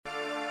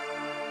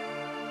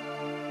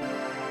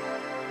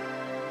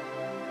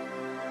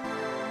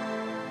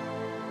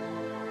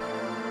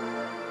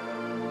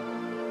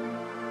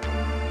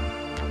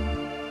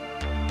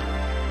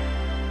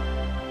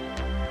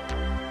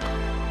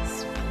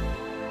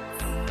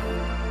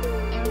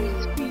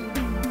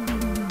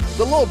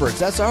The Lulberts,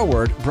 that's our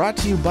word, brought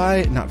to you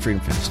by, not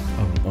Freedom Fest.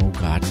 Oh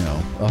God,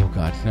 no. Oh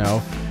God,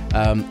 no.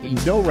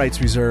 No rights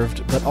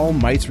reserved, but all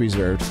mights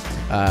reserved,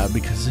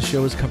 because the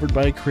show is covered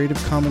by a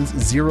Creative Commons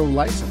Zero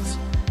license.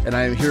 And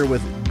I am here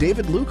with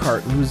David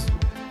Lukehart,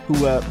 who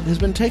has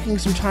been taking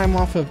some time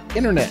off of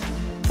internet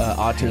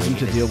autism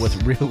to deal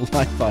with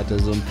real-life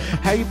autism.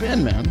 How you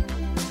been, man?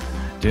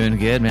 Doing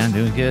good, man.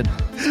 Doing good.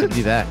 Good to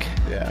be back.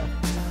 Yeah.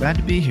 Glad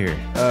to be here.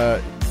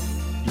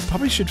 You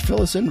probably should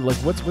fill us in. Like,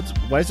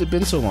 why has it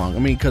been so long? I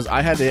mean, because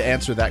I had to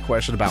answer that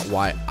question about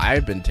why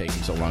I've been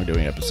taking so long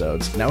doing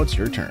episodes. Now it's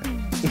your turn.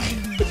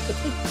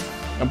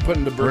 I'm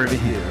putting the burden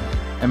on you.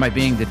 Am I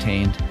being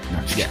detained?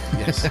 No, yeah.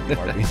 Yes. You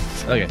are being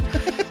okay.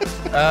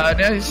 No,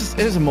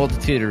 it's a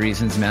multitude of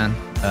reasons, man.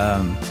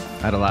 I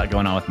had a lot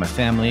going on with my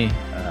family.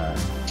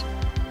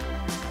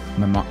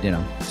 My mom,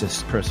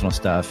 just personal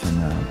stuff,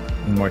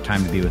 and more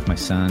time to be with my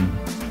son.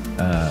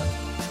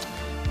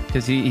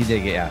 Because he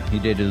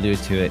did allude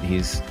to it.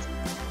 He's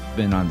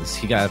been on this.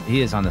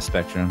 He is on the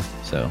spectrum,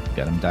 so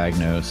got him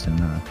diagnosed,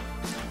 and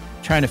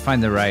trying to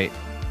find the right,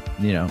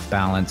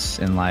 balance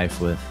in life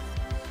with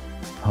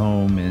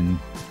home and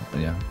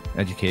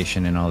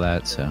education and all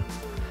that. So,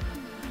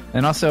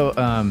 and also,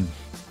 I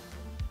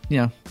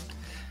don't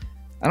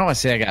want to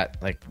say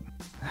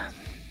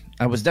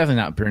I was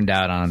definitely not burned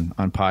out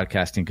on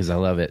podcasting because I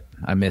love it.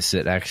 I miss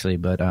it actually,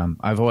 but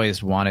I've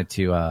always wanted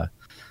to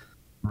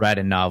write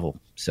a novel,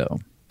 so.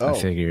 I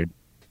figured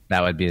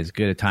that would be as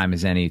good a time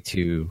as any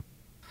to,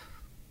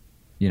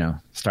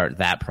 start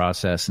that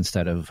process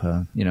instead of,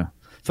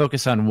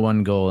 focus on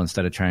one goal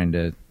instead of trying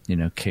to,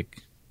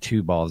 kick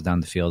two balls down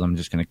the field. I'm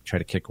just going to try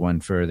to kick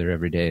one further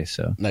every day.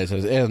 So nice.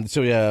 And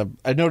so, yeah,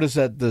 I noticed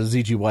that the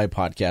ZGY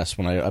podcast,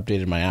 when I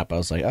updated my app, I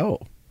was like,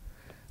 oh,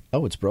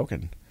 it's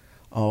broken.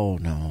 Oh,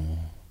 no.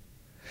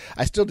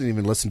 I still didn't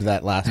even listen to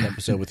that last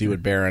episode with you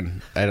and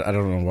Baron. I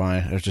don't know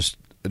why. I just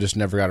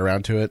never got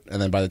around to it.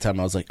 And then by the time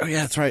I was like, oh,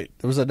 yeah, that's right.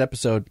 There was an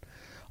episode.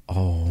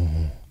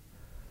 Oh,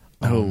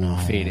 no.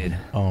 Faded.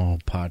 Oh,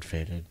 pod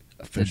faded.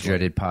 The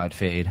dreaded pod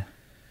fade.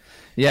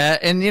 Yeah,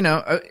 and,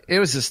 it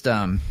was just,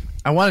 I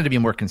wanted to be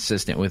more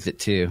consistent with it,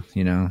 too.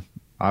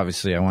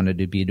 Obviously, I wanted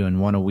to be doing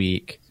one a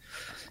week,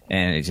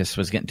 and it just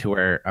was getting to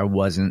where I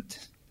wasn't.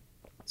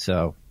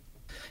 So,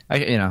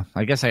 I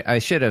guess I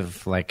should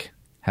have,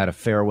 had a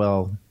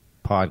farewell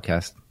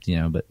podcast,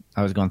 but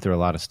I was going through a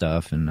lot of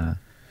stuff, and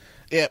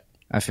yeah.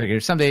 I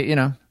figured someday,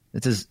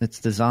 it's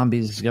the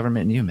zombies,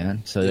 government, and you,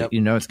 man. So yep.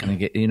 It's gonna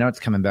get, it's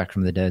coming back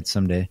from the dead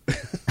someday.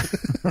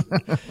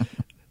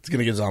 It's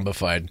gonna get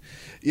zombified.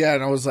 Yeah,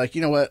 and I was like,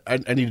 you know what? I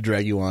need to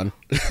drag you on,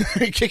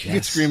 kicking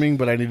and screaming,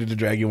 but I needed to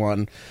drag you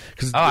on.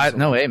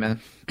 No way,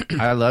 man.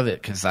 I love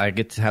it because I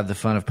get to have the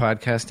fun of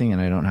podcasting, and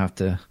I don't have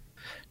to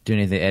do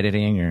any of the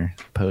editing or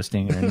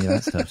posting or any of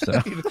that stuff.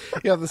 So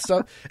yeah, the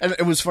stuff. And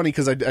it was funny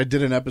because I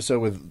did an episode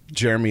with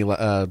Jeremy.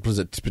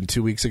 It's been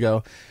 2 weeks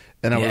ago.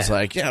 And I was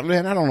like, yeah,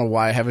 man, I don't know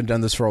why I haven't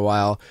done this for a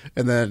while.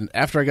 And then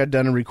after I got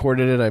done and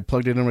recorded it, I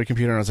plugged it in my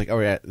computer and I was like, oh,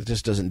 yeah, it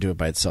just doesn't do it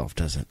by itself,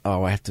 does it?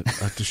 Oh, I have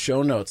to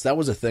show notes. That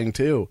was a thing,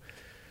 too.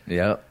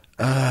 Yep.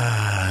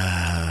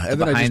 And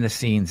then behind the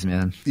scenes,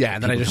 man. Yeah,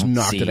 and then I just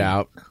knocked it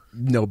out.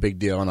 No big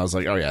deal. And I was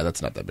like, oh, yeah,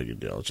 that's not that big a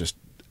deal. It's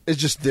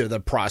just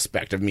the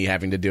prospect of me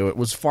having to do it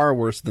was far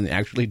worse than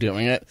actually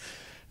doing it.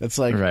 It's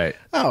like, right.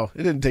 Oh,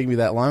 it didn't take me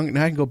that long.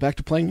 Now I can go back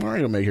to playing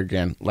Mario Maker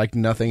again, like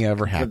nothing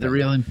ever happened. The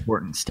real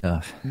important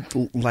stuff.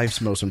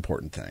 Life's most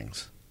important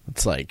things.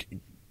 It's like,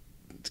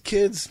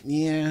 kids,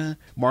 yeah.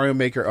 Mario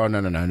Maker, oh,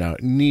 no.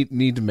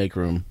 Need to make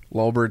room.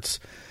 Lulberts,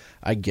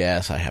 I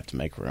guess I have to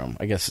make room.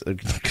 I guess.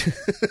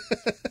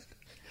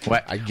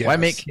 Why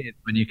make kids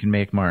when you can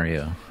make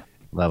Mario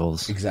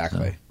levels?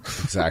 Exactly.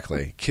 So.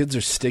 Exactly. Kids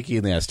are sticky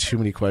and they ask too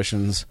many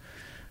questions.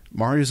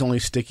 Mario's only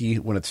sticky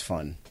when it's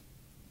fun.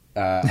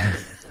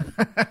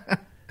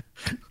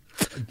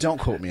 Don't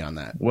quote me on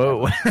that.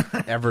 Whoa.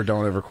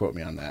 Don't ever quote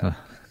me on that.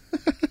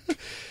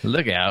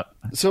 Look out.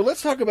 So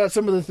let's talk about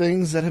some of the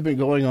things that have been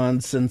going on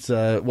since,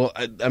 no,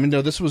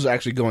 this was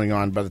actually going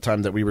on by the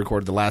time that we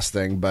recorded the last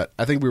thing, but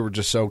I think we were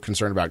just so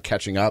concerned about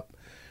catching up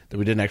that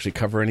we didn't actually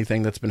cover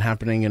anything that's been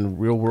happening in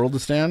real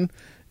worldistan.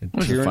 It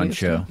was a fun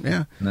show.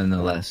 Yeah.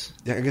 Nonetheless.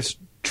 Yeah, I guess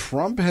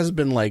Trump has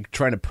been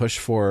trying to push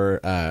for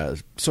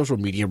social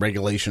media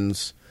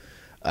regulations.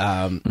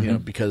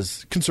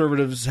 Because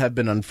conservatives have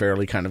been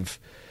unfairly kind of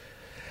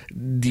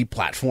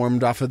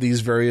deplatformed off of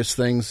these various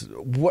things.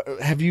 What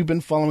have you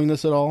been following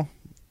this at all?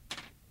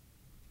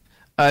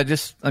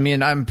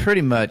 I'm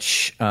pretty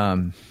much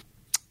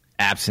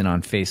absent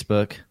on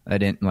Facebook. I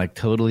didn't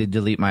totally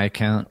delete my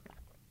account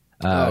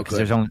because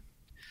there's not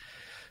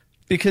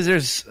good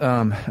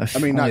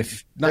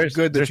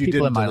that you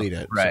didn't delete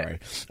it.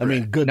 Right.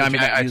 Sorry. Good that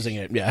you're not using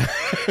it. Yeah.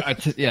 I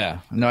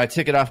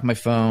took it off my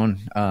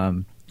phone.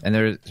 And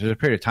there's a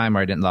period of time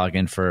where I didn't log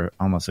in for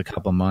almost a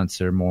couple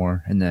months or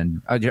more. And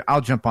then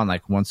I'll jump on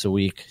once a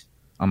week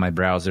on my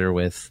browser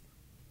with,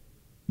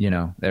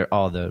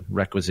 all the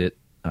requisite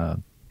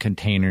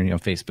container,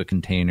 Facebook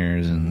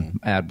containers and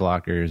ad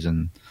blockers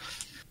and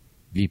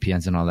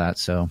VPNs and all that.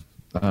 So,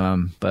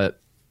 but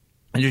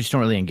I just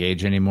don't really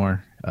engage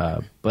anymore.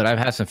 But I've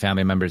had some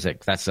family members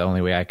that's the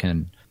only way I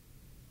can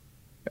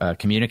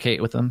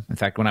communicate with them. In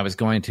fact, when I was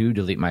going to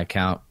delete my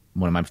account,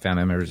 one of my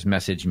family members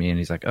messaged me and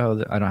he's like,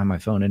 "Oh, I don't have my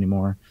phone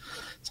anymore."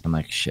 So I'm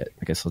like, "Shit,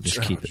 I guess I'll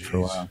just keep it for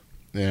a while."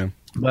 Yeah,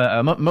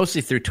 but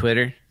mostly through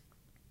Twitter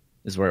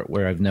is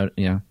where I've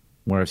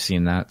where I've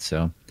seen that.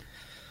 So,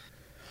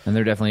 and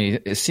there definitely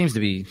it seems to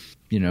be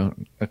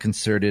a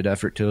concerted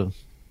effort to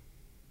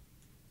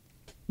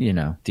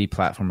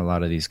deplatform a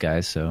lot of these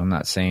guys. So I'm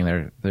not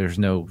saying there's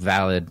no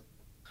valid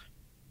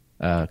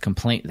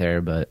complaint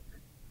there, but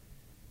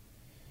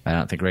I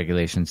don't think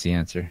regulation's the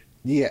answer.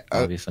 Yeah,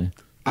 obviously.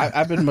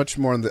 I've been much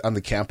more on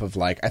the camp of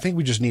I think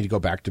we just need to go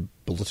back to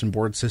bulletin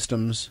board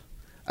systems.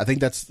 I think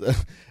that's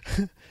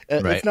right.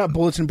 If not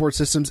bulletin board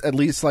systems, at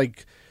least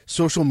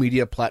social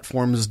media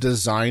platforms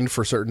designed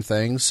for certain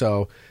things.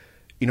 So,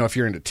 if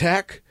you're into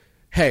tech,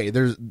 hey,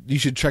 you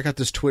should check out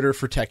this Twitter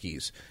for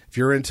techies. If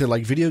you're into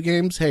video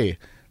games, hey,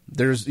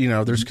 there's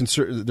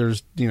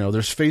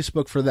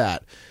Facebook for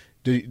that.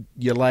 Do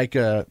you like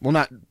I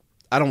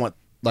don't want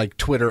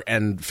Twitter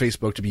and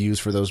Facebook to be used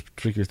for those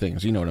particular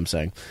things. You know what I'm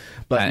saying?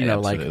 But,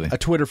 a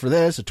Twitter for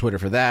this, a Twitter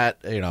for that,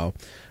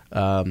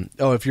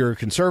 if you're a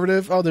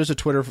conservative, there's a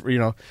Twitter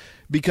for,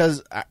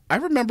 because I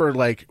remember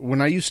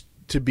when I used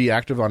to be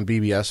active on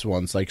BBS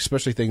once,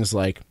 especially things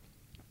I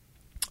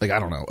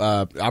don't know,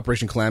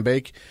 Operation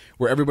Clambake,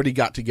 where everybody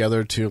got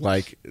together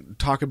to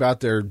talk about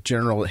their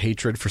general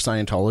hatred for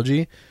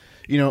Scientology.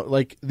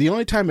 The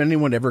only time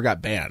anyone ever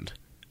got banned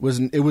was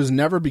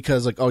never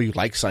because you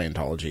like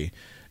Scientology.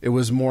 It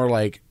was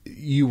more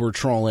you were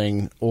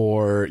trolling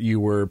or you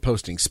were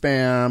posting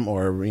spam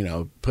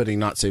or, putting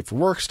not safe for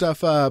work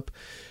stuff up.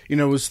 It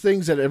was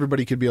things that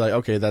everybody could be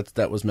okay,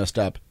 that was messed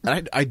up.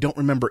 I don't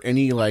remember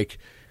any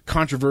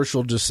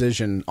controversial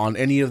decision on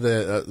any of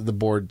the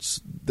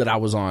boards that I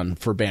was on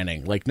for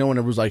banning. No one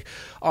ever was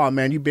 "Oh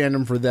man, you banned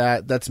them for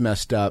that. That's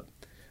messed up."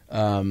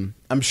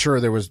 I'm sure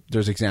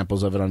there's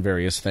examples of it on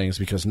various things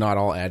because not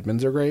all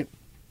admins are great.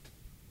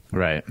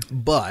 Right.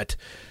 But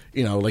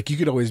you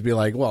could always be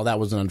well, that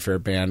was an unfair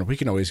ban. We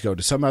can always go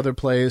to some other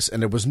place,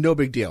 and it was no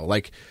big deal.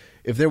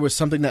 If there was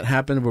something that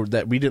happened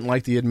that we didn't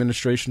like the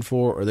administration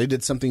for, or they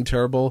did something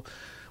terrible,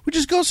 we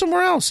just go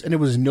somewhere else, and it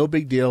was no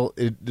big deal.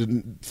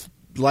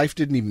 Life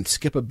didn't even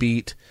skip a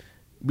beat.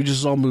 We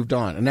just all moved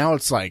on, and now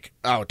it's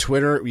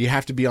Twitter. You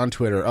have to be on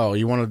Twitter. Oh,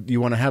 you want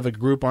to have a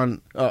group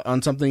on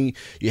something?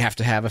 You have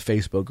to have a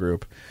Facebook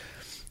group.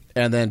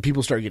 And then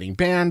people start getting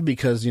banned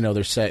because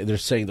they're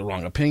saying the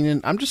wrong opinion.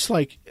 I'm just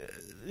why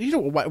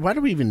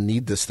do we even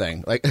need this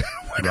thing? Why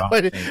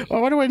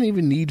do I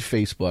even need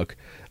Facebook?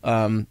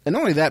 And not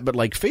only that, but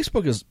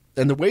Facebook is,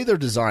 and the way they're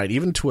designed,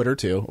 even Twitter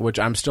too, which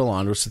I'm still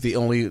on, which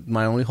is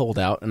my only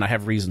holdout, and I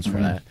have reasons for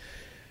that.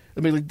 I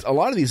mean, a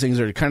lot of these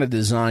things are kind of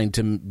designed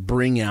to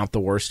bring out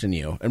the worst in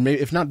you, and maybe,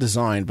 if not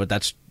designed, but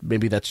that's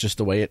just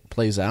the way it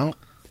plays out.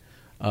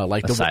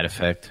 A side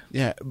effect.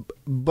 Yeah,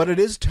 but it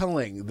is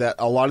telling that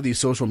a lot of these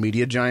social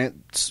media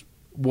giants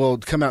will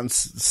come out and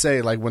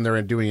say, when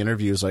they're doing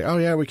interviews, "Oh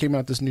yeah, we came out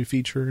with this new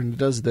feature and it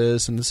does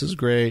this and this is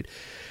great."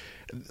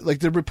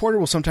 The reporter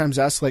will sometimes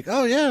ask,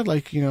 "Oh yeah,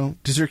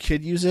 does your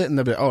kid use it?" And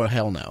they'll be, "Oh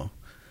hell no."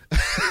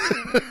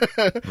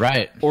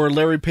 Right. Or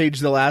Larry Page,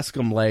 they'll ask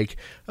him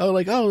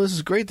 "Oh, this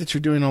is great that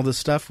you're doing all this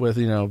stuff with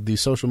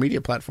these social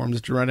media platforms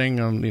that you're running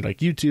on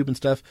YouTube and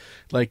stuff.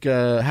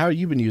 How have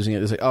you been using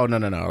it?" It's "Oh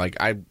no.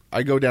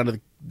 I go down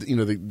to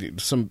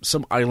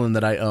some island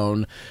that I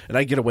own, and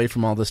I get away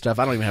from all this stuff.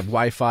 I don't even have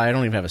Wi-Fi. I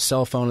don't even have a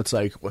cell phone." It's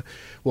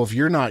well, if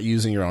you're not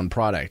using your own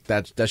product,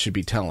 that should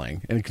be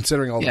telling. And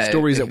considering all the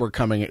stories that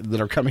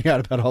are coming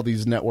out about all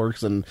these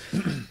networks and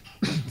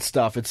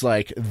stuff, it's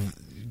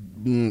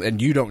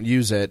and you don't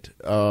use it,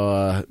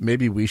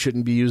 maybe we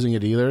shouldn't be using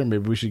it either.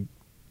 Maybe we should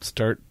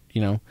start,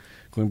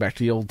 going back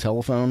to the old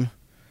telephone.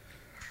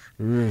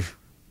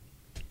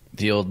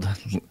 The old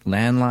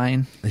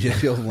landline. Yeah,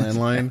 the old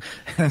landline.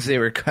 As they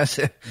were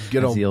cussing.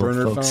 Good old the old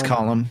burner folks phone.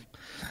 call them.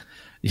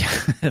 Yeah,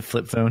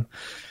 flip phone.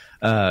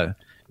 No,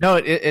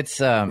 it's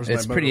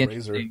pretty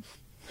interesting.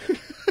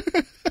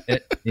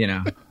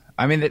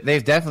 I mean,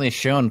 they've definitely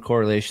shown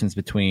correlations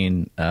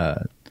between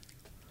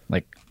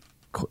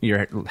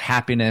your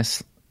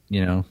happiness,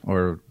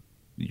 or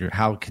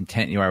how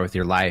content you are with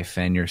your life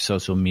and your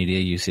social media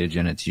usage,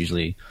 and it's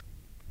usually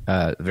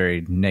a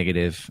very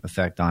negative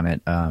effect on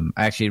it. I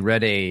actually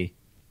read a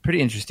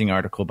pretty interesting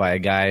article by a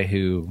guy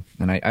who,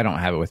 and I don't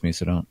have it with me,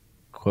 so don't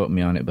quote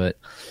me on it, but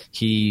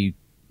he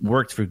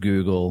worked for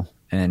Google,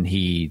 and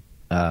he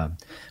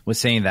was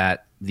saying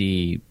that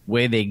the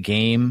way they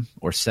game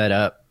or set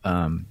up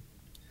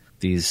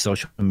these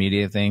social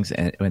media things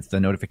and with the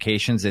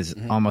notifications is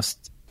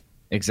almost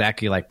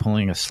exactly like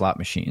pulling a slot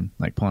machine,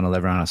 like pulling a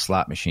lever on a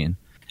slot machine.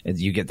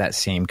 You get that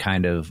same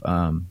kind of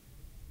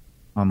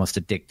almost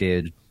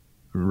addicted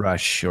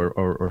rush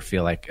or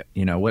feel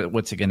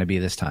what's it going to be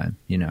this time?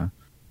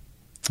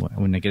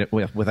 When I get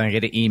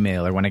an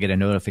email or when I get a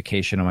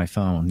notification on my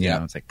phone,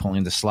 it's like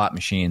pulling the slot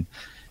machine,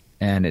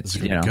 and it's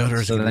good or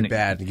it's going to be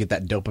bad. You get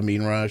that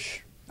dopamine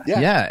rush.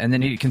 Yeah, and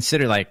then you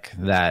consider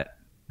that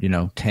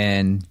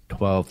 10,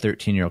 12,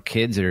 13-year-old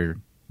kids are,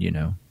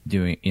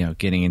 doing,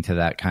 getting into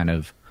that kind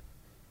of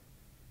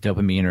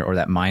dopamine or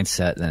that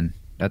mindset, then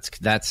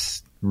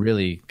that's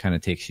really kind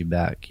of takes you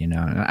back, And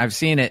I've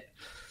seen it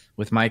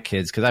with my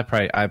kids because I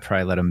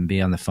probably let them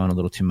be on the phone a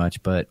little too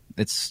much, but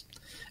it's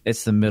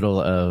the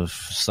middle of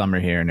summer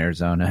here in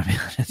Arizona. I mean,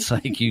 it's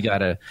like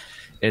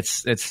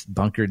it's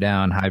bunker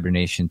down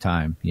hibernation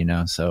time,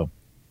 So,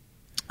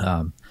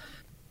 when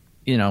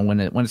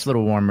it's a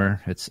little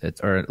warmer,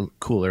 or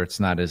cooler, it's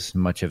not as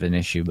much of an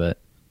issue. But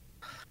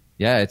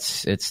yeah,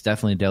 it's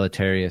definitely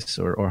deleterious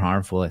or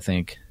harmful, I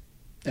think.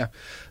 Yeah.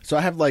 So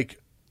I have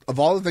of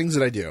all the things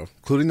that I do,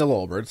 including the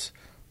Lulberts,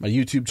 my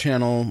YouTube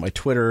channel, my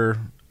Twitter,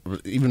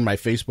 even my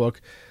Facebook.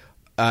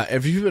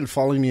 If you've been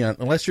following me on,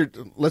 unless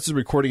it's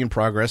recording in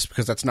progress,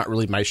 because that's not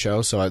really my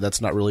show, so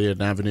that's not really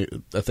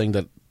a thing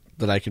that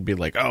I could be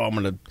like, oh, I'm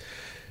going to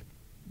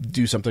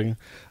do something.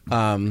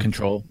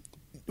 Control.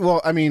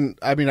 Well, I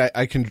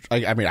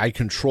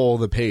control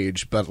the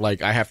page,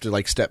 but I have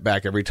to step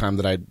back every time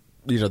that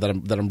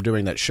I'm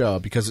doing that show,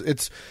 because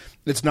it's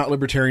not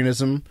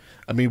libertarianism.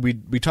 I mean,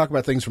 we talk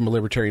about things from a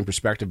libertarian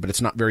perspective, but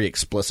it's not very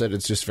explicit.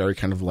 It's just very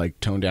kind of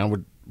toned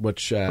down,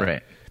 which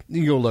right.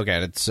 You go look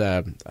at it. It's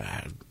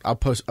I'll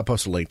post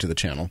a link to the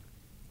channel.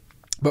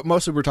 But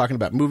mostly we're talking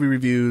about movie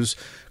reviews,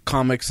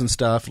 comics and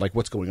stuff,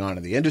 what's going on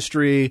in the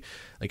industry,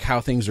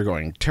 how things are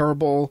going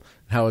terrible,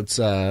 how it's,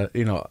 all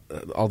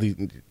the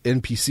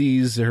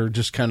NPCs are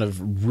just kind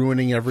of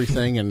ruining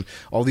everything, and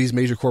all these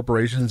major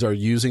corporations are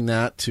using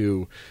that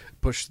to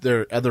push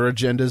their other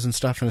agendas and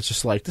stuff, and it's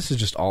just this is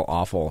just all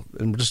awful.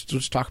 And we'll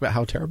just talk about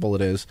how terrible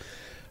it is.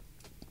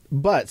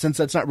 But since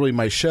that's not really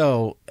my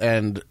show,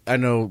 and I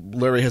know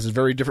Larry has a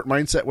very different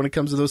mindset when it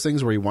comes to those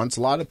things, where he wants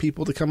a lot of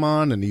people to come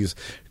on, and he's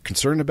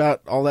concerned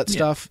about all that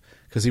stuff,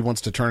 because he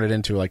wants to turn it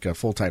into a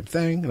full-time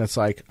thing. And it's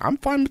I'm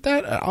fine with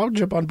that. I'll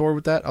jump on board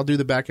with that. I'll do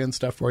the back-end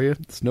stuff for you.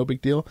 It's no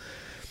big deal.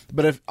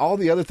 But if all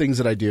the other things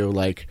that I do,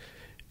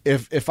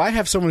 if I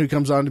have someone who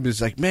comes on to me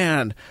who's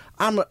man,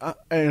 I'm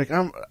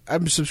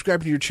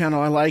subscribing to your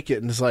channel, I like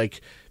it, and it's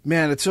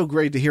man, it's so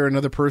great to hear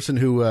another person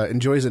who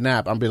enjoys a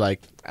nap. I'll be I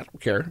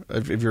don't care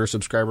if you're a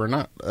subscriber or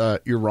not.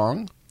 You're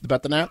wrong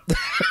about the nap.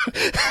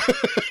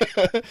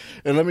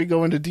 And let me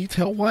go into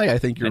detail why I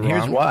think you're wrong.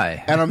 Here's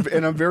why. And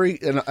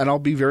I'll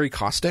be very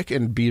caustic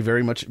and be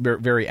very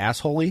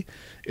assholey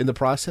in the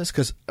process,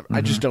 because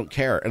I just don't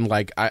care. And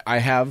I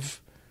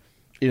have.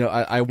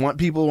 I want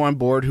people on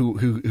board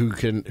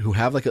who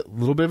have a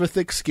little bit of a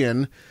thick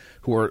skin,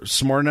 who are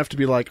smart enough to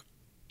be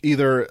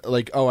either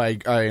oh, I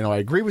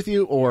agree with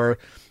you, or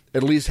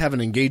at least have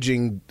an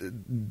engaging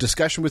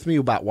discussion with me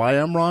about why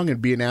I'm wrong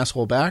and be an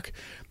asshole back.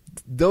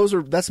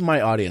 That's my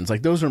audience.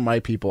 Those are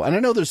my people. And I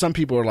know there's some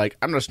people who are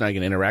I'm just not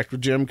going to interact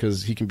with Jim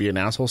because he can be an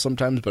asshole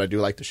sometimes, but I do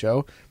like the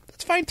show.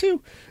 That's fine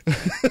too.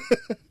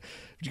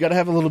 You got to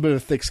have a little bit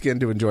of thick skin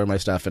to enjoy my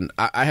stuff, and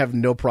I have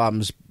no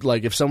problems.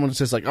 If someone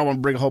says I want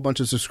to bring a whole bunch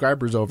of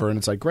subscribers over, and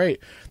it's great,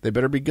 they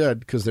better be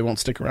good, because they won't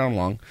stick around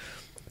long.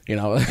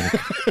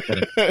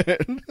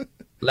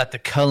 Let the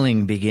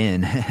culling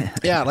begin.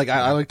 Yeah,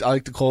 I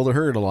like to cull the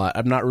herd a lot.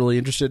 I'm not really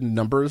interested in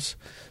numbers,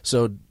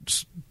 so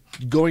just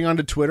going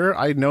onto Twitter,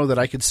 I know that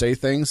I could say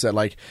things that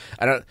I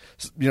don't.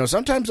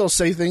 Sometimes I'll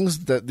say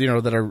things that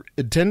that are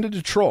intended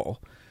to troll,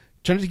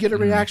 trying to get a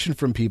reaction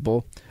from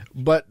people,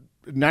 but.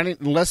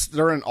 Unless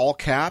they're in all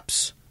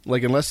caps,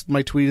 unless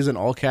my tweet is in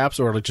all caps,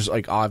 or just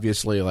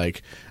obviously all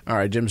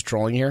right, Jim's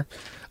trolling here.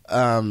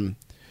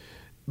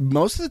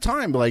 Most of the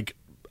time,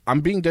 I'm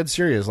being dead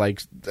serious.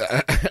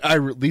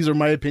 These are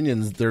my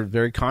opinions. They're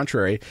very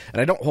contrary,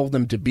 and I don't hold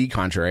them to be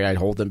contrary. I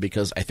hold them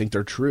because I think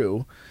they're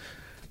true.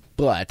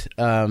 But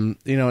and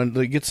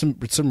get some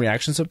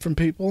reactions from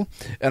people,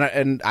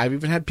 and I've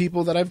even had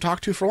people that I've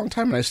talked to for a long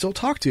time, and I still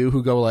talk to,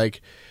 who go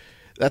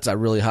that's a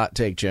really hot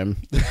take, Jim.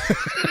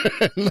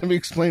 Let me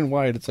explain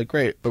why. And it's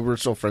great, but we're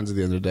still friends at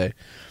the end of the day.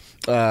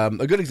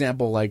 A good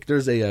example,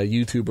 there's a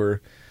YouTuber,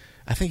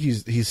 I think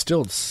he's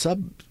still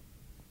sub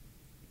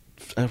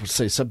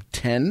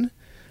 10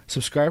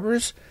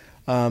 subscribers.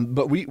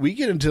 But we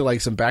get into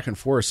some back and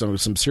forth,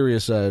 some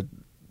serious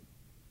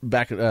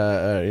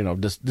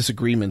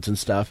disagreements and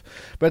stuff.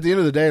 But at the end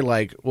of the day,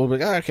 we'll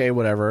be okay,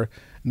 whatever.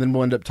 And then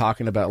we'll end up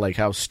talking about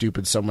how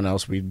stupid someone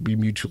else we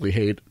mutually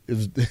hate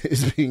is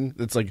being.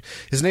 It's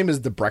his name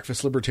is The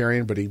Breakfast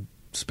Libertarian, but he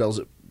spells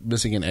it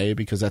missing an A,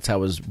 because that's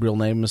how his real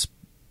name is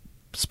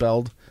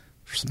spelled.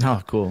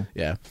 Oh, cool.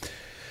 Yeah.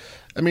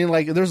 I mean,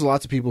 there's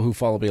lots of people who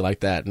follow me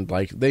like that, and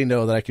they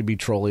know that I can be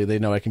trolly. They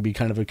know I can be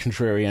kind of a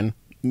contrarian,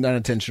 not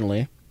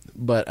intentionally,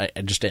 but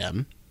I just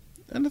am,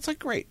 and it's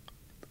great.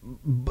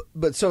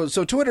 But so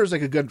Twitter is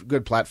a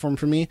good platform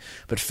for me.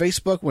 But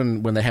Facebook,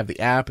 when they have the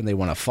app and they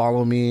want to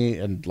follow me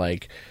and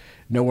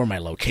know where my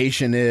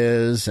location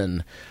is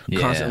and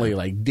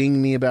constantly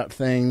ding me about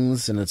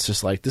things, and it's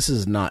just this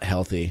is not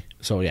healthy.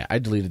 So yeah, I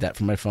deleted that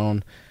from my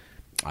phone.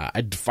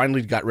 I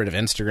finally got rid of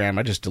Instagram.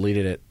 I just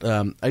deleted it.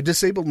 I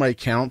disabled my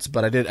accounts,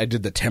 but I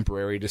did the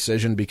temporary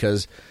decision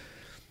because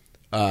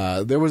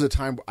there was a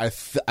time I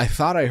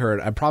thought I heard.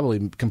 I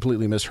probably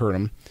completely misheard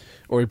him.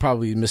 or he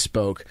probably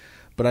misspoke.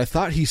 But I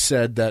thought he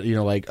said that,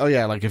 like, oh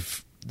yeah, like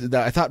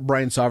I thought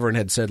Brian Sovereign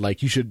had said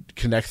like you should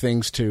connect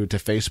things to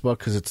Facebook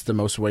because it's the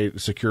most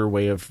secure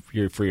way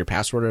for your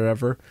password or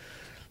whatever.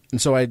 And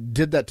so I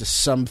did that to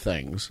some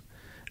things.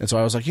 And so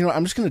I was like,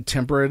 I'm just going to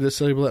temporarily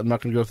disable it. I'm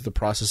not going to go through the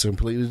process of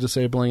completely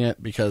disabling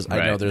it because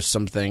I know there's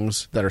some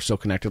things that are still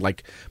connected,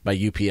 like my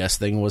UPS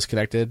thing was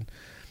connected.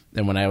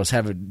 And when I was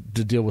having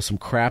to deal with some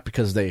crap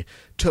because they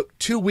took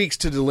 2 weeks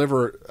to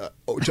deliver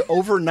to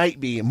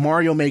overnight me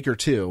Mario Maker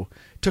 2.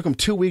 It took them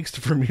 2 weeks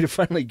for me to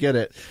finally get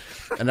it.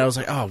 And I was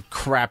like, oh,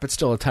 crap, it's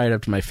still tied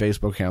up to my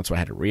Facebook account. So I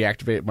had to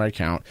reactivate my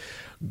account,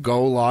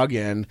 go log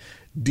in,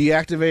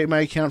 deactivate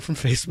my account from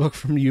Facebook,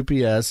 from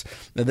UPS,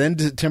 and then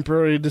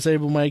temporarily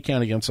disable my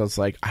account again. So it's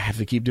like I have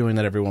to keep doing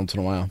that every once in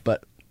a while.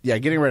 But yeah,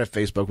 getting rid of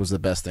Facebook was the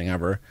best thing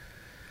ever.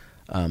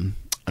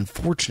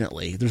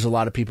 Unfortunately, there's a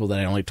lot of people that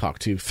I only talk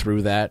to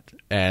through that,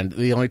 and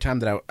the only time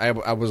that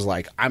I was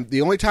like,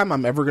 the only time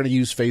I'm ever going to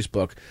use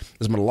Facebook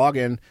is I'm going to log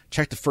in,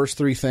 check the first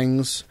 3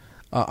 things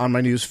on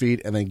my news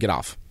feed, and then get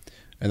off.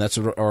 And that's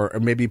or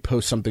maybe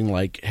post something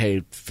like,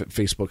 "Hey,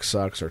 Facebook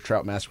sucks," or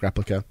 "Trout Mask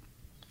Replica."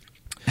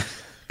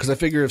 Because I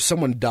figure if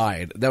someone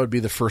died, that would be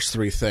the first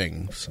 3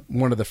 things.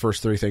 One of the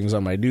first 3 things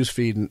on my news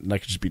feed, and I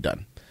could just be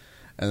done.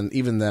 And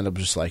even then, it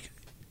was just like,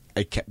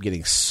 I kept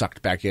getting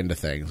sucked back into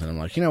things. And I'm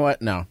like, you know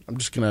what? No, I'm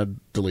just going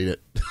to delete it.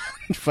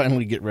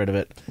 Finally get rid of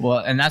it. Well,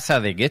 and that's how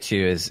they get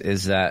you is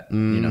that,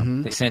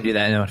 they send you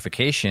that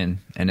notification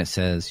and it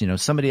says,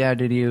 somebody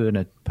added you in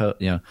a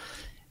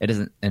it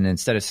doesn't. And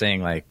instead of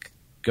saying like,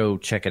 go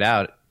check it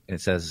out,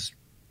 it says,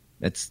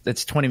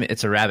 it's 20 minutes.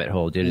 It's a rabbit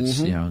hole, dude. It's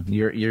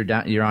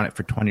you're on it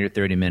for 20 or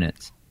 30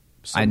 minutes.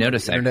 I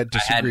noticed that I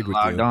hadn't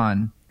logged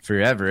on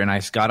forever, and I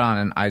just got on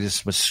and I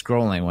just was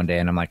scrolling one day,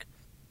 and I'm like,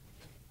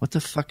 what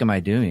the fuck am I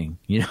doing?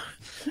 I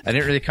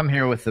didn't really come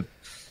here with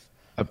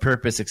a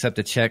purpose except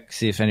to check,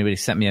 see if anybody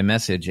sent me a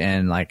message,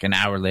 and like an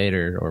hour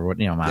later, or what,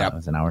 it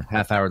was an hour,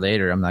 half hour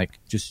later, I'm like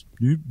just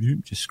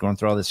scrolling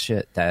through all this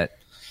shit that,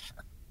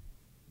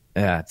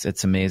 yeah,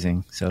 it's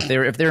amazing. So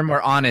if they're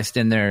more honest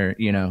in their,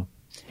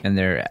 and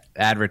their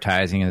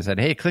advertising and said,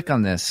 hey, click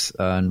on this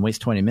and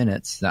waste 20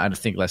 minutes, I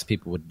think less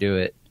people would do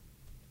it.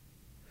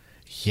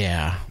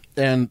 Yeah.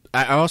 And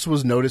I also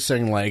was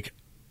noticing, like,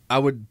 I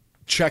would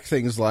check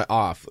things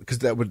off because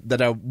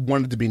that I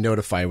wanted to be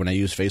notified when I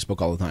use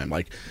Facebook all the time.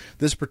 Like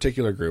this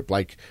particular group,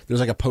 like there's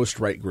like a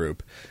post-right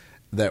group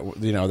that,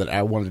 that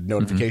I wanted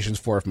notifications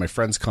for if my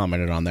friends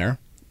commented on there.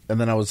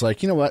 And then I was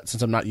like, you know what,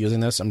 since I'm not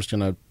using this, I'm just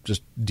going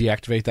to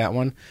deactivate that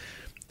one.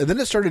 And then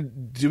it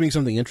started doing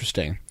something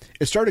interesting.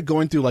 It started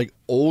going through like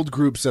old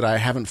groups that I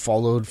haven't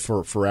followed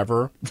for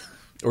forever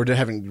or that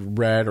haven't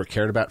read or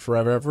cared about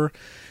forever.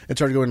 It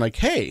started going like,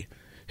 hey,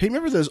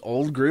 remember those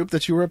old group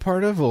that you were a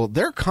part of? Well,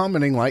 they're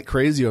commenting like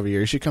crazy over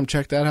here. You should come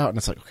check that out. And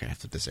it's like, okay, I have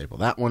to disable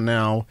that one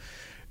now.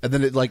 And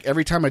then it like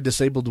every time I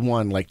disabled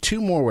one, like 2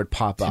 more would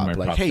pop up.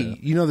 Like, hey,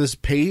 this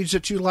page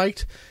that you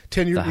liked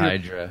 10 years ago? The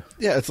Hydra.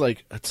 Yeah, it's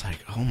like,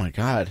 oh my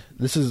God,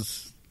 this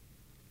is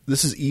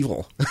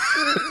evil.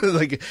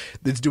 Like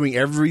it's doing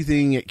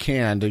everything it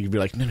can to be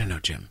like, no,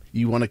 Jim,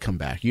 you want to come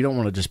back. You don't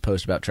want to just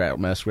post about Trout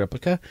Mask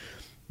Replica.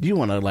 You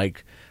want to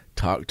like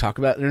talk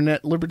about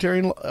internet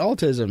libertarian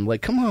autism.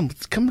 Like, come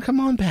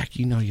on back.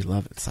 You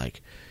love it. It's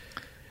like,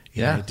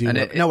 yeah, I do.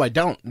 No, I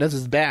don't. This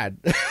is bad.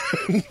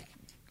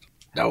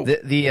 No.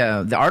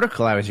 The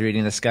article I was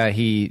reading, this guy,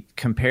 he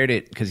compared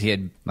it because he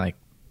had like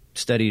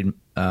studied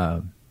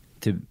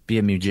to be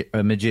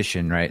a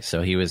magician, right?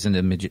 So he was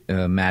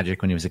into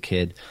magic when he was a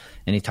kid,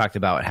 and he talked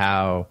about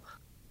how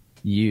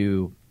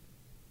you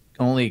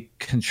only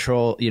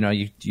control,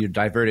 you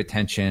divert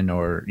attention,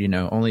 or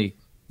only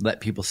let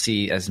people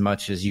see as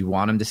much as you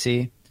want them to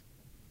see,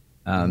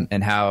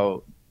 and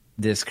how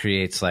this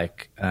creates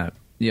like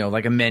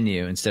like a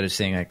menu. Instead of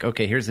saying like,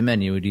 okay, here's the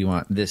menu, do you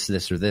want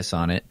this, or this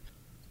on it?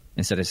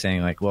 Instead of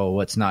saying like, well,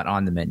 what's not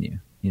on the menu?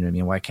 You know what I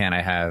mean? Why can't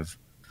I have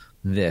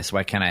this?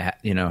 Why can't I,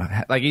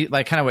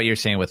 like kind of what you're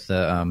saying with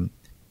the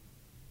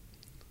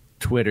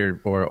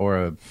Twitter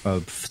or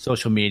a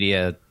social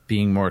media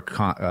being more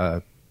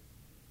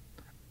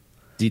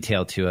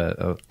detailed to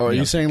a are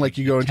you saying like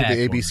you go into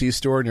the ABC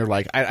store and you're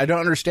like, I don't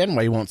understand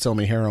why you won't sell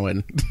me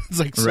heroin? It's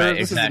like, sir, right,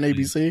 this exactly.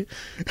 is an ABC.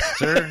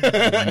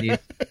 Sir,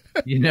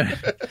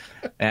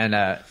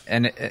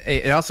 and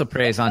it also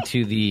preys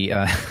onto the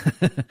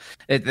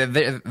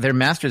they're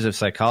masters of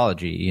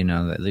psychology,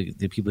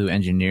 the people who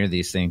engineer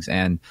these things,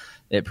 and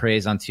it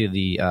preys onto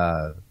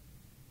the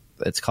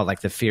it's called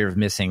like the fear of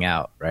missing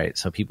out, right?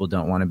 So people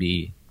don't want to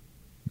be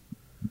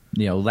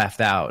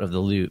left out of the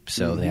loop,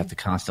 so they have to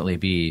constantly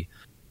be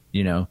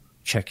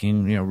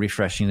checking,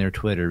 refreshing their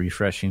Twitter,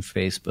 refreshing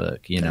Facebook,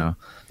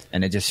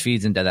 and it just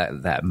feeds into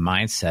that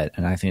mindset,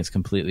 and I think it's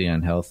completely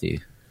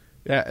unhealthy.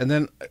 Yeah, and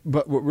then,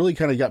 but what really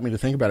kind of got me to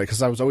think about it,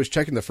 because I was always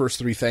checking the first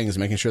 3 things,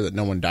 making sure that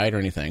no one died or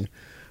anything,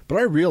 but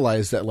I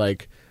realized that,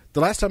 like,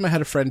 the last time I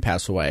had a friend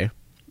pass away,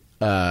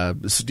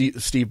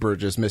 Steve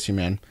Burgess, miss you,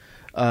 man,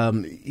 I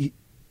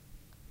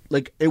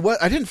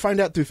didn't find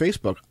out through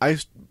Facebook.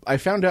 I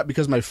found out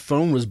because my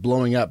phone was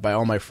blowing up by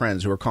all my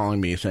friends who were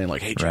calling me saying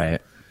like, "Hey, Jim,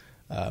 Right.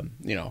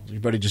 Your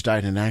buddy just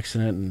died in an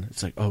accident," and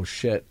it's like, "Oh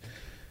shit."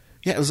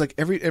 Yeah, it was like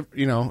every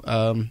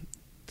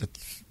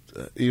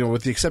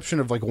with the exception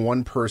of like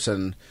one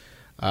person,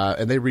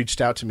 and they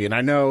reached out to me, and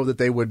I know that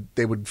they would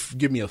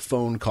give me a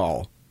phone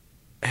call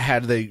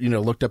had they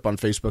looked up on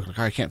Facebook like,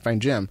 "I can't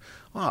find Jim."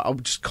 Oh, I'll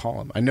just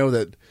call him. I know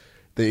that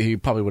he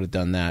probably would have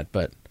done that,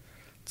 but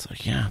it's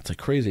like, yeah, it's like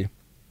crazy.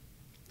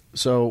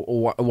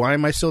 So why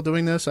am I still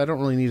doing this? I don't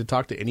really need to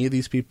talk to any of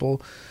these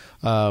people.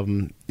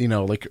 And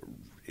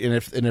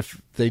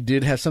if they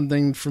did have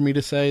something for me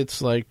to say,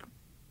 it's like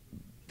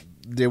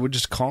they would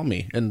just call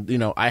me. And,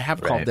 I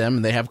have called them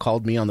and they have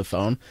called me on the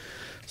phone.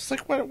 It's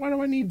like, why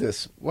do I need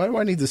this? Why do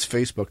I need this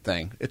Facebook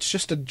thing? It's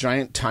just a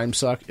giant time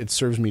suck. It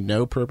serves me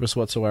no purpose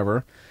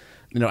whatsoever.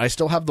 I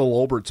still have the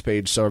Lolberts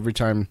page, so every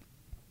time,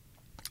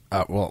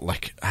 I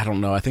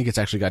don't know. I think it's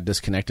actually got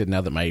disconnected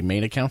now that my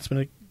main account's been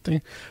a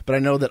thing. But I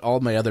know that all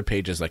my other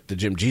pages, like the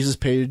Jim Jesus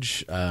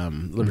page,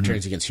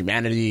 Libertarians Against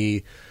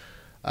Humanity,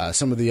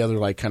 some of the other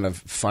like kind of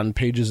fun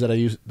pages that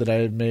I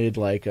had made,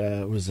 like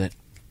was it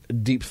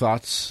Deep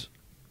Thoughts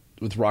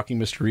with Rocky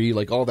Mystery,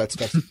 like all that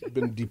stuff's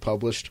been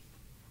depublished.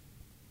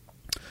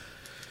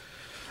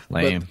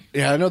 Lame. But,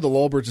 yeah, I know the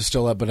Lolberts is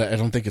still up, but I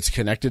don't think it's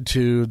connected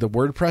to the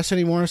WordPress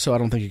anymore, so I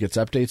don't think it gets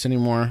updates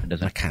anymore.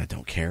 I kind of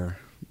don't care.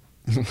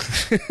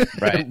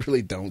 Right. I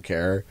really don't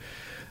care.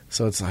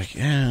 So it's like,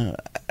 yeah,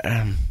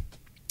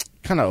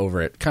 kind of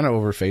over it, kind of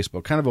over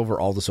Facebook, kind of over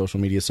all the social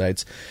media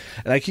sites.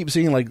 And I keep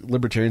seeing like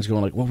libertarians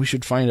going like, well, we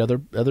should find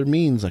other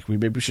means. Like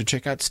maybe we should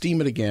check out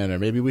Steemit again, or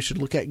maybe we should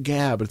look at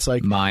Gab. It's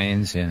like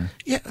Minds, yeah.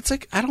 Yeah, it's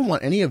like I don't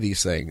want any of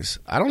these things.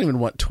 I don't even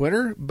want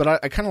Twitter, but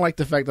I kind of like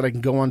the fact that I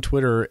can go on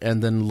Twitter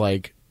and then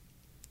like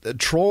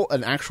troll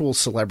an actual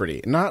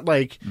celebrity, not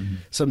like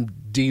some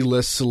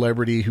D-list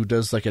celebrity who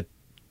does like a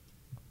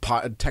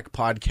tech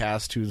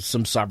podcast who's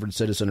some sovereign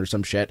citizen or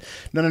some shit.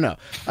 No.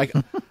 Like,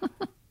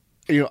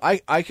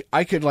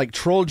 I could like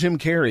troll Jim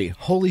Carrey.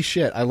 Holy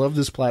shit! I love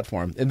this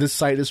platform, and this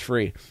site is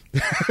free.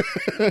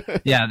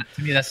 Yeah,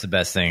 to me that's the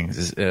best thing.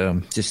 Is,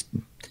 just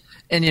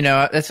and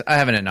I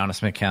have an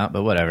anonymous account,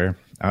 but whatever.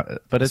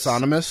 But it's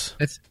anonymous.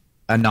 It's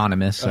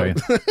anonymous. Sorry,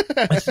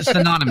 it's just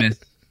anonymous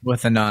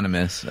with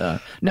anonymous.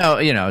 No,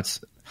 it's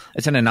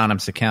an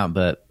anonymous account,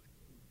 but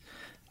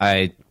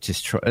I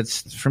just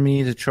it's for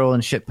me to troll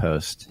and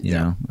shitpost. You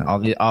know,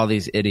 all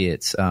these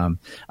idiots.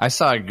 I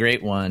saw a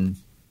great one.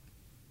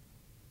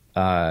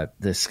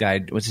 This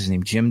guy, what's his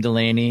name? Jim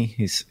Delaney.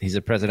 He's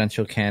a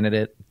presidential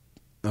candidate.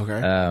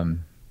 Okay.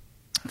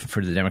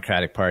 For the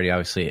Democratic Party,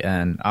 obviously,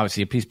 and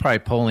obviously he's probably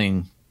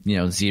polling,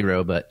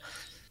 0, but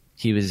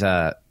he was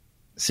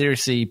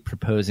seriously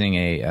proposing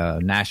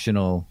a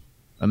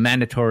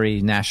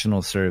mandatory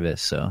national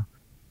service. So,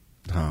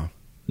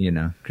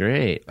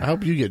 great. I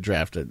hope you get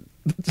drafted.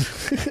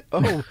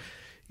 Oh,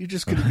 you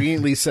just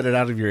conveniently set it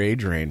out of your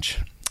age range.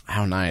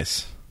 How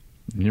nice.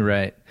 You're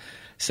right.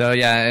 So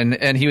yeah,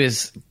 and he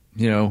was,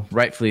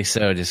 rightfully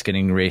so, just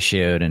getting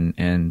ratioed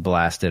and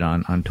blasted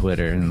on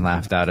Twitter and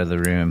laughed out of the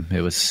room.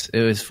 It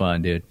was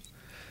fun, dude.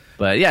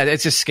 But yeah,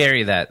 it's just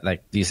scary that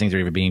like these things are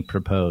even being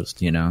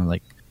proposed.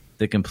 Like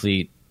the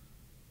complete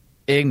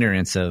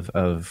ignorance of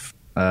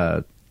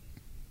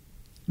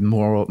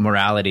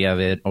morality of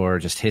it or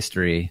just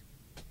history.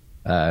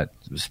 It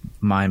was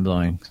mind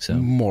blowing. So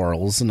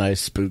morals,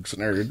 nice spooks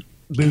nerd.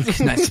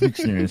 Nice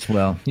spooks.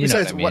 Well,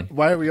 besides, know what I mean.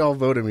 Why are we all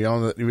voting? We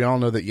all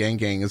know that Yang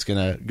Gang is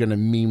gonna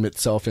meme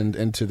itself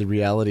into the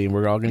reality, and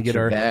we're all gonna get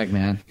our bag,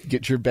 man.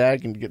 Get your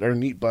bag and get our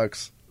neat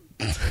bucks.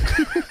 Gotta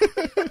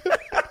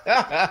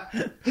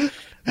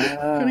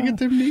get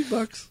them neat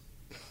bucks.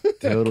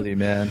 Totally,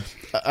 man.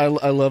 I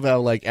love how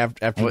like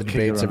after the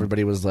debates,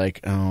 everybody was like,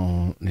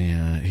 "Oh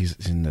yeah,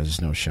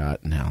 there's no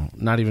shot now.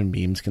 Not even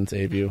memes can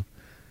save you."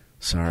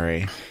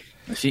 Sorry.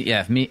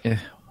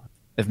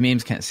 If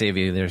memes can't save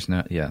you, there's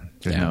no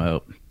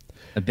hope.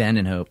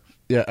 Abandon hope.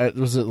 Yeah, I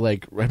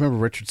remember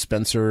Richard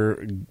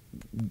Spencer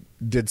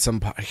did some.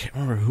 I can't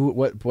remember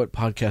what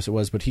podcast it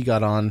was, but he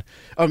got on.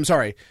 Oh, I'm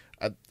sorry,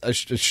 I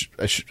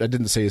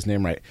didn't say his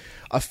name right.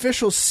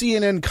 Official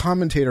CNN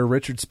commentator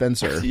Richard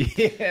Spencer.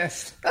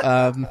 Yes.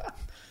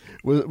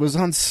 Was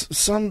on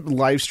some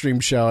live stream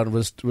show and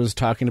was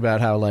talking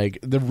about how like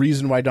the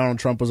reason why Donald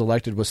Trump was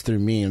elected was through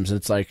memes. And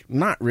it's like,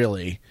 not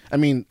really. I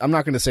mean, I'm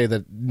not going to say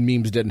that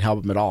memes didn't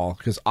help him at all,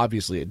 because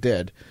obviously it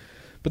did.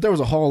 But there was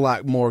a whole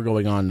lot more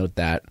going on with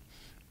that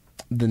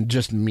than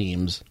just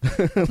memes.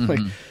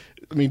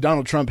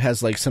 Donald Trump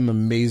has like some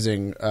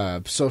amazing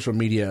social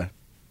media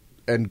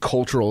and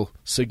cultural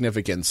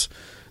significance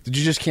that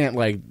you just can't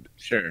like.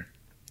 Sure.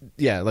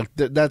 Yeah, like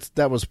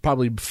that was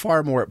probably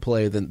far more at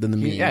play than the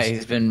memes. Yeah,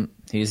 he's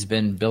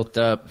been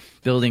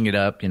building it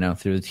up,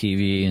 through the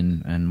TV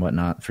and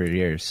whatnot for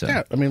years. So.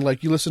 Yeah, I mean,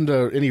 like you listen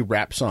to any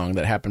rap song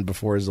that happened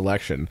before his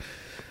election,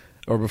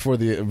 or before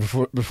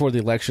the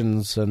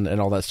elections and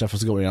all that stuff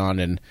was going on,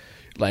 and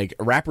like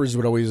rappers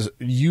would always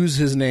use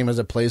his name as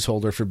a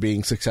placeholder for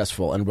being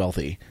successful and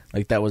wealthy.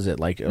 Like that was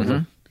it. Like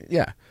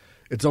yeah,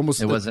 it's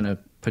almost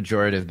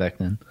pejorative back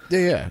then.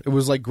 Yeah. It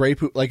was like Grey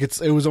Poupon. Like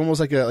it was almost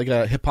like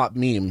a hip hop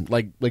meme,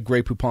 like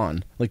Grey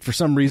Poupon. Like for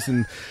some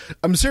reason,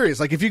 I'm serious.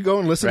 Like if you go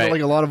and listen to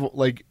like a lot of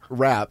like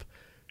rap,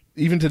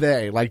 even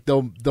today, like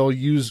they'll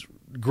use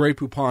Grey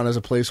Poupon as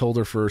a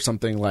placeholder for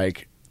something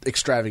like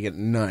extravagant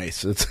and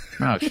nice. It's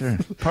oh sure.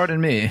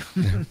 Pardon me.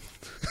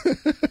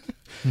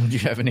 Do you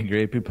have any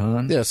Grey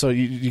Poupon? Yeah, so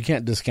you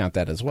can't discount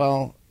that as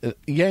well.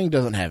 Yang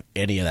doesn't have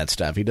any of that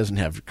stuff. He doesn't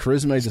have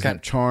charisma. He doesn't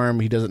have charm.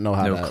 He doesn't know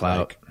how to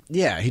clout.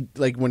 He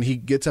like when he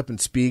gets up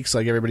and speaks,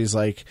 like everybody's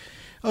like,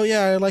 "Oh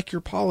yeah, I like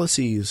your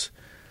policies."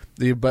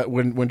 But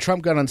when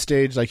Trump got on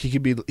stage, like he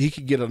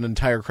could get an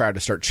entire crowd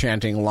to start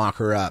chanting "Lock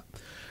her up."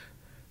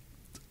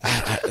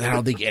 I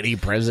don't think any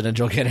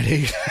presidential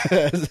candidate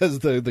has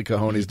the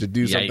cojones to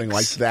do something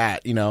like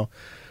that, you know.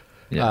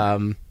 Yeah.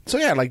 So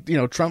yeah, like, you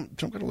know, Trump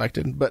got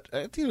elected, but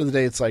at the end of the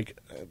day, it's like,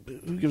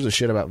 who gives a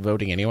shit about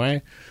voting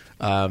anyway?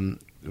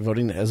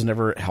 Voting has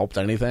never helped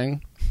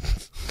anything,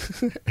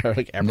 or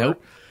like ever.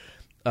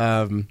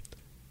 Nope.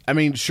 I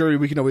mean, sure,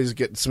 we can always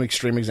get some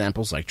extreme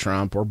examples like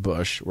Trump or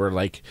Bush, where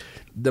like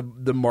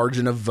the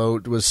margin of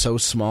vote was so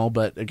small.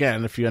 But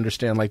again, if you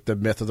understand like the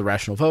myth of the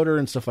rational voter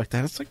and stuff like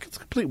that, it's a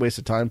complete waste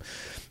of time.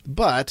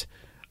 But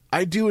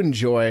I do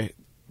enjoy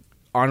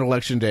on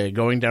election day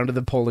going down to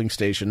the polling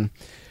station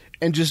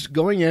and just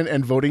going in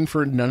and voting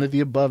for none of the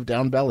above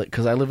down ballot,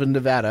 because I live in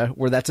Nevada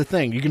where that's a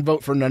thing. You can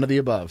vote for none of the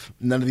above.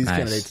 None of these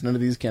candidates, none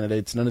of these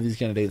candidates, none of these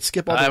candidates.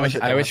 Skip all the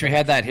I wish we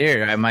had that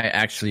here. I might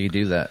actually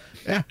do that.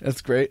 Yeah,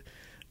 that's great.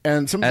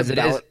 And some of the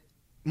ballot...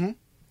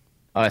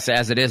 I say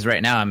as it is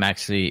right now,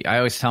 I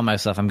always tell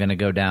myself I'm going to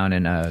go down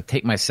and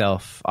take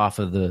myself off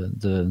of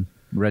the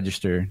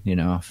register, you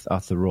know,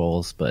 off the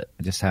rolls, but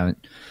I just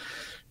haven't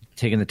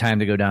taken the time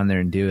to go down there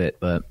and do it,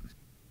 but...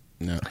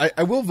 No,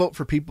 I will vote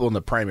for people in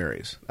the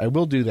primaries. I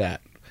will do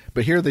that.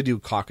 But here they do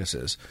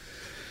caucuses.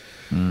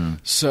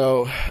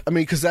 So, I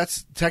mean, because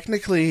that's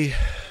technically...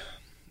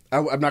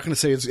 I'm not going to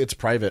say it's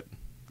private,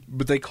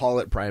 but they call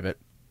it private.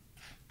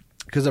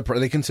 Because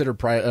they consider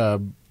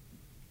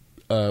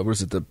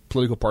the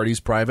political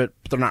parties private,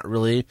 but they're not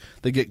really.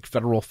 They get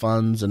federal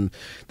funds, and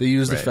they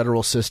use the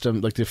federal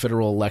system, like the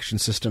federal election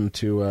system,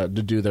 to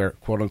do their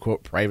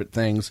quote-unquote private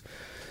things.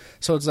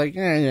 So it's like,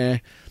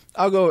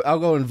 I'll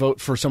go and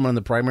vote for someone in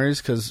the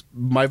primaries, because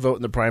my vote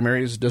in the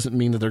primaries doesn't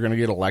mean that they're going to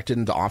get elected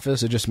into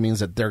office. It just means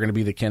that they're going to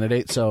be the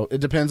candidate. So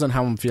it depends on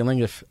how I'm feeling.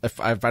 If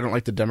I don't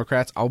like the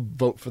Democrats, I'll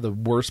vote for the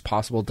worst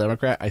possible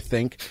Democrat I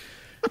think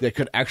that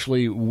could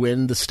actually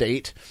win the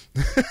state.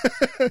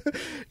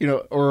 You know,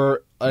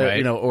 or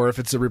you know, or if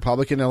it's a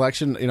Republican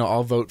election, you know,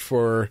 I'll vote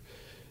for,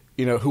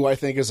 you know, who I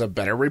think is a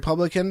better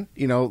Republican,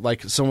 you know,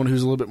 like someone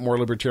who's a little bit more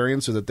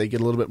libertarian so that they get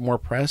a little bit more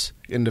press.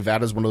 And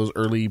Nevada's one of those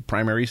early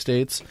primary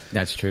states.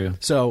 That's true.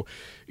 So,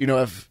 you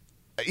know,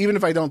 even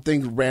if I don't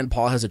think Rand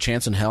Paul has a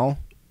chance in hell,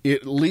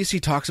 at least he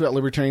talks about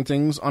libertarian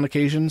things on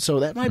occasion. So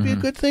that might be a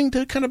good thing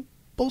to kind of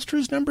bolster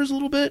his numbers a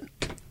little bit.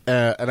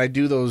 And I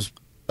do those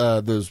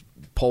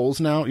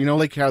polls now, you know,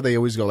 like how they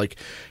always go like,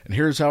 and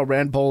here's how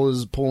Rand Paul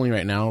is polling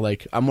right now.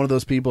 Like, I'm one of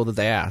those people that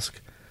they ask.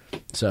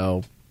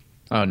 So.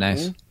 Oh,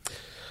 nice.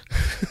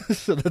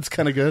 So that's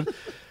kind of good.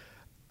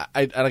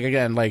 I like,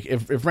 again, like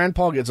if Rand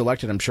Paul gets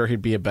elected, I'm sure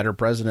he'd be a better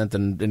president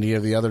than any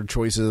of the other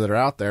choices that are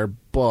out there,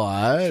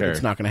 but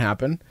it's not going to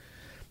happen.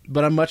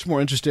 But I'm much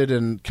more interested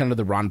in kind of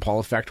the Ron Paul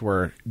effect,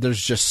 where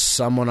there's just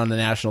someone on the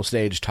national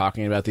stage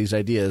talking about these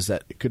ideas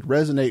that could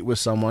resonate with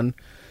someone.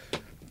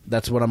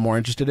 That's what I'm more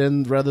interested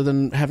in, rather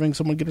than having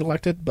someone get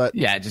elected. But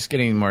yeah, just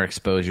getting more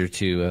exposure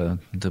to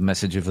the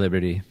message of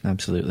liberty.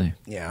 Absolutely.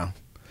 Yeah.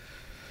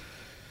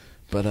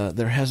 But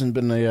there hasn't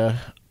been a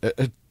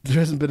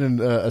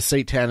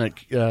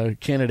satanic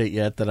candidate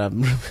yet that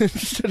I'm really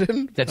interested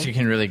in. That you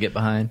can really get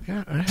behind.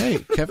 Yeah. Hey,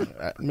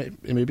 Kevin,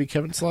 maybe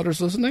Kevin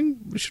Slaughter's listening.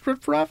 We should run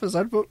for office.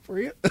 I'd vote for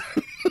you.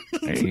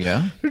 There you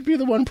go. It'd be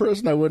the one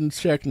person I wouldn't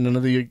check. None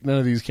of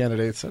these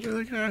candidates. I'd be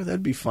like,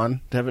 that'd be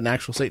fun to have an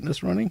actual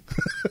Satanist running.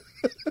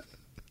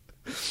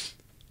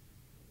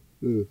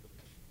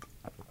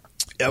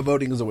 Yeah,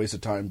 voting is a waste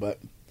of time, but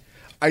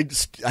I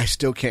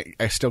still can't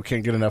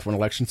get enough when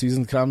election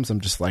season comes.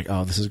 I'm just like,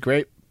 oh, this is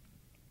great.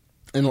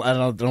 And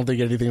I don't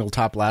think anything will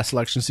top last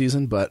election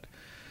season, but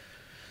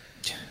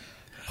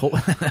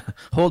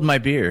hold my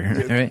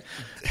beer. Right?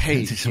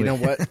 Hey, you know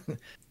what?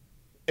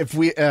 If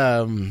we,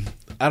 I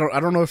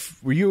don't know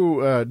if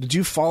did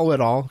you follow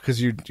at all?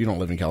 Because you don't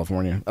live in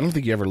California. I don't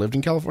think you ever lived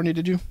in California,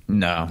 did you?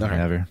 No,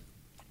 never.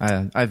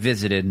 I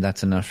visited, and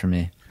that's enough for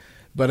me.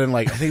 But in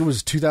I think it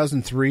was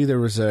 2003, there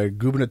was a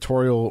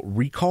gubernatorial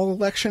recall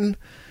election.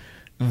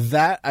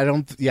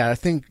 I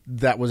think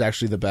that was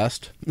actually the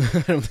best. I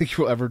don't think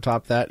you'll ever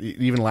top that.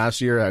 Even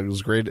last year, it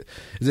was great.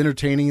 As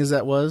entertaining as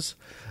that was,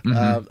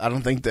 I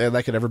don't think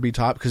that could ever be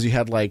topped, because you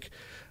had I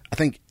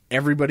think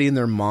everybody and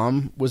their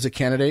mom was a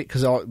candidate,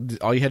 because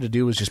all you had to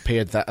do was just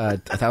pay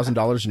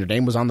 $1,000 and your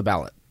name was on the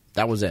ballot.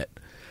 That was it.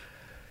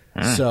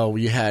 So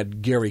you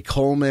had Gary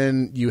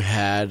Coleman, you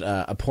had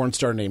a porn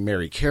star named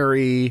Mary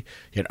Carey,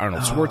 you had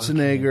Arnold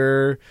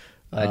Schwarzenegger.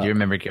 Do you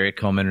remember Gary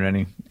Coleman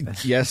running?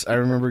 Yes, I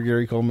remember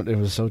Gary Coleman. It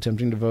was so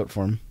tempting to vote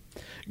for him.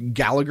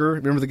 Gallagher,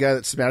 remember the guy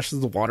that smashes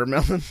the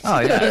watermelon? Oh,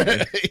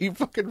 yeah. He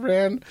fucking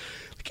ran.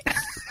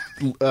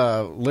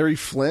 Larry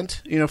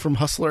Flint, from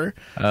Hustler.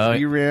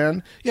 He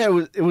ran. Yeah,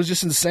 it was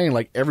just insane.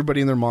 Like,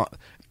 everybody in their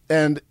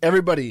and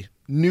everybody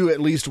knew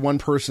at least one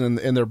person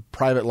in their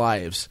private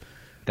lives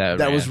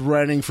that was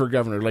running for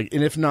governor. Like,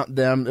 and if not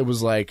them, it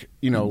was like,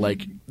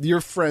 like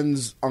your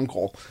friend's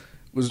uncle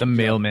was the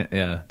mailman.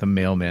 Yeah, the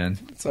mailman.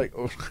 It's like,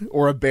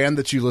 or a band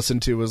that you listen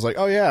to was like,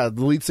 oh yeah,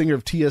 the lead singer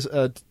of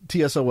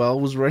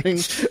TSOL was running.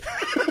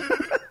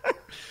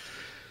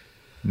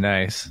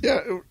 Nice. Yeah,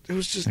 it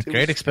was just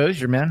great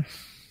exposure, man.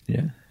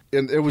 Yeah,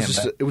 and it was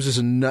just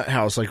a nut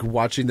house, like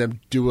watching them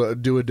do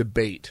a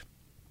debate.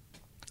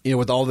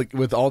 With all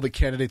the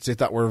candidates they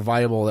thought were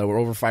viable that were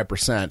over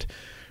 5%,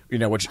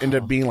 which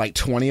ended up being like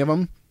 20 of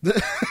them. So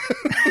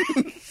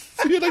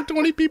you had like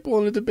 20 people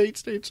in a debate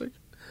stage. Like,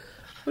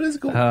 what is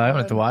going on? I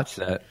have to watch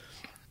that.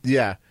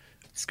 Yeah,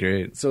 it's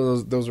great. So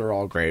those are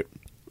all great,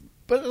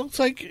 but it's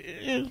like,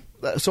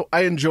 so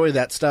I enjoy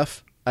that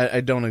stuff.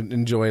 I don't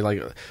enjoy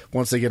like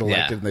once they get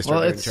elected and they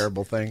start doing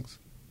terrible things.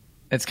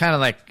 It's kind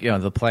of like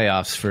the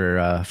playoffs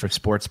for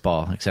sports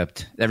ball,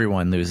 except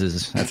everyone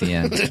loses at the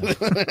end.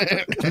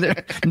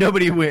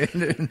 Nobody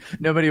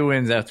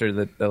wins after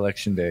the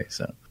election day.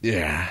 So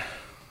yeah,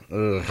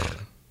 ugh.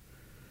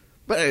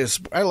 But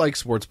I like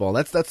sports ball.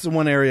 That's the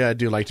one area I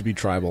do like to be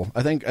tribal.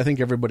 I think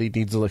everybody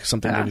needs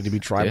something really to be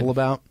tribal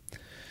about.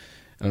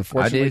 And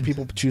unfortunately,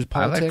 people choose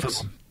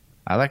politics.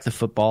 I like the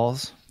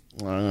footballs.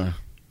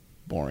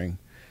 Boring.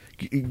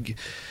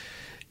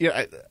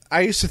 Yeah,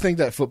 I used to think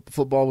that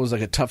football was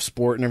like a tough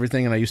sport and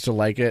everything, and I used to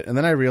like it. And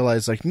then I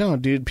realized, like, no,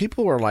 dude,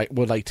 people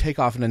would take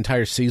off an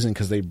entire season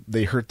because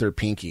they hurt their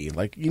pinky.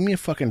 Like, give me a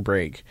fucking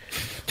break.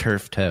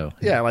 Turf toe.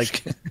 Yeah,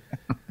 like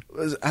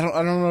I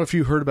don't know if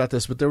you heard about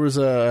this, but there was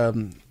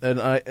an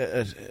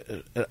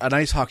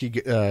ice hockey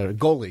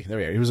goalie. There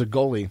we are. He was a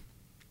goalie.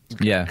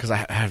 Yeah, because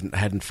I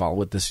hadn't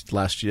followed this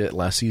last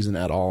season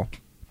at all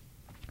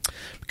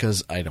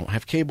because I don't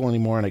have cable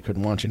anymore and I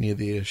couldn't watch any of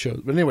the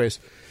shows. But anyways.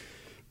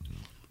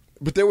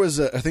 But there was,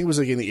 I think it was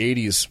like in the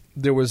 80s,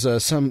 there was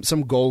some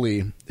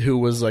goalie who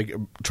was like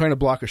trying to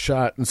block a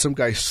shot, and some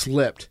guy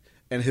slipped,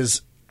 and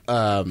his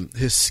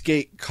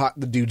skate caught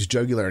the dude's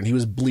jugular, and he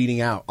was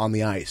bleeding out on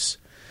the ice.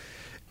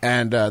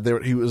 And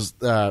he was,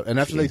 and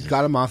after they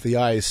got him off the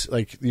ice,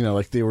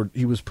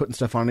 he was putting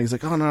stuff on, and he's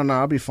like, oh no,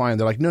 I'll be fine.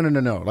 They're like, no,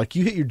 like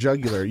you hit your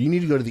jugular, you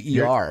need to go to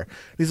the ER.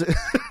 He's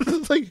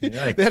like, they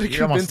had to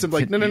convince him,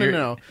 like,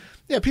 no.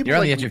 Yeah, people you're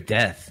on the edge of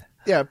death.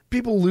 Yeah,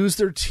 people lose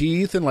their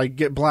teeth and like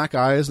get black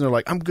eyes, and they're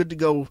like, "I'm good to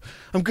go,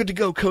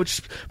 coach.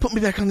 Put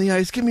me back on the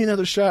ice. Give me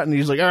another shot." And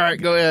he's like, "All right,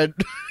 go ahead."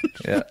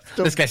 Yeah,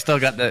 this guy still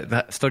got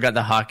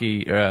the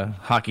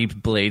hockey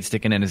blade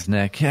sticking in his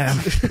neck. Yeah,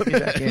 put me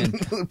back in.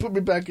 Put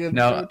me back in.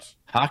 No, coach.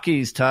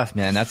 Hockey's tough,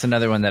 man. That's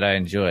another one that I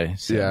enjoy.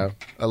 So. Yeah,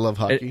 I love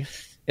hockey.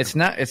 It's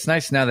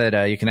nice now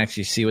that you can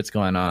actually see what's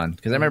going on,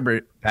 because I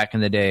remember back in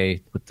the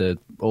day with the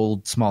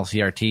old small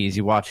CRTs,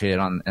 you watch it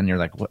and you're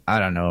like, I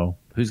don't know.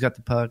 Who's got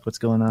the puck? What's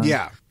going on?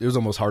 Yeah, it was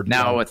almost hard to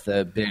now tell. With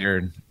the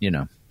bigger,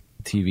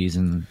 TVs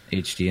and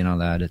HD and all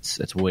that.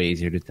 It's way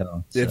easier to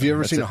tell. So if you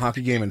ever seen a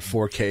hockey game in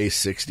 4K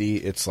 60,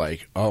 it's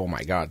like, oh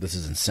my god, this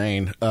is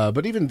insane.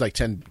 But even like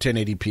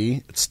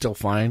 1080p, it's still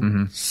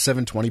fine.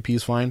 720p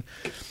is fine.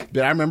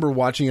 But I remember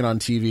watching it on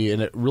TV,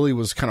 and it really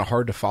was kind of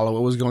hard to follow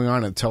what was going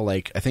on until I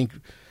think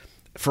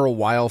for a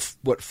while,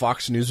 what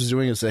Fox News was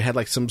doing is they had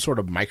like some sort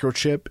of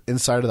microchip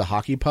inside of the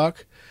hockey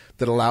puck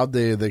that allowed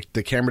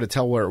the camera to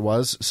tell where it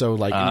was. So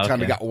like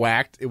anytime it got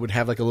whacked, it would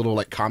have like a little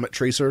like comet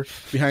tracer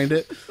behind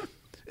it,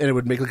 and it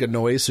would make like a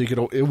noise. So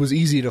it was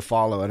easy to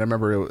follow. And I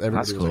remember everybody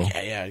was like,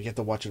 yeah, you have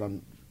to watch it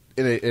on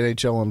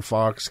NHL on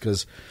Fox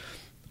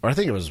or I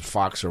think it was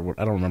Fox or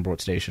I don't remember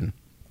what station.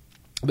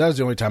 That was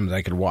the only time that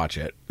I could watch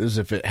it. It was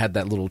if it had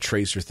that little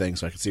tracer thing,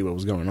 so I could see what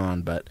was going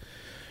on. But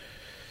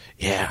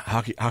yeah,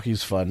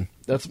 hockey's fun.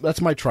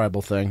 That's my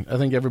tribal thing. I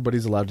think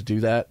everybody's allowed to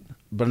do that.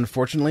 But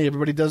unfortunately,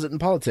 everybody does it in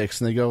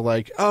politics, and they go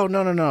like, oh,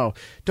 no,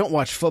 don't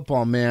watch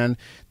football, man.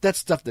 That's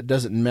stuff that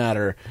doesn't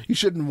matter. You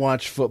shouldn't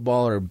watch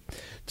football or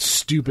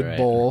stupid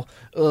bowl.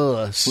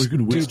 Ugh, we're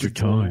going to waste your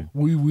time.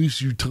 We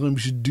waste your time. We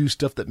should do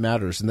stuff that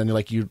matters. And then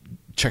you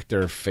check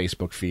their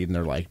Facebook feed, and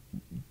they're like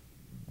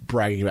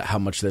bragging about how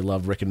much they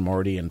love Rick and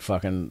Morty and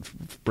fucking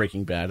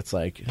Breaking Bad. It's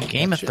like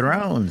Game of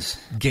Thrones.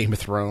 Game of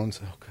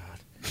Thrones. Oh, God.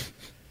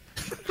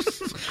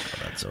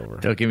 That's over.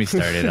 Don't get me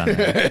started on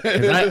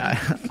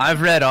that.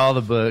 I've read all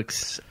the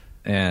books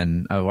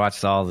and I've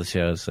watched all the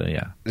shows. So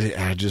yeah,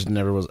 I just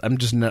never was.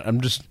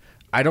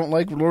 I don't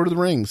like Lord of the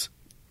Rings.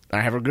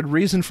 I have a good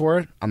reason for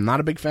it. I'm not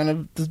a big fan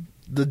of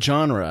the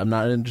genre. I'm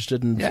not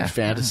interested in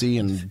fantasy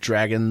and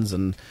dragons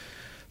and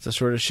that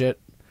sort of shit.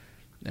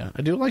 Yeah,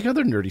 I do like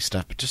other nerdy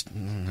stuff, but just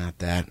not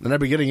that. And I've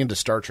been getting into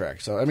Star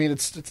Trek. So I mean,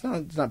 it's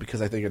not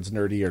because I think it's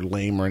nerdy or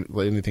lame or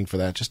anything for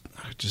that.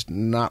 Just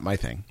not my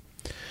thing.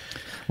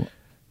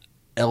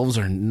 Elves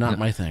are not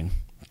my thing.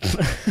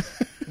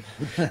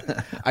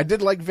 I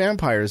did like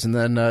vampires, and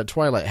then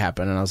Twilight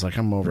happened, and I was like,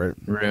 I'm over it.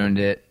 Ruined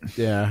it.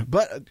 Yeah,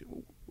 but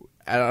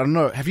I don't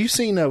know. Have you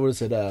seen what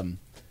is it?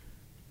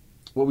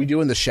 What We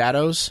Do in the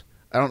Shadows?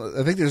 I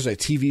think there's a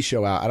TV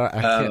show out.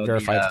 I can't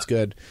verify if it's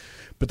good.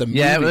 But the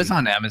movie, it was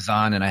on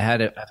Amazon, and I've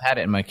had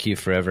it in my queue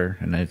forever,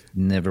 and I've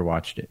never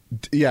watched it.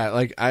 Yeah,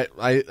 like I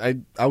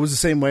was the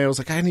same way. I was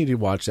like, I need to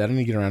watch that. I need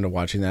to get around to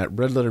watching that.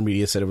 Red Letter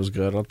Media said it was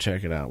good. I'll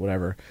check it out,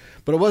 whatever.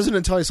 But it wasn't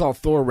until I saw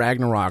Thor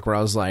Ragnarok where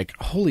I was like,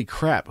 holy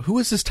crap, who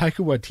is this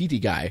Taika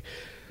Waititi guy?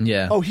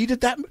 Yeah. Oh, he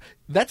did that?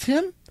 That's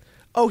him?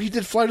 Oh, he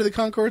did Flight of the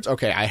Conchords?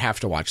 Okay, I have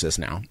to watch this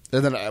now.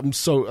 And then I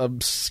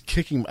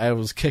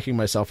was kicking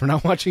myself for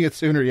not watching it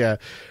sooner. Yeah.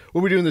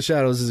 What We Do in the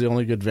Shadows is the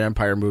only good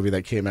vampire movie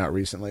that came out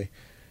recently.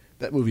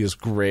 That movie is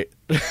great.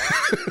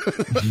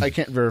 I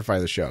can't verify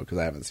the show because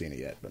I haven't seen it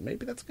yet, but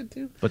maybe that's good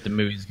too. But the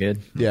movie's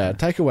good. Yeah,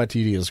 Taika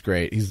Waititi is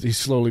great. He's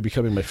slowly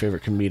becoming my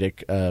favorite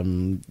comedic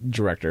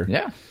director.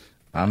 Yeah,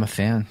 I'm a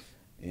fan.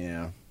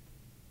 Yeah.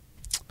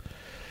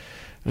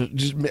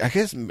 I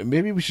guess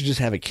maybe we should just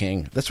have a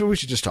king. That's what we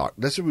should just talk.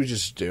 That's what we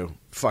just do.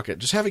 Fuck it.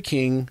 Just have a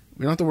king.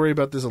 We don't have to worry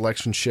about this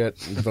election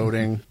shit and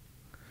voting.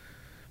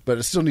 But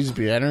it still needs to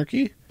be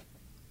anarchy.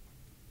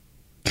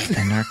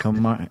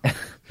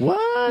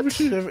 What? We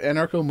should have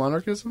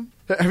anarcho-monarchism?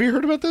 Have you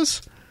heard about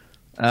this?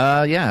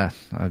 Yeah.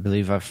 I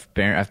believe I've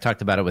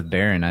talked about it with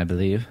Baron, I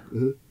believe.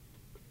 Mm-hmm.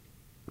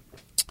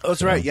 Oh,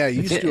 that's right. Yeah,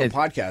 you used to do a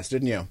podcast,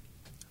 didn't you?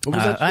 What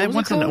was that?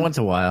 Once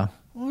in a while.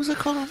 What was it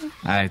called?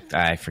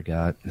 I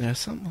forgot. Yeah,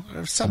 something.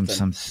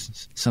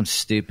 Some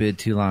stupid,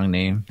 too long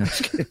name.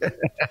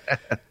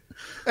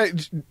 Hey,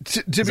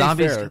 to be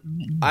fair,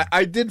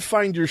 I did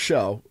find your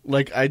show.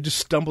 Like, I just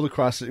stumbled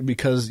across it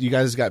because you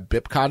guys got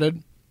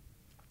Bipcotted,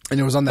 and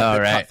it was on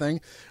that Bipcot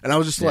thing. And I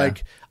was just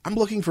like, I'm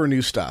looking for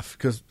new stuff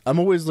because I'm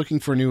always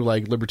looking for new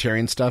like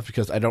libertarian stuff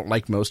because I don't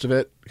like most of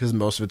it because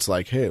most of it's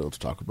like, hey, let's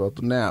talk about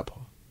the nap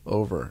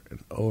over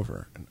and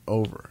over and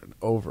over and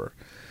over.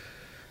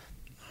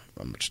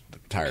 I'm just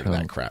tired of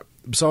that crap.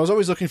 So I was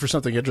always looking for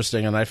something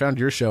interesting, and I found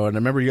your show, and I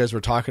remember you guys were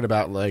talking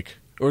about, like,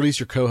 or at least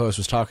your co-host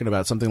was talking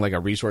about something like a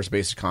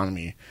resource-based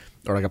economy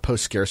or like a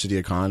post-scarcity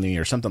economy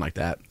or something like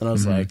that. And I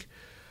was like,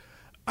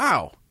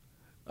 oh,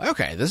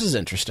 okay, this is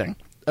interesting.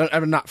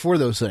 I'm not for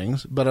those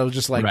things, but I was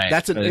just like,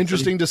 that's an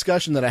interesting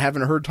discussion that I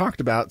haven't heard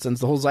talked about since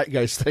the whole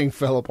Zeitgeist thing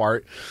fell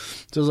apart.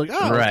 So I was like,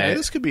 oh, okay,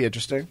 this could be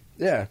interesting.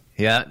 Yeah.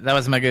 Yeah, that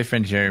was my good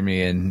friend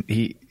Jeremy, and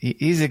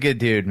he's a good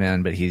dude,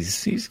 man, but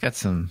he's got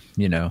some,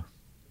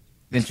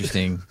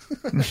 interesting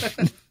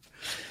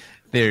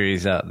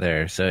theories out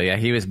there. So yeah,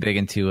 he was big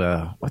into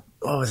what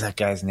was that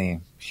guy's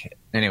name? Shit.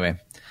 Anyway,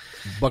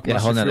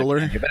 Buckmaster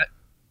Fuller.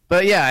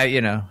 But yeah,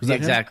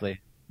 exactly. Him?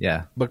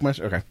 Yeah,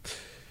 Buckmaster. Okay,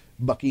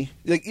 Bucky.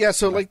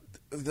 So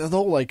the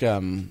whole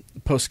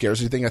post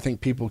scarcity thing, I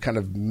think people kind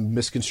of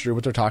misconstrue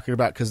what they're talking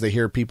about because they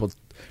hear people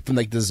from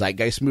like the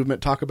Zeitgeist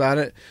movement talk about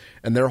it,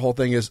 and their whole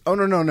thing is, oh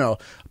no,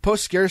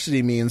 post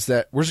scarcity means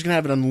that we're just gonna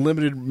have an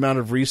unlimited amount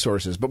of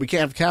resources, but we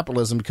can't have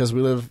capitalism because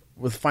we live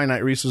with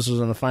finite resources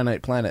on a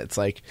finite planet. It's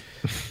like,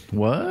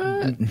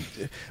 what?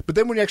 But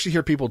then when you actually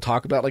hear people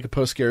talk about like a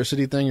post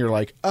scarcity thing, you're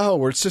like, oh,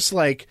 where it's just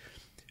like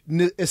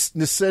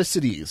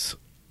necessities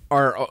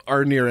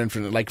are near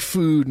infinite, like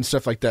food and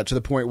stuff like that, to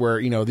the point where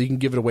you can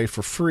give it away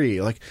for free.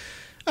 Like,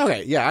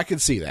 okay, yeah, I can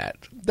see that.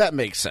 That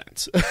makes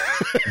sense.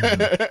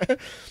 But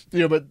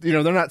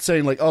they're not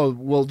saying like, oh,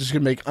 we're just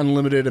gonna make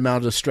unlimited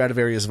amount of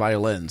Stradivarius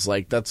violins.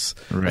 Like that's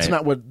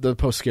not what the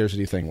post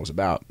scarcity thing was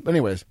about.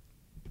 Anyways,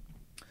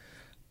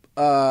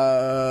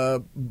 but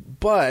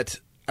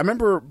I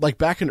remember like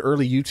back in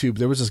early YouTube,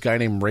 there was this guy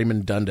named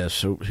Raymond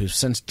Dundas who's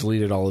since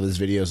deleted all of his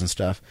videos and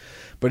stuff.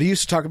 But he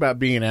used to talk about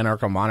being an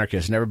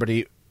anarcho-monarchist, and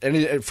everybody,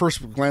 at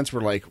first glance,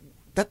 were like,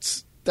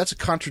 "That's a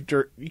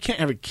contradiction. You can't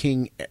have a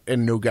king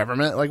and no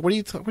government. Like, what are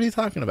you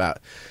talking about?"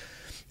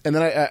 And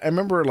then I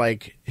remember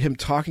like him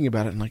talking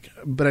about it, and like,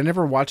 but I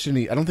never watched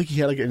any. I don't think he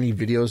had like any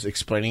videos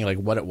explaining like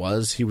what it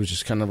was. He was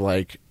just kind of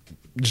like,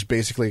 just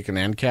basically like an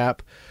ANCAP,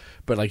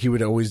 but like he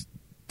would always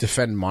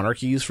defend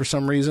monarchies for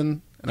some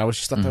reason, and I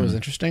just thought that was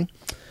interesting.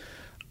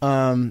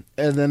 And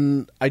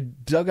then I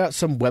dug out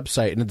some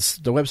website, and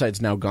the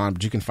website's now gone,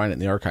 but you can find it in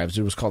the archives.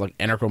 It was called like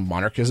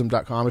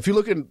anarchomonarchism.com. If you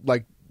look in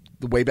like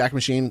the Wayback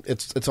Machine,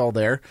 it's all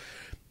there.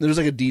 There's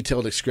like a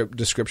detailed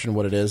description of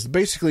what it is.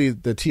 Basically,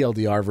 the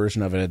TLDR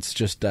version of it, it's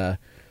just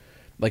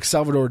like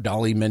Salvador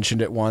Dali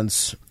mentioned it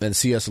once, and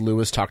C.S.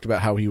 Lewis talked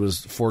about how he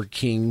was for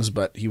kings,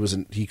 but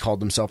he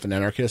called himself an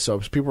anarchist. So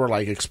people were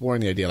like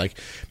exploring the idea, like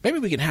maybe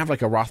we can have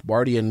like a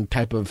Rothbardian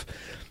type of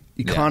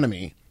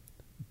economy,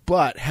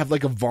 but have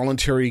like a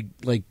voluntary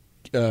like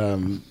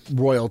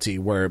royalty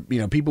where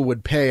people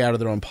would pay out of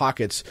their own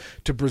pockets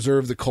to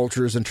preserve the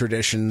cultures and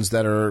traditions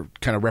that are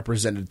kind of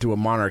represented through a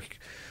monarch.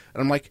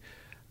 And I'm like,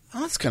 oh,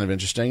 that's kind of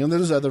interesting. And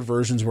there's other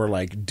versions where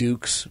like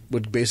dukes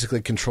would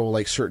basically control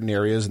like certain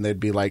areas, and they'd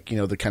be like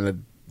the kind of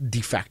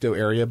de facto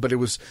area, but it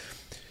was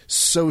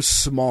so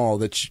small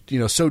that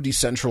so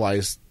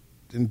decentralized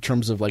in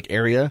terms of like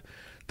area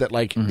that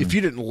like if you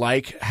didn't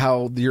like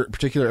how your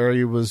particular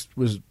area was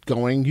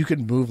going, you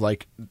could move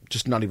like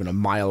just not even a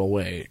mile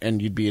away,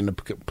 and you'd be in a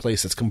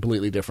place that's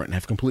completely different and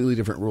have completely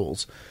different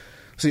rules.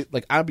 See,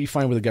 like I'd be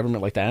fine with a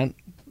government like that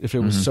if it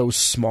was so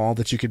small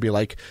that you could be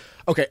like,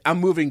 okay, I'm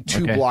moving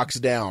 2 blocks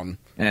down,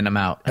 and I'm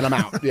out.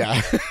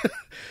 Yeah. But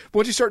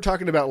once you start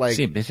talking about like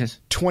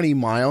 20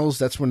 miles,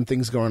 that's when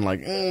things going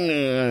like,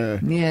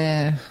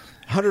 yeah,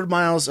 100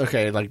 miles.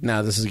 Okay, like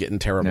now this is getting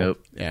terrible.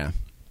 Nope. Yeah.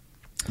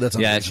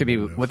 It should be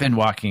within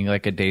walking,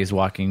 like a day's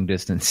walking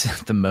distance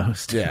at the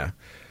most. Yeah.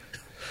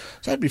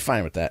 So I'd be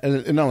fine with that.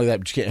 And not only that,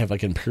 but you can't have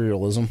like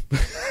imperialism,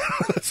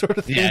 that sort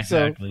of thing. Yeah,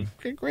 exactly. So,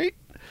 okay, great.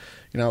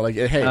 You know, like,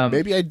 hey,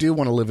 maybe I do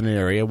want to live in an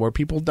area where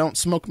people don't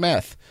smoke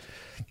meth.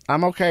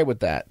 I'm okay with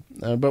that.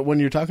 But when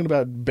you're talking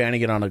about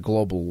banning it on a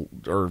global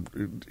or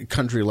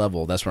country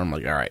level, that's where I'm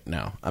like, all right,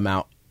 no, I'm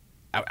out.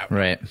 Out.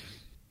 Right.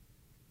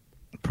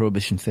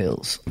 Prohibition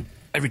fails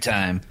every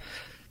time.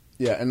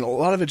 Yeah, and a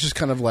lot of it's just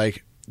kind of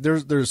like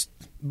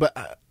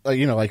but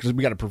you know, like we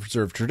got to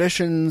preserve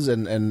traditions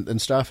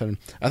and stuff, and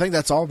I think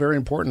that's all very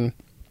important.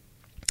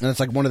 And it's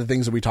like one of the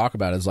things that we talk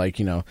about is like,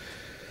 you know,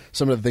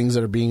 some of the things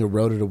that are being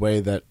eroded away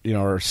that, you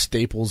know, are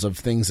staples of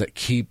things that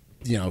keep,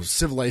 you know,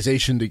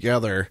 civilization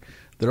together.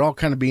 They're all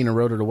kind of being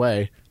eroded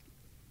away.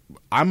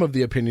 I'm of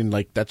the opinion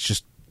like that's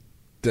just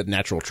the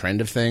natural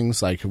trend of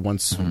things. Like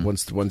once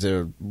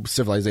the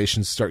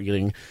civilizations start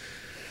getting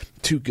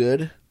too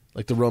good,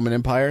 like the Roman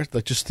Empire,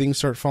 like just things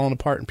start falling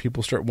apart and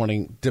people start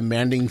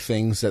demanding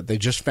things that they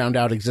just found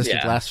out existed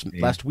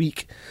last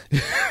week.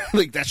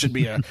 Like that should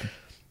be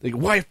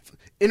like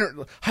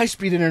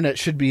high-speed internet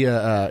should be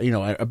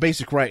a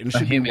basic right, and it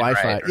should be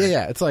Wi-Fi. Right.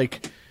 Yeah, it's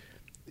like,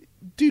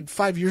 dude,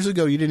 5 years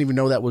ago you didn't even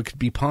know that could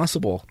be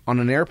possible on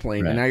an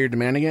airplane, and now you're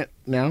demanding it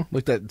now.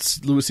 Like that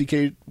Louis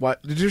C.K.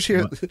 What did you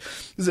hear?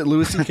 Is it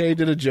Louis C.K.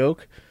 did a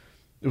joke?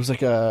 It was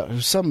like it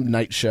was some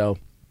night show.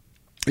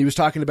 He was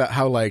talking about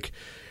how like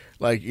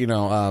you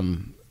know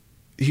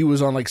he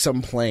was on like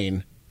some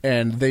plane.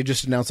 And they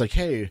just announced, like,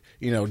 hey,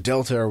 you know,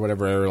 Delta or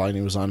whatever airline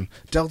he was on,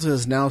 Delta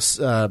is now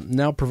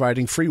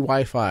providing free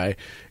Wi-Fi.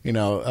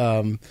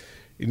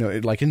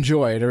 Like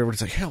enjoy it.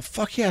 Everybody's like, hell,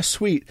 fuck yeah,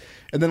 sweet.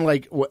 And then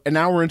like an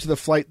hour into the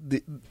flight,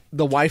 the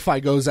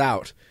Wi-Fi goes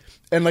out,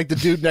 and like the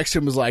dude next to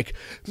him was like,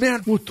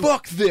 man,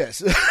 fuck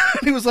this. And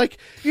he was like,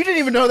 you didn't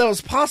even know that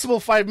was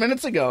possible 5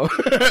 minutes ago.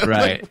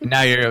 Right. Like,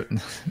 now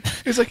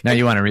he's like, now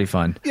you want a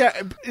refund.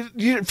 Yeah,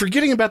 you're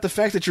forgetting about the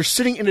fact that you're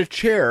sitting in a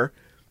chair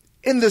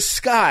in the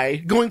sky,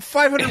 going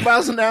 500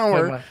 miles an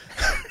hour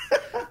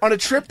on a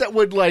trip that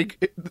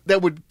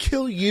would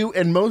kill you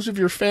and most of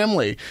your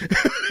family,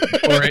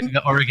 or in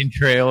the Oregon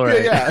Trail,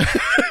 right? Yeah,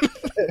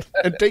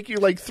 and take you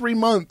like 3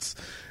 months.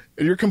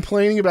 And you're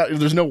complaining about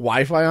there's no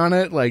Wi-Fi on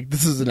it. Like,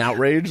 this is an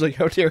outrage. Like,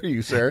 how dare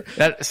you, sir?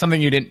 That's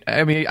something you didn't.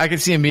 I mean, I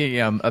could see him being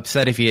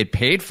upset if he had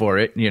paid for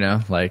it. You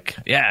know, like,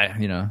 yeah,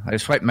 you know, I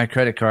swiped my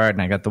credit card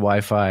and I got the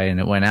Wi-Fi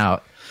and it went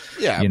out.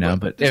 Yeah, you know,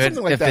 but if it's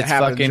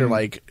happens, fucking,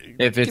 like,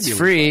 if it's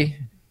free,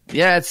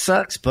 yeah, it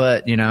sucks.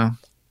 But you know,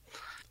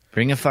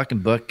 bring a fucking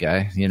book,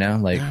 guy. You know,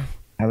 like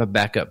have a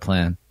backup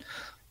plan.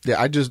 Yeah,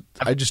 I just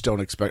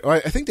don't expect. I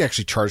think they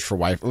actually charge for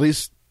Wi-Fi. At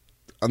least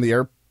on the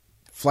air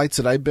flights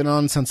that I've been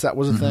on since that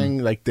was a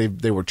thing. Like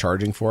they were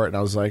charging for it, and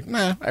I was like,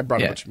 nah. I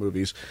brought a bunch of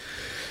movies.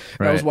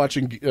 Right. I was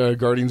watching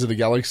Guardians of the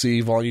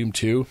Galaxy Volume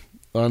 2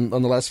 on the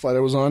last flight I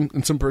was on,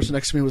 and some person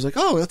next to me was like,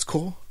 oh, that's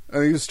cool.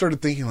 And I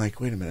started thinking,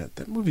 like, wait a minute,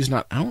 that movie's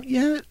not out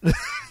yet?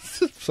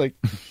 It's like,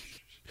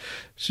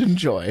 should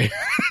enjoy.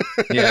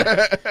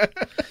 Yeah.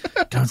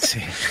 Don't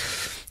say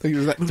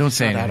it. Don't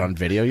say it. Out on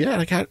video. Yeah,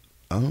 I got...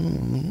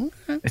 Oh,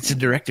 okay. It's a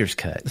director's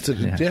cut.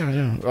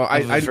 Yeah. Well,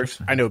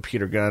 I know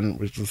Peter Gunn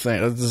was the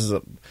thing. This is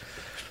a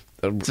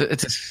part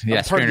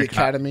of the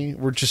Academy.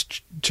 We're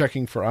just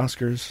checking for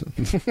Oscars.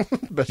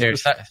 Here,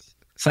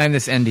 sign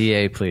this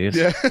NDA, please.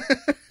 Yeah.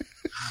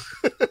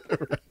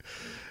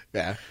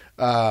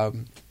 Yeah.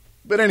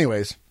 But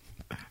anyways,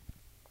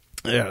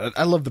 yeah,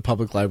 I love the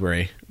public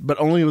library, but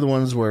only the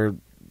ones where,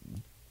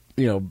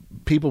 you know,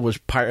 people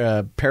with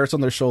parrots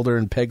on their shoulder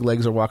and peg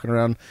legs are walking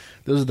around.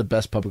 Those are the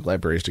best public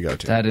libraries to go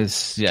to. That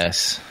is,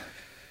 yes.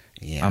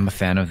 Yeah. I'm a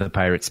fan of the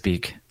pirate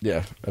speak.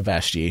 Yeah,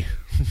 Avast-Ye.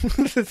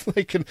 It's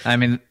like I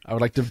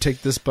would like to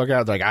take this book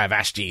out. Like,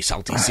 Avast-Ye,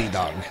 salty sea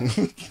dog.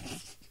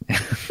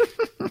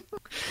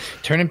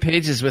 Turning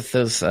pages with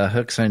those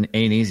hooks ain't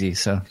easy.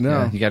 So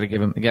no, you got to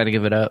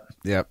give it up.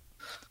 Yep.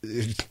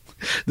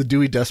 The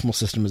Dewey Decimal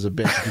System is a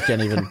bitch. You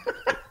can't even.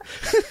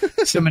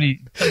 so many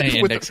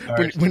index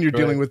cards when you're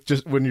dealing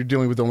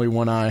with only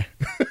one eye.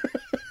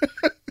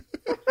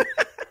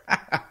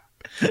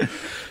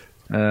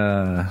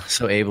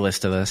 So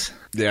ableist of us.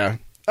 Yeah,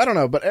 I don't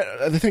know, but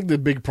I think the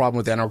big problem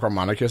with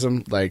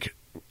anarcho-monarchism, like,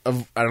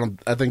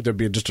 I think there'd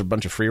be just a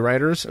bunch of free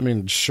riders. I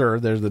mean, sure,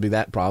 there'd be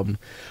that problem.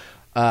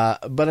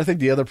 But I think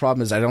the other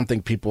problem is I don't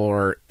think people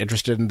are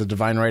interested in the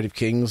divine right of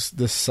kings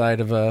this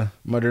side of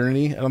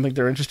modernity. I don't think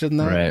they're interested in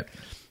that. Right.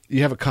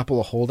 You have a couple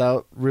of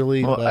holdout,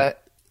 really. Well,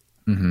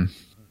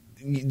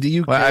 the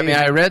UK. Well, I mean,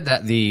 I read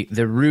that the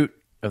root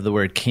of the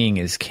word king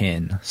is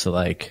kin. So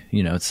like,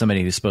 it's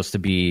somebody who's supposed to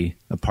be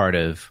a part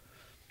of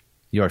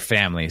your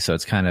family. So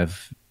it's kind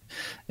of,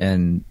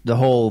 and the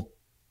whole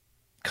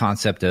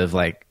concept of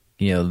like,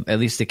 at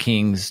least the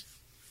kings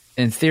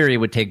in theory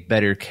would take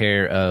better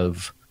care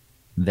of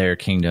their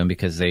kingdom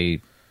because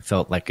they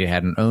felt like they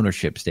had an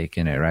ownership stake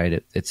in it,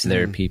 right? It's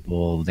their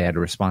people. They had a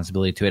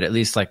responsibility to it. At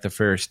least like the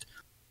first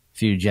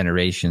few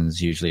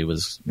generations usually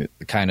was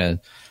kind of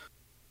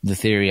the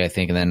theory, I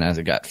think. And then as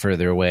it got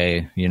further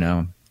away,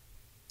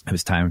 it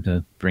was time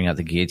to bring out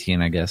the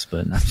guillotine, I guess,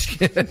 but no, I'm just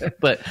kidding.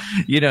 But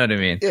you know what I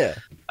mean? Yeah.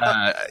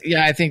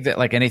 I think that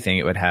like anything,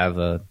 it would have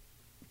a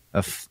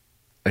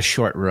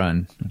short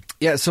run.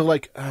 Yeah, so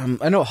like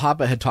I know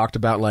Hoppe had talked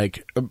about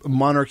like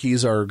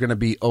monarchies are going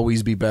to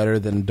always be better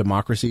than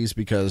democracies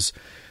because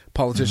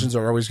politicians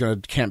are always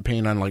going to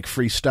campaign on like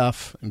free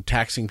stuff and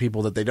taxing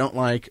people that they don't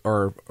like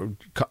or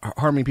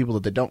harming people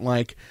that they don't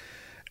like.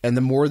 And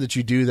the more that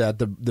you do that,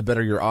 the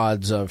better your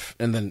odds of.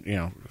 And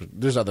then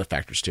there's other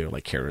factors too,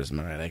 like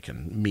charismatic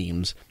and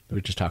memes that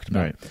we just talked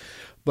about. Right.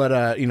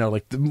 But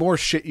like the more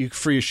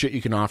free shit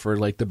you can offer,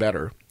 like the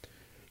better.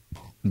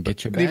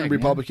 Get your bag. Even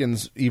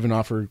Republicans even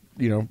offer,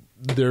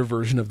 their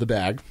version of the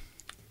bag.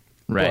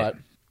 Right.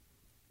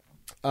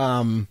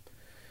 But,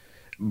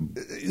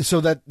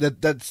 so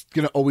that's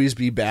going to always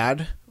be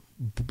bad.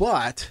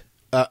 But,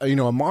 a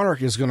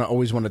monarch is going to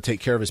always want to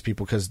take care of his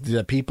people because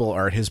the people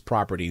are his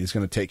property. He's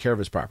going to take care of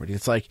his property.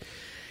 It's like,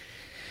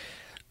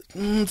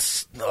 a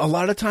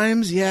lot of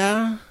times,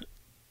 yeah,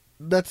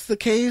 that's the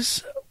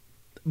case.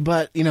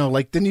 But,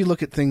 like then you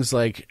look at things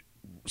like,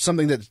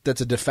 something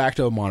that's a de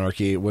facto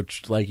monarchy,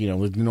 which like,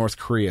 with North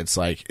Korea, it's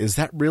like, is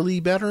that really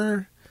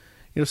better?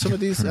 Some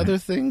of these other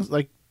things,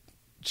 like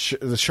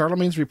the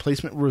Charlemagne's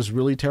replacement was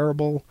really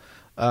terrible.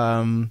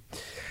 So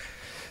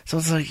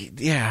it's like,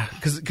 yeah,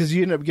 because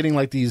you end up getting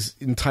like these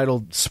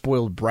entitled,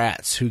 spoiled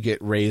brats who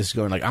get raised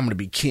going like, I'm going to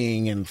be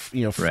king and,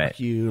 fuck right.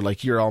 you.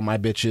 Like, you're all my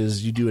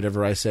bitches. You do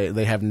whatever I say.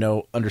 They have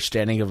no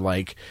understanding of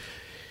like,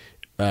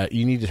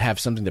 you need to have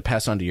something to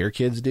pass on to your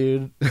kids,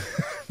 dude.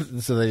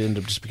 So they end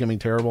up just becoming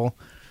terrible.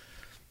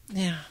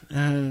 Yeah.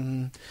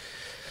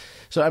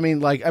 So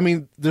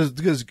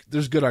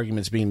there's good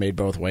arguments being made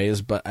both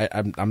ways, but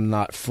I'm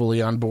not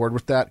fully on board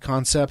with that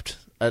concept.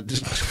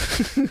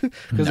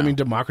 Because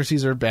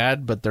democracies are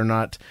bad, but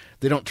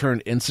they don't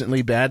turn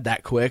instantly bad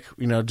that quick.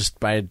 Just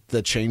by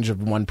the change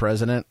of one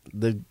president,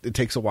 it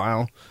takes a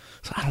while.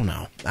 So I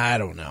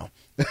don't know.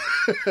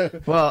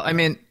 Well,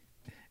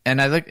 and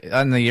I look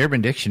on the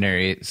Urban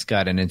Dictionary, it's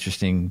got an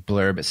interesting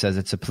blurb. It says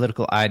it's a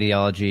political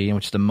ideology in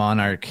which the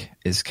monarch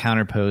is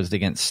counterposed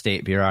against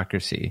state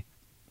bureaucracy.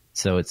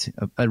 So it's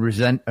a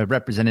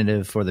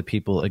representative for the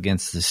people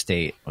against the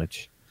state,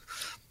 which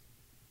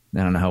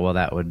I don't know how well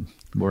that would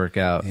work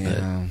out.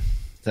 Yeah.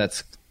 But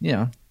that's,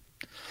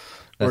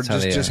 or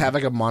just have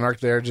like a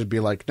monarch there, just be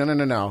like,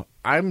 no.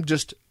 I'm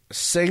just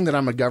saying that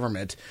I'm a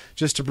government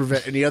just to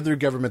prevent any other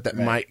government that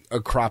might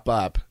crop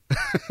up.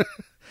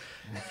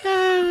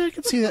 Yeah, I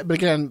can see that. But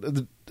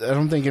again, I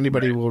don't think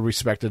anybody will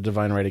respect the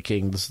divine right of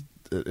kings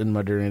in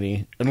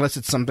modernity unless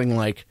it's something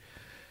like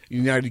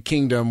United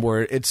Kingdom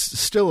where it's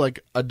still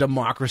like a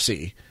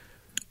democracy.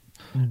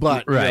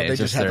 But right, they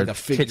just have like a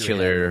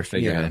titular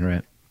figurehead,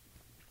 right?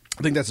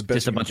 I think that's the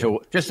best.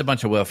 Just a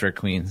bunch of welfare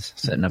queens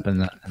sitting up in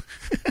the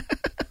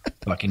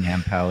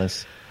Buckingham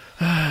Palace.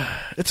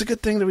 It's a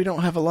good thing that we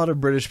don't have a lot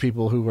of British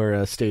people who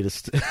are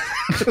statists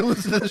to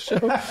listen to the show.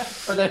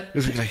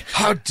 Like,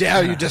 how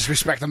dare you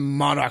disrespect the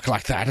monarch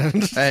like that?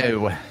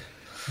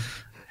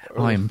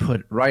 Oh, I'm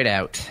put right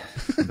out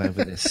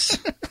over this.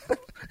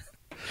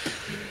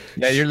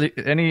 Yeah,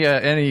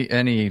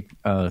 any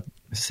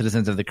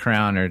citizens of the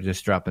crown are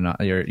just dropping off.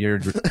 You're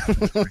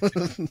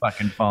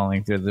fucking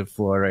falling to the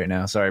floor right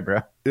now. Sorry,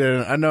 bro.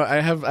 Yeah, I know. I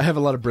have a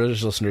lot of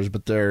British listeners,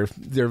 but they're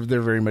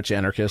very much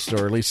anarchist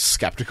or at least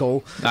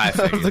skeptical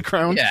of the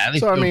crown. Yeah, at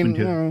least but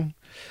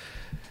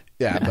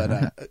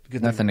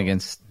nothing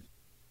against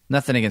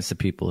the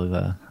people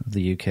of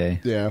the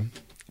UK. Yeah,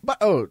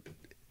 but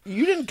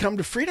you didn't come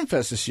to Freedom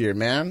Fest this year,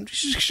 man. You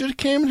should have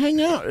came and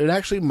hang out. It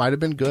actually might have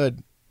been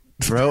good,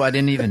 bro. I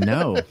didn't even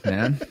know,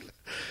 man.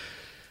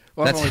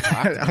 Well,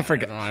 I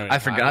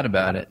forgot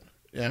about it.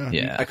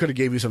 Yeah. I could have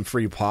gave you some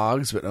free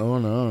Pogs, but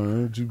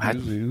no, too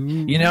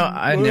busy.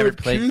 I never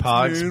played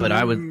Pogs, but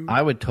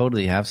I would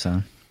totally have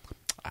some.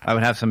 I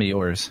would have some of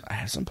yours. I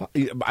have some.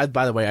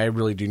 By the way, I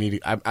really do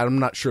need. I'm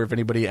not sure if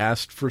anybody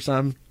asked for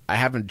some. I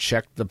haven't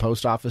checked the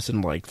post office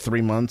in like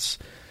 3 months.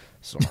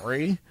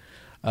 Sorry.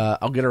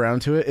 I'll get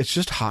around to it. It's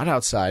just hot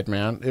outside,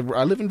 man.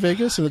 I live in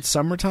Vegas, and it's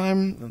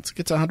summertime. It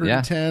gets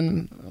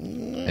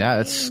 110. Yeah,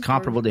 it's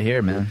comparable to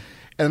here, man.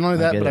 And not only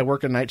that, but I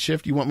work a night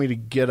shift. You want me to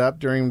get up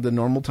during the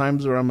normal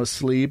times where I'm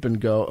asleep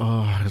and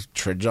go,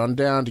 trudge on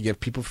down to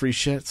give people free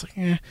shit? It's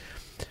like,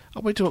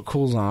 I'll wait till it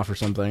cools off or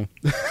something.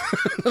 Then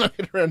I'll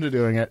get around to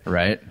doing it.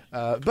 Right.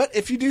 But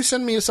if you do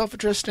send me a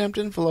self-addressed stamped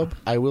envelope,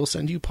 I will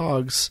send you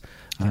Pogs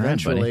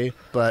eventually. Right,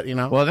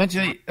 but, Well,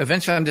 eventually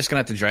I'm just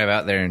going to have to drive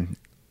out there and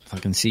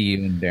fucking see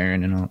you and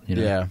Darren and all.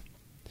 Yeah.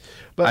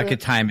 But I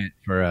could time it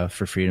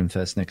for Freedom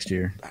Fest next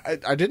year.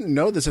 I didn't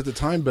know this at the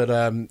time, but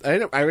I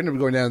ended up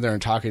going down there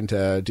and talking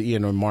to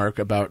Ian and Mark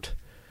about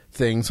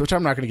things, which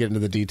I'm not going to get into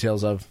the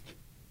details of.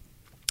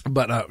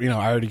 But I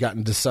already got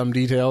into some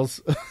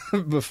details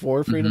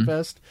before Freedom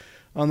Fest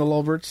on the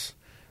Lulberts,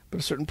 but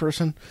a certain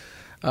person.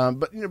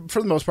 But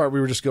for the most part, we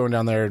were just going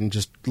down there and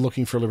just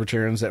looking for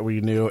libertarians that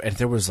we knew, and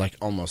there was like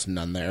almost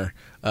none there.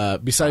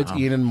 Besides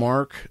Ian and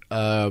Mark,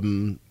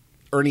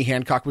 Ernie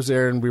Hancock was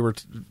there, and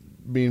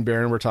me and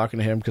Baron were talking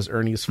to him because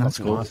Ernie is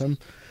fucking awesome.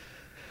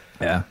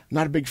 Yeah.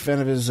 Not a big fan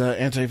of his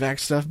anti-vax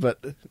stuff,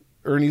 but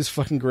Ernie's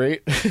fucking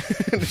great.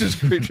 It's just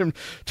great him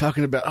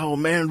talking about, oh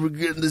man,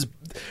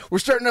 we're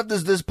starting up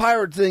this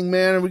pirate thing,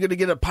 man, and we're gonna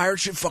get a pirate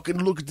ship. Fucking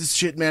look at this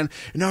shit, man.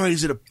 And not only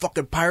is it a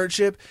fucking pirate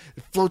ship,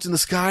 it floats in the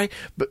sky,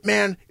 but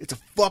man, it's a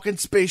fucking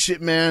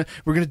spaceship, man.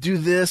 We're gonna do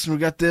this, and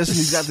we got this, and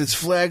he's got these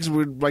flags, and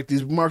we're like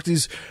mark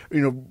these,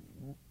 I'm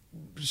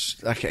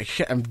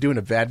doing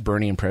a bad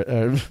Bernie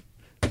impression.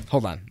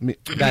 Hold on.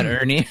 Bad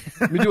Ernie.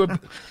 We do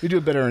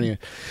a better Ernie.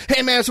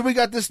 Hey, man, so we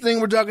got this thing.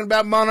 We're talking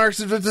about monarchs.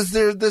 This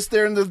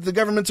there, and the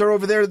governments are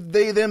over there.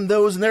 They, them,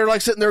 those. And they're like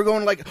sitting there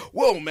going like,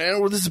 whoa, man,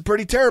 well, this is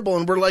pretty terrible.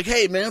 And we're like,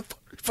 hey, man,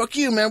 fuck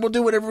you, man. We'll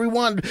do whatever we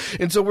want.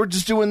 And so we're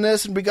just doing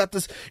this. And we got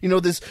this,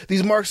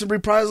 these marks and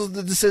reprisals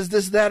that says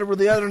this, that, or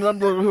the other.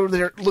 And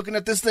they're looking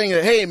at this thing.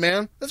 And, hey,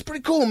 man, that's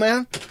pretty cool,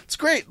 man. It's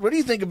great. What do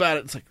you think about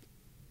it? It's like,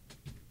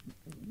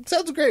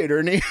 sounds great,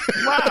 Ernie.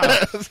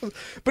 Wow.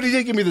 But he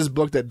did give me this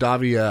book that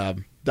Davi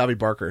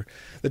Barker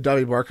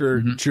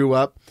drew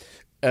up,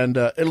 and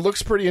it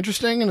looks pretty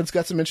interesting, and it's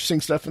got some interesting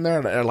stuff in there,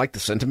 and I like the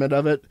sentiment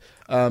of it.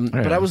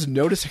 But I was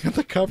noticing on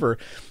the cover.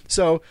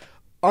 So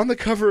on the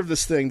cover of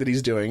this thing that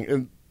he's doing,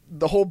 and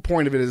the whole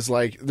point of it is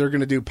like they're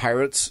going to do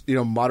pirates,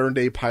 modern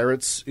day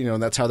pirates,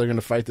 and that's how they're going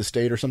to fight the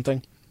state or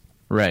something.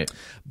 Right.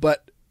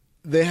 But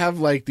they have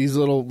like these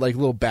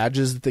little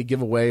badges that they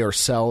give away or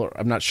sell.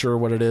 I'm not sure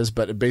what it is,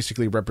 but it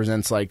basically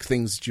represents like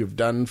things that you've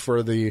done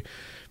for the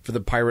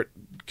pirate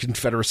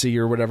confederacy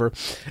or whatever.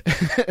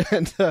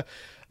 And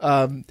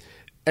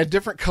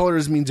different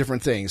colors mean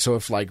different things. So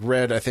if like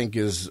red, I think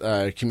is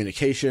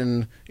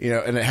communication,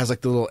 and it has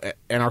like the little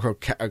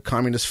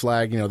anarcho-communist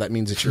flag, that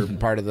means that you're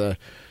part of the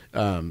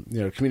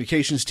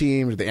communications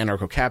team, the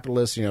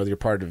anarcho-capitalists, you're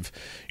part of,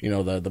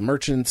 the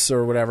merchants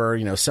or whatever,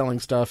 selling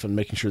stuff and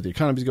making sure the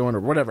economy's going or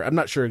whatever. I'm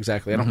not sure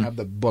exactly. I don't have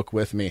the book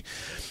with me.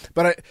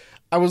 But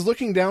I was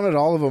looking down at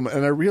all of them,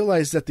 and I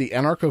realized that the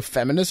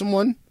anarcho-feminism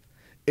one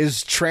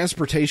is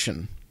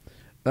transportation.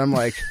 And I'm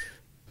like,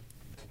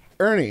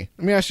 Ernie,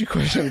 let me ask you a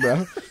question,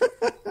 bro.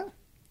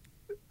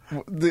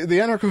 The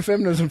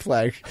anarcho-feminism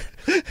flag...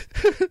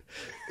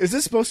 Is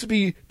this supposed to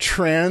be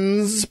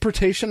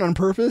transportation on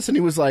purpose? And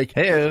he was like,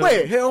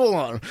 Wait, hold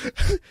on.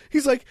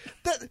 He's like,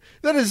 that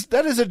is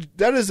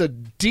a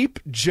deep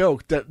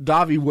joke that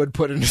Davi would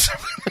put into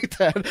something like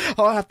that.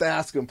 I'll have to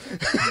ask him.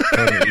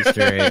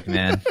 Easter egg,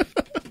 man.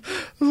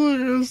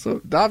 So,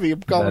 Davi,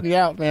 I'm calling you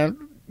out, man.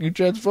 You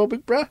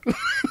transphobic, bro?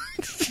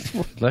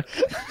 Look.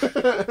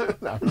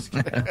 No, I'm just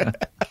kidding.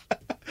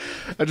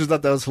 I just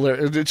thought that was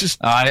hilarious. It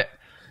just...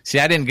 See,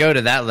 I didn't go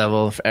to that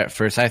level at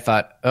first. I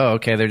thought, oh,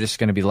 okay, they're just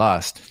going to be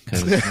lost.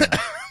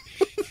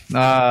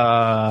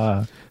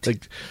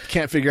 Like,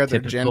 can't figure out their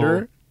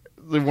gender.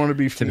 They want to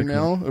be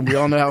female. And we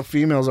all know how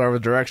females are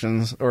with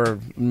directions, or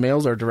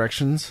males are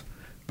directions,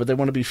 but they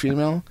want to be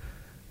female.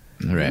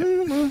 Right.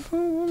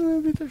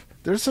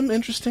 There's some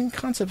interesting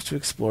concepts to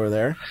explore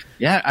there.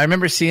 Yeah, I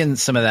remember seeing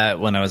some of that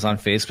when I was on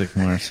Facebook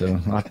more. So,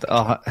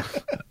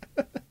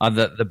 on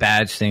the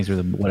badge things or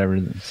the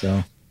whatever.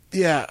 So.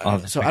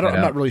 Yeah, so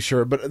I'm not really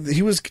sure, but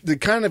he was the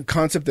kind of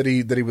concept that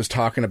he was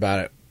talking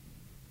about it,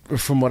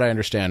 from what I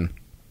understand.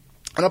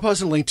 And I'll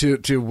post a link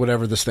to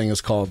whatever this thing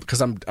is called,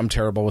 because I'm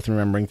terrible with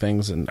remembering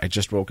things, and I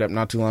just woke up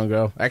not too long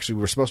ago. Actually,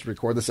 we were supposed to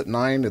record this at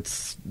 9.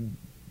 It's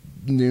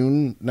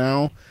noon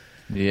now.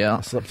 Yeah,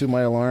 I slept through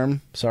my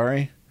alarm.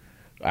 Sorry.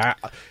 I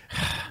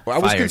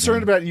was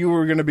concerned about you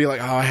were going to be like,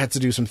 oh, I had to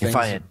do some things.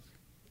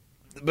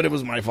 But it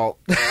was my fault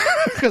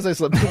because I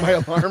slept through my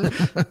alarm.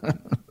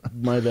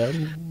 My bad.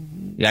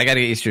 Yeah, I got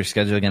to get used to your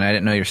schedule again. I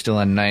didn't know you're still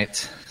on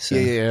nights. So.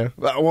 Yeah.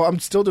 Well, I'm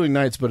still doing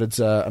nights, but it's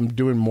I'm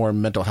doing more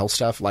mental health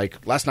stuff.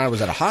 Like last night, I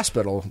was at a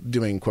hospital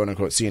doing quote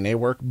unquote CNA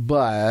work,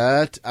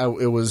 but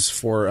it was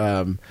for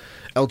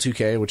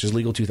L2K, which is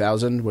Legal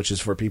 2000, which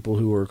is for people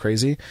who are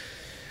crazy.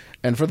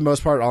 And for the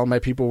most part, all my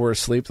people were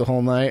asleep the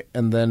whole night,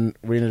 and then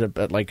we ended up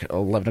at like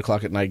 11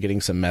 o'clock at night getting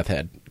some meth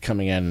head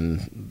coming in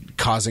and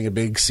causing a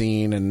big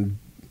scene, and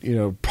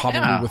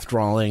probably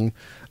withdrawing.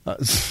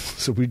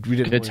 So we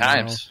didn't. Good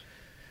times. Know.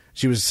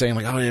 She was saying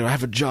like, "Oh, I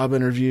have a job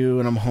interview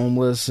and I'm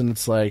homeless," and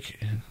it's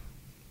like,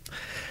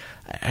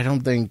 I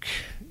don't think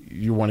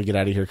you want to get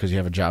out of here because you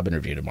have a job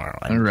interview tomorrow.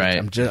 Right.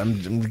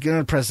 I'm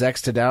gonna press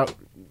X to doubt.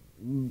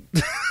 You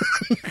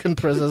can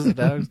press X to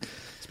doubt.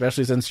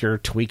 especially since you're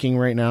tweaking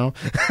right now.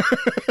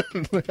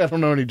 I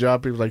don't know any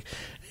job people like,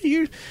 hey,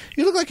 you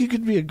look like you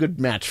could be a good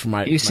match for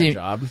my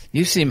job.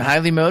 You seem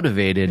highly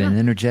motivated and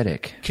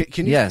energetic.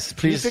 Can you, yes,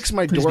 please, can you fix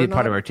my please doorknob? be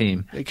part of our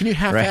team. Can you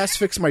half-ass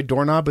fix my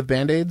doorknob with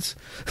Band-Aids?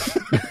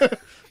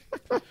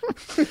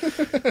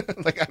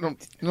 Like, I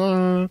don't...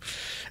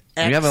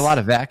 You have a lot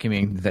of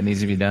vacuuming that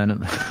needs to be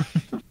done.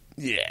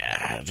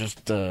 Yeah,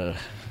 just nah.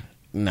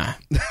 I'm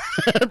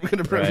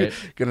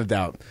gonna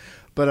doubt.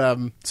 But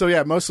so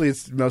yeah,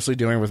 it's mostly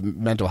dealing with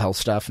mental health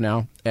stuff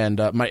now,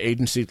 and my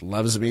agency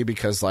loves me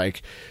because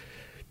like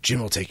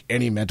Jim will take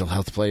any mental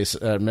health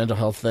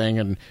thing,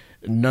 and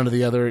none of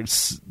the other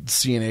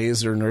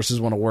CNAs or nurses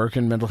want to work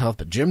in mental health,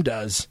 but Jim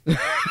does.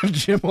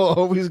 Jim will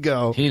always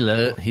go. He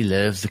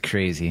loves the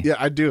crazy. Yeah,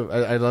 I do.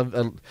 I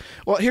love.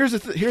 Well, here's the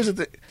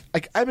thing.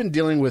 Like, I've been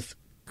dealing with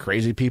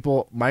crazy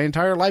people my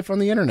entire life on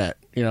the internet.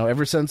 You know,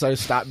 ever since I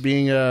stopped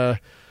being I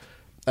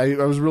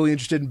was really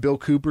interested in Bill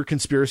Cooper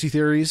conspiracy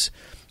theories,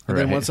 and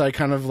then once I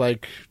kind of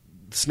like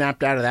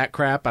snapped out of that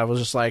crap, I was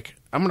just like,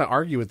 I'm going to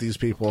argue with these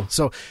people.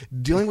 So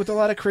dealing with a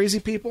lot of crazy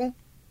people,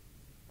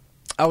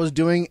 I was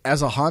doing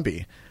as a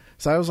hobby.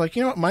 So I was like,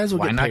 you know what, might as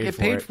well get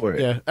paid for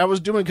it. Yeah, I was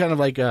doing kind of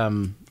like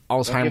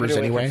Alzheimer's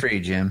anyway. For free,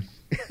 Jim.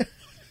 If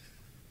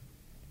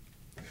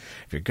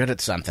you're good at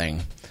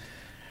something,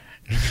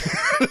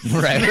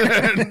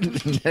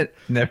 right?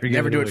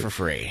 Never do it for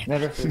free.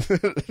 Never.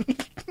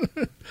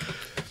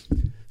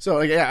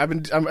 So yeah,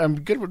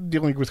 I'm good with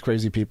dealing with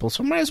crazy people,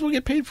 so I might as well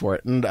get paid for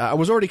it. And I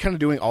was already kind of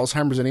doing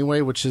Alzheimer's anyway,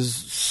 which is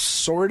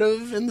sort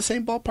of in the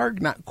same ballpark,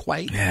 not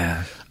quite.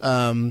 Yeah.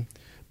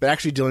 But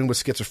actually dealing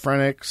with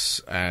schizophrenics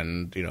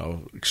and, you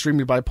know,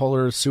 extremely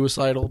bipolar,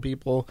 suicidal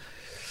people.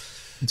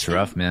 It's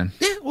rough, man.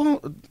 Yeah,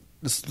 well,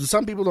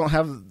 some people don't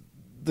have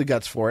the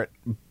guts for it,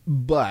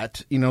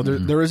 but, you know,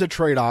 there is a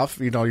trade-off.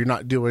 You know, you're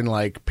not doing,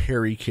 like,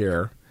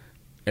 peri-care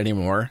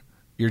anymore.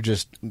 You're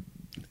just,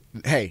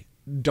 hey,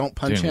 don't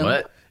punch him.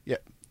 What? Yeah.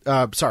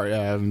 Sorry.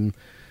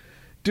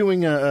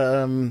 Doing,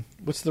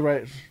 what's the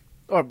right...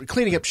 Oh,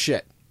 cleaning up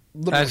shit.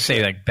 I'd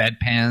say like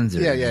bedpans.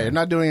 Yeah. You're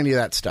not doing any of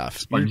that stuff.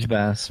 Sponge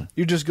baths.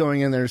 You're just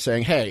going in there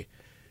saying, "Hey,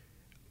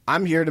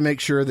 I'm here to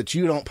make sure that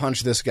you don't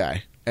punch this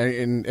guy,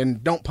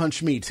 and don't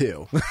punch me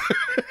too."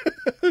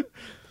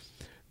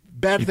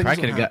 Bad things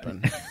will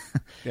happen.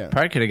 Yeah.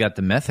 Probably could have got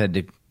the meth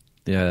head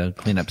to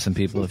clean up some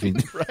people if he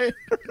right.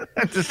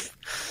 Just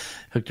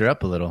hooked her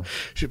up a little.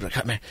 She'd be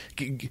like, "Man,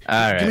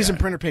 give me some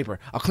printer paper.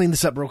 I'll clean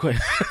this up real quick."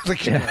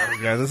 Like,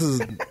 yeah, this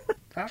is.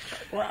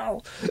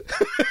 Wow.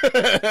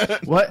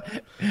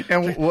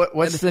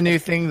 What's the new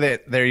thing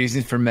that they're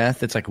using for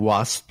meth? It's like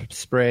wasp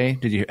spray.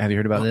 Have you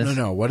heard about this?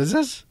 No. What is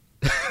this?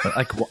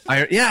 I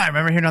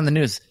remember hearing on the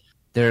news.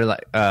 They're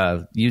like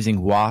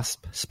using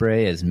wasp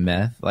spray as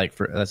meth, like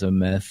as a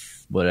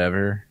meth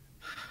whatever.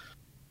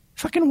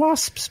 Fucking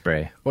wasp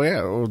spray. Well,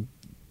 yeah. Well,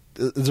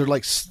 is there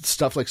like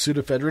stuff like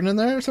pseudoephedrine in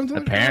there or something?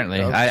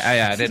 Apparently, like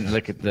I didn't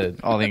look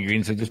at all the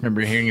ingredients. I just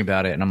remember hearing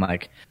about it, and I'm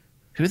like,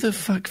 who the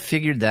fuck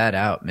figured that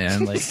out,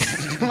 man? Like,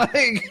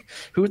 like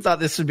who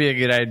thought this would be a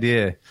good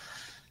idea?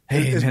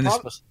 Hey, man,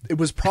 it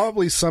was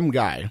probably some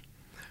guy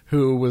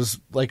who was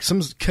like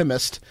some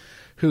chemist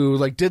who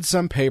like did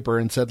some paper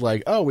and said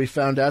like, oh, we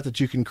found out that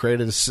you can create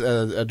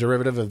a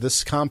derivative of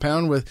this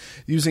compound with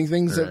using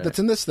things that's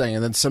in this thing.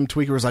 And then some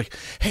tweaker was like,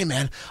 hey,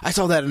 man, I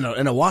saw that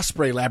in a wasp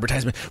spray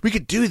advertisement. We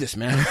could do this,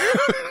 man.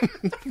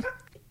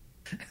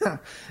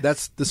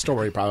 That's the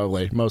story,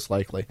 probably, most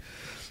likely.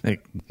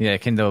 Like, yeah,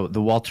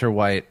 the Walter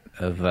White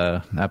of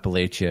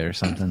Appalachia or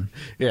something.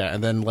 Yeah,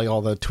 and then like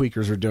all the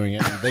tweakers are doing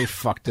it, and they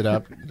fucked it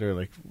up. They're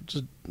like,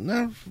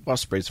 no,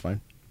 wasp spray's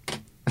fine.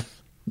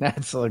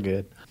 That's all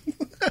good.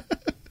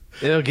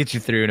 It'll get you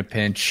through in a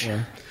pinch.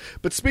 Yeah.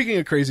 But speaking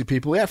of crazy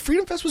people, yeah,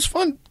 Freedom Fest was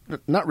fun.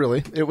 Not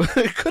really.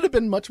 It could have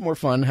been much more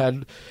fun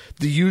had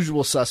the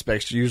usual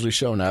suspects usually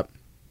shown up.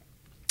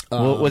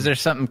 Well, was there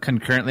something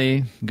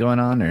concurrently going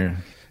on, or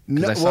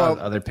because I saw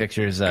other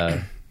pictures?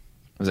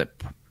 Was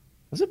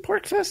it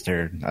Pork Fest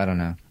or I don't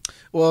know?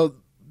 Well,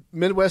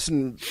 Midwest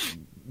and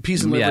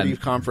Peace and Liberty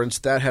Conference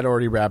that had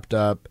already wrapped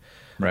up.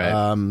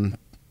 Right.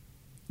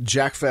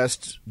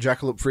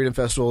 Jackalope Freedom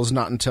Festival is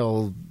not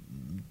until.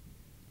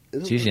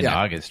 It's usually in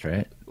August,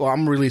 right? Well,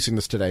 I'm releasing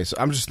this today, so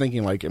I'm just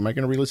thinking like, am I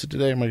going to release it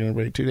today? Am I going to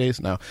wait 2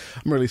 days? No, I'm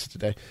going to release it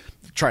today.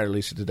 Try to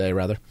release it today,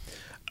 rather.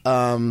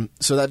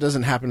 So that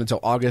doesn't happen until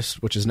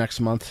August, which is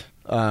next month.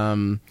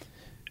 And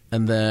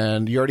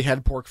then you already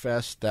had Pork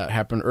Fest that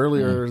happened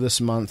earlier this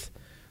month.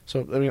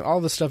 So, I mean,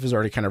 all this stuff is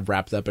already kind of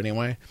wrapped up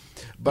anyway.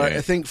 But I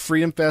think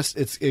Freedom Fest,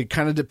 it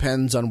kind of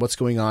depends on what's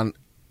going on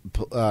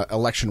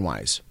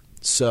election-wise.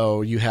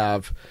 So you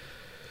have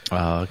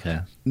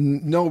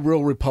no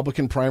real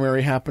Republican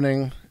primary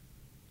happening.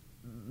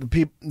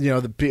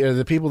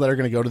 The people that are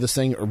going to go to this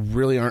thing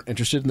really aren't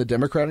interested in the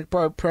Democratic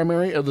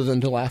primary other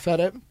than to laugh at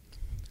it.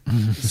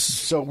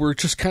 So we're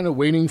just kind of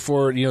waiting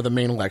for, the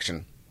main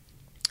election.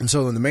 And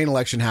so when the main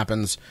election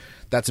happens,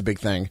 that's a big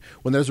thing.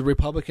 When there's a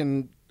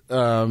Republican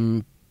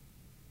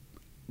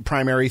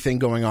primary thing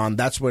going on,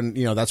 that's when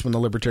the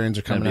libertarians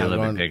are coming That'd out be a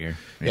little going, bit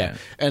bigger. yeah.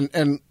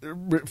 And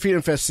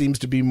Freedom Fest seems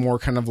to be more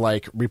kind of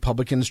like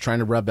Republicans trying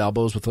to rub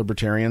elbows with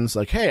libertarians.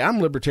 Like, hey, I'm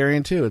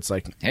libertarian too. It's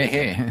like,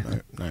 Hey.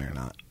 no, you're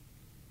not.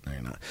 No,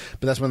 you're not.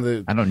 But that's when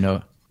the I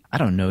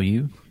don't know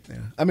you. yeah.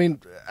 I mean,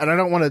 and I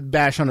don't want to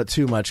bash on it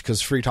too much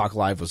because Free Talk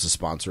Live was the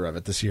sponsor of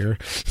it this year.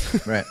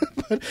 Right.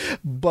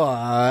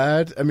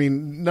 but I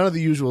mean, none of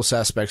the usual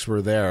suspects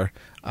were there.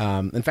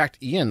 In fact,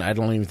 Ian, I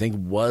don't even think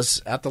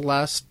was at the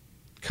last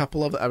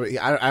couple of. I mean,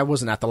 I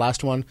wasn't at the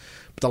last one,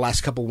 but the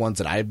last couple ones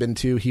that I had been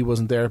to, he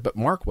wasn't there. But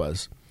Mark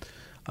was.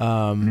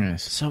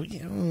 Nice. So I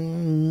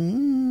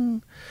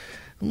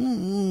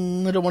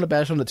don't want to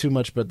bash on it too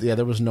much, but yeah,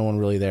 there was no one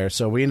really there.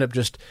 So we ended up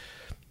just.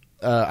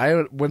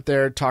 I went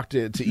there, talked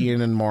to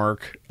Ian and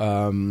Mark.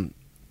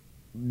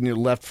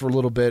 Left for a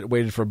little bit,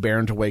 waited for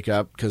Baron to wake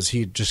up because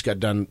he just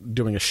got done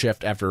doing a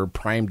shift after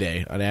Prime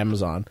Day on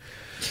Amazon.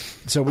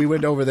 So we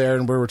went over there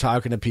and we were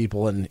talking to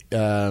people, and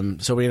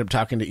so we ended up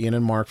talking to Ian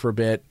and Mark for a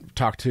bit.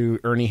 Talked to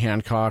Ernie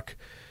Hancock.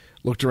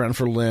 Looked around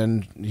for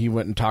Lynn. He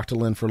went and talked to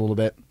Lynn for a little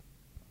bit.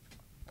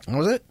 That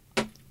was it.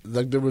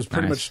 Like, there was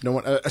pretty much no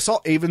one. I saw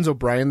Avens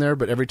O'Brien there,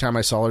 but every time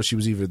I saw her, she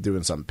was either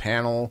doing some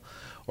panel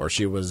or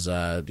she was,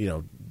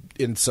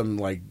 in some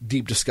like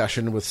deep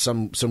discussion with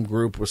some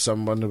group with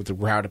someone with a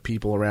crowd of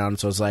people around.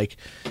 So I was like,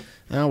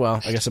 oh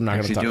well, I guess I'm not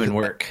going to talk. Doing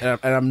work, and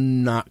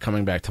I'm not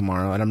coming back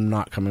tomorrow, and I'm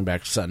not coming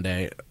back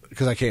Sunday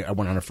because I can't. I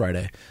went on a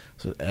Friday,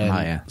 so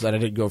I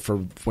didn't go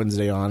for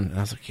Wednesday on. And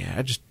I was like,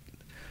 that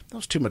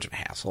was too much of a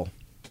hassle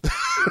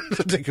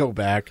to go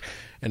back,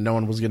 and no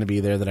one was going to be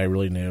there that I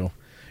really knew.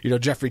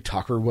 Jeffrey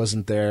Tucker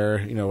wasn't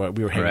there. We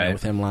were hanging out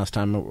with him last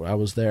time I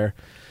was there,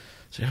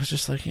 so I was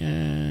just like,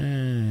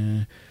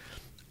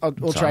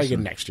 we'll try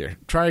again next year.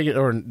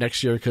 Or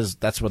next year, because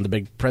that's when the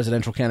big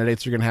presidential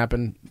candidates are going to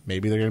happen.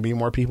 Maybe there are going to be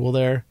more people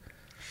there.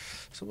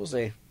 So we'll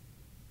see.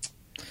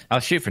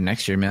 I'll shoot for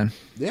next year, man.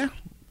 Yeah.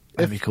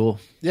 That'd be cool.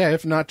 Yeah,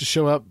 if not, to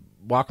show up,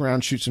 walk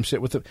around, shoot some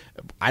shit with it.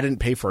 I didn't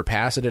pay for a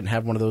pass. I didn't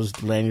have one of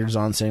those lanyards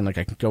on saying, like,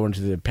 I can go into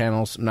the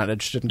panels. I'm not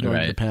interested in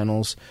going to the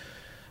panels.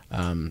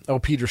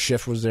 Peter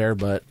Schiff was there,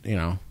 but,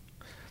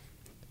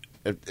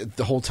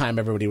 the whole time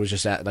everybody was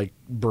just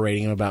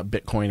berating him about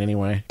Bitcoin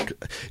anyway.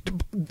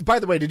 By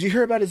the way, did you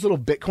hear about his little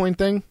Bitcoin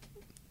thing?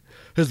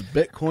 His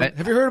Bitcoin.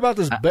 Have you heard about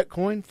this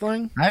Bitcoin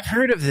thing? I've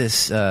heard of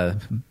this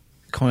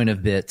coin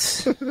of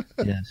bits.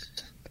 Yes.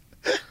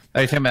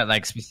 Are you talking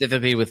about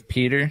specifically with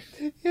Peter?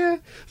 Yeah.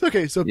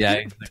 Okay. So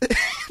yeah,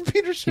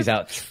 Peter Schiff, he's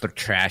out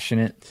trashing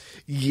it.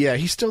 Yeah,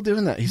 he's still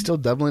doing that. He's still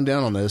doubling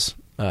down on this.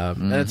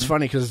 And it's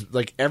funny because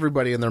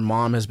everybody and their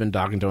mom has been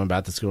talking to him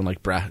about this, going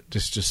bruh,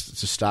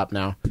 just stop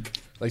now.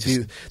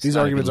 These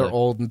arguments are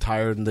old and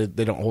tired, and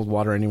they don't hold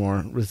water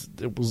anymore.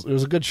 It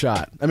was a good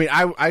shot. I mean,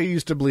 I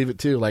used to believe it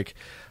too.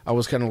 I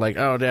was kind of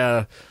oh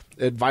yeah,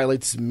 it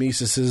violates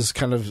Mises's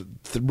kind of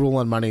rule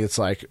on money. It's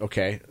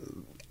okay,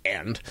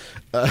 and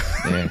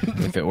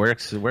if it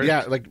works, it works.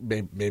 Yeah,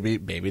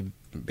 maybe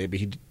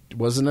he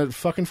wasn't a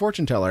fucking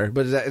fortune teller,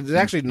 but it's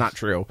actually not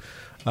true.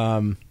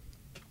 And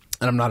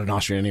I'm not an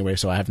Austrian anyway,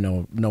 so I have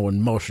no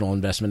emotional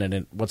investment in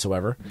it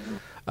whatsoever.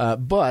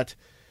 So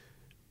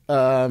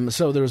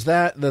there was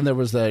that. Then there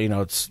was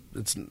the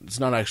it's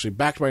not actually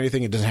backed by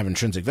anything. It doesn't have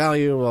intrinsic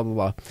value. Blah blah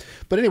blah.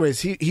 But anyways,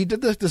 he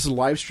did this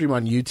live stream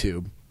on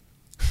YouTube.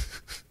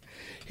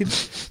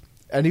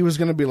 And he was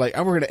going to be we're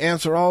going to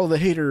answer all the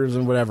haters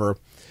and whatever.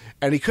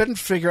 And he couldn't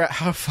figure out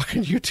how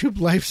fucking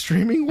YouTube live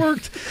streaming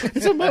worked.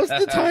 And so most of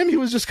the time he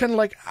was just kind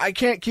of I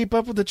can't keep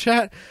up with the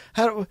chat.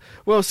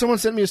 Someone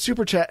sent me a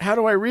super chat. How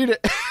do I read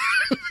it?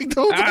 It's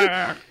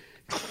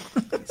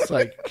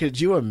could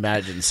you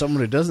imagine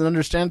someone who doesn't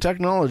understand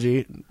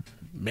technology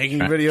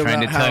making a video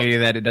trying about to tell you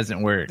that it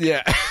doesn't work?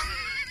 Yeah.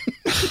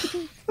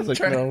 I was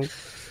no,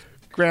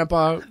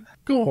 Grandpa,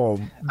 go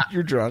home.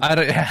 You're drunk. I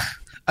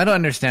don't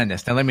understand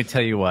this. Now let me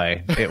tell you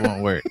why it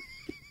won't work.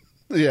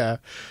 Yeah,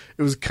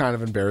 it was kind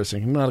of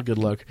embarrassing. Not a good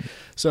look.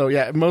 So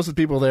yeah, most of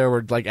the people there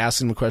were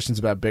asking him questions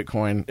about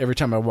Bitcoin. Every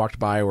time I walked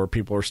by, where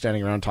people were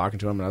standing around talking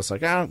to him, and I was like,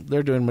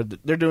 they're doing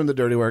the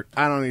dirty work.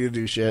 I don't need to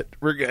do shit.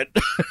 We're good.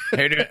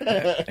 They're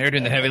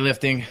doing the heavy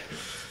lifting.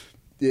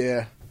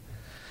 Yeah.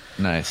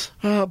 Nice.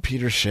 Oh,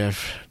 Peter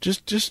Schiff,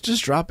 just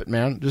drop it,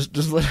 man.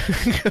 Just let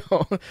it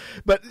go.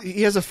 But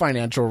he has a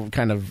financial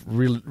kind of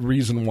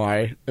reason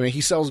why. I mean,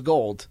 he sells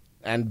gold,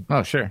 and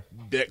sure.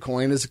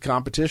 Bitcoin is a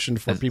competition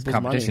for people's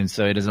money.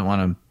 So he doesn't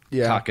want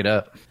to talk it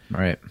up,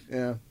 right?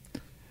 Yeah,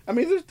 I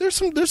mean, there's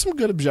some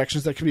good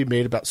objections that can be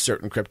made about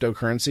certain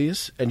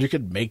cryptocurrencies, and you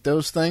could make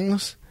those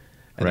things,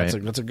 and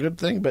that's a good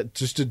thing. But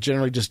just to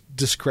generally just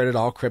discredit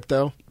all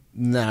crypto,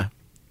 nah.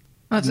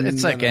 Well,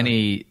 it's like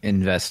any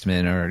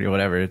investment or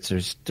whatever.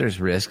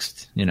 There's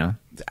risks,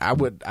 I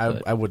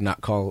would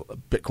not call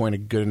Bitcoin a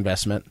good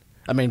investment.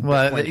 I mean,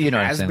 well,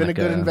 Bitcoin has been a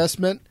good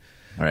investment.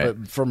 Right.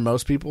 But for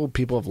most people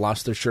have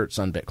lost their shirts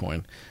on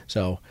Bitcoin.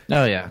 So,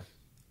 oh yeah.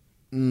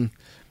 Well,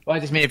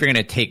 I just mean if you're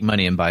going to take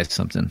money and buy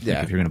something, if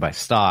you're going to buy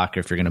stock, or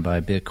if you're going to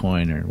buy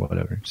Bitcoin or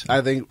whatever. So.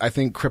 I think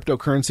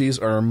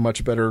cryptocurrencies are a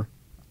much better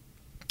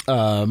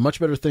Much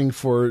better thing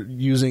for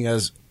using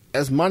as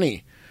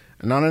money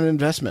and not an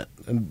investment.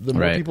 And the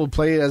more Right. people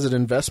play it as an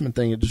investment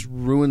thing, it just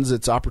ruins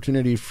its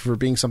opportunity for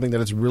being something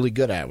that it's really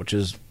good at, which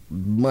is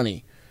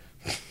money.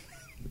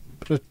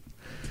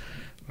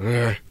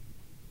 Well,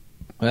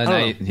 now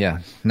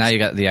you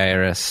got the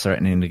IRS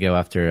threatening to go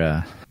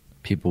after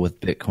people with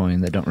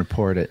Bitcoin that don't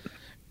report it.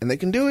 And they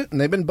can do it, and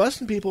they've been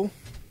busting people.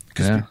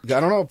 Yeah. I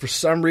don't know, for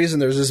some reason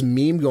there's this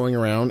meme going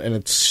around, and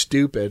it's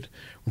stupid.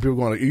 When people are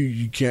going like,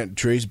 you can't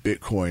trace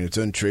Bitcoin, it's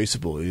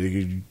untraceable.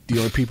 The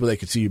only people that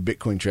can see your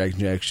Bitcoin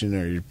transaction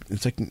are your...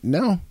 It's like,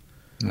 no.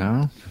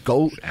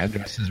 Go...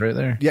 Address is right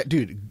there. Yeah,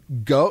 dude,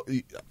 go...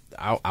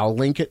 I'll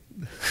link it.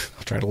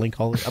 I'll try to link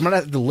all of it. I'm going to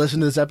have to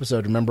listen to this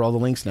episode to remember all the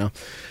links now.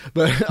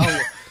 But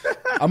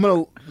I'm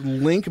going to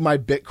link my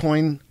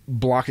Bitcoin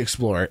block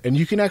explorer, and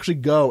you can actually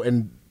go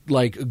and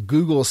like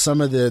Google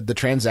some of the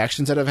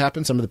transactions that have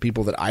happened, some of the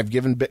people that I've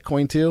given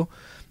Bitcoin to,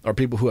 or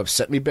people who have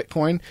sent me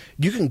Bitcoin.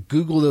 You can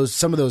Google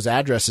some of those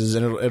addresses,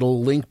 and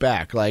it'll link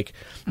back. Like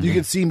you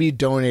can see me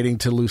donating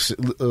to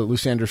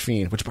Lusander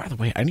Fiend, which, by the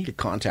way, I need to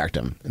contact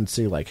him and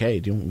see like, hey,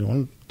 do you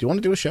want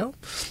to do a show?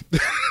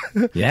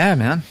 Yeah,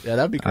 man. Yeah,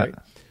 that'd be great.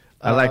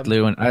 I liked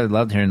Lou, and I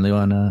loved hearing Lou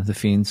on The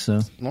Fiend.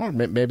 So or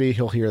maybe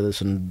he'll hear this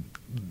and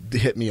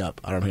hit me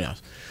up. I don't know. Who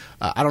knows?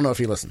 I don't know if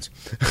he listens.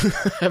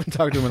 I haven't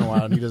talked to him in a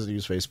while, and he doesn't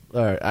use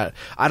Facebook.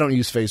 I don't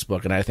use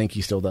Facebook, and I think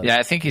he still does. yeah,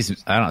 I think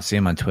I don't see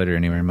him on Twitter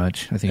anywhere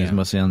much. I think he's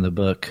mostly on the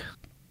book.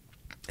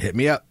 Hit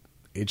me up,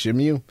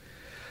 HMU.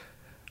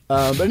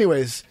 But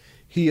anyways,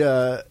 he.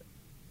 What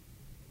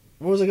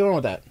was I going on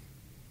with that?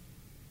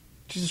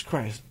 Jesus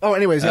Christ! Oh,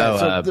 anyways,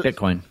 yeah.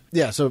 Bitcoin.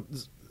 Yeah, so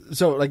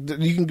like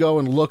you can go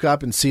and look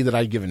up and see that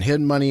I've given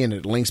him money, and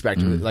it links back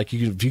to like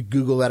if you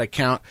Google that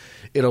account,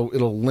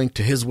 it'll link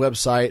to his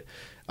website.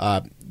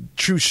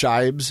 True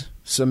Shibes,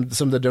 some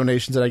of the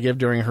donations that I give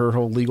during her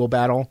whole legal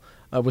battle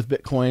with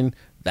Bitcoin,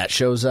 that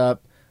shows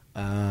up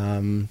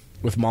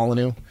with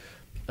Molyneux.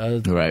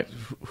 Right.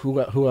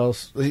 Who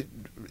else?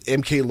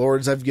 MK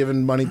Lords I've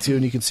given money to,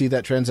 and you can see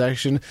that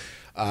transaction.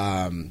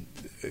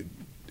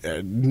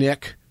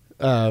 Nick,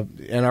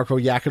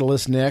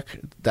 anarcho-yakitalist Nick,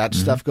 that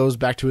stuff goes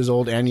back to his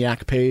old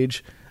Anyak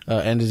page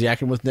and his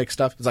Yakin with Nick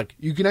stuff. It's like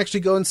you can actually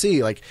go and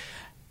see like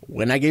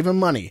when I gave him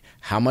money,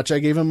 how much I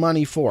gave him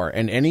money for,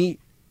 and any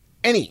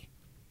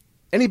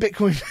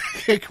Bitcoin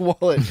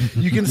wallet,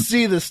 you can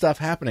see this stuff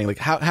happening. Like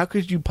how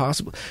could you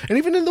possibly? And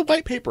even in the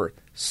white paper,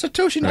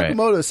 Satoshi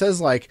Nakamoto says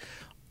like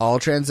all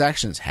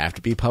transactions have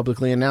to be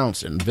publicly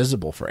announced and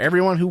visible for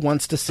everyone who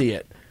wants to see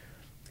it,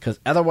 because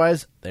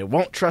otherwise they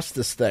won't trust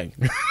this thing.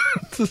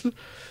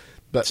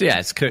 But So yeah,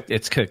 it's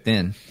cooked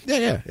in.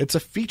 Yeah, it's a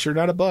feature,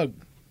 not a bug.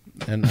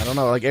 And I don't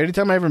know, like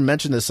anytime I ever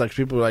mention this, like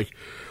people are like,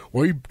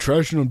 "Why are you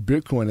trashing on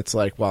Bitcoin?" It's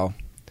like, well,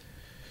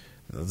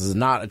 this is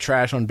not a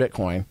trash on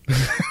Bitcoin.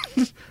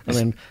 I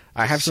mean,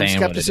 I have some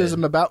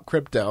skepticism about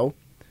crypto,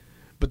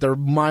 but they're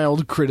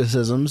mild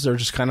criticisms. They're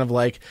just kind of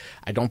like,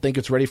 I don't think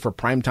it's ready for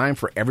prime time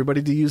for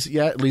everybody to use it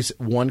yet, at least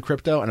one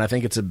crypto. And I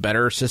think it's a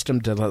better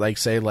system to like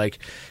say like,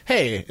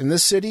 hey, in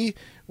this city,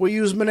 we'll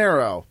use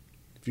Monero.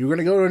 If you're going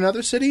to go to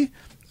another city,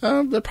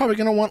 they're probably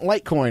going to want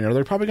Litecoin, or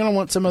they're probably going to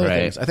want some other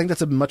things. I think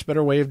that's a much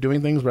better way of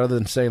doing things rather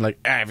than saying like,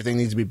 everything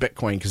needs to be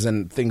Bitcoin, because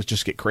then things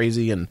just get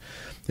crazy and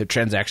the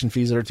transaction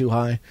fees that are too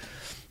high.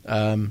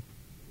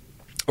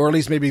 Or at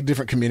least maybe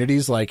different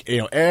communities, like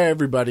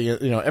everybody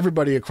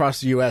across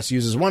the U.S.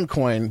 uses one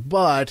coin,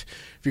 but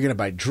if you're going to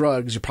buy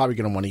drugs, you're probably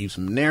going to want to use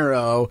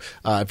Monero.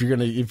 If you're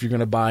going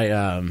to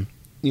buy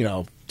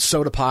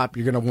soda pop,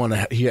 you're going to want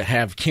to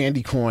have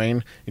Candy Coin.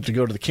 You have to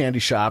go to the candy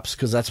shops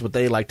because that's what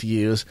they like to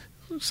use,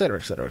 et cetera,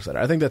 et cetera, et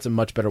cetera. I think that's a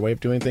much better way of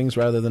doing things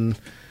rather than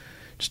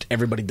just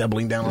everybody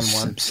doubling down on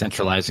one,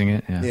 centralizing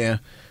it. Yeah.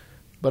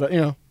 But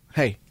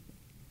hey.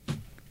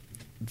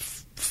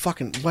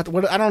 Fucking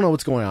what I don't know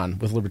what's going on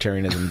with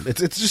libertarianism.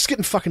 It's just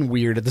getting fucking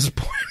weird at this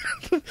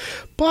point.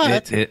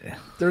 But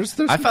there's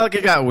I felt like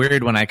it got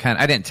weird when I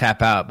didn't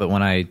tap out, but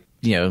when I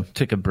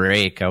took a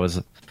break, there was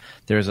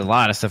a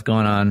lot of stuff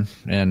going on,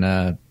 and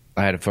I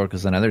had to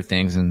focus on other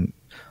things, and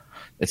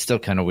it's still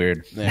kind of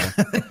weird. Yeah.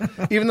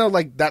 Even though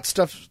like that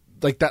stuff,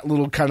 like that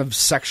little kind of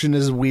section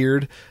is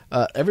weird.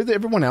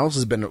 Everyone else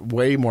has been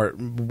way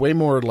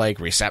more like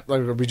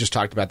receptive. Like we just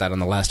talked about that on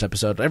the last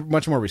episode.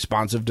 Much more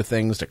responsive to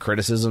things, to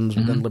criticisms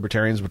than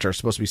libertarians, which are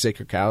supposed to be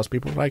sacred cows.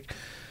 People are like,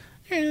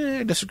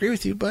 I disagree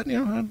with you, but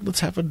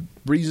let's have a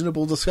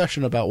reasonable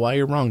discussion about why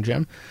you're wrong,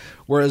 Jim.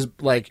 Whereas,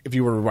 like, if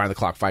you were to rewind the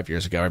clock 5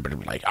 years ago, everybody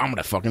would be like, I'm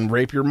gonna fucking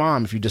rape your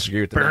mom if you disagree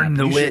with the burn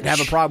the witch. witch.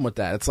 Have a problem with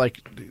that. It's like,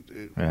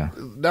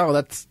 no,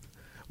 that's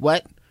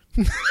what.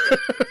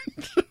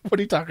 What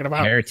are you talking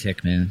about?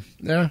 Heretic, man.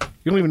 Yeah,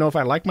 you don't even know if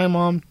I like my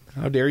mom.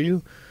 How dare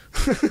you?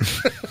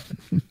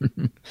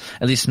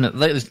 At least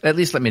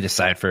let me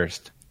decide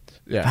first.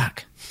 Yeah.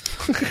 Fuck.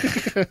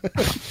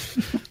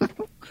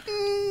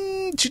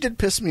 She did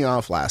piss me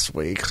off last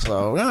week,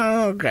 so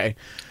okay.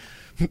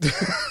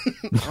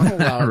 Oh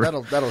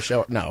wow, that'll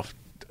show. No,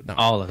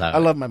 all of that. I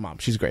love my mom;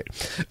 she's great.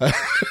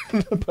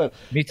 But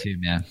me too,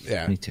 man.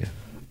 Yeah, me too.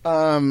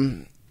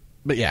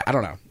 But yeah, I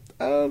don't know.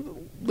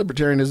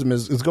 libertarianism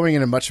is going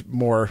in a much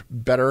more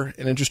better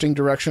and interesting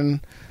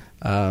direction.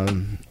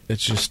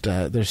 It's just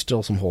there's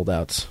still some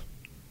holdouts.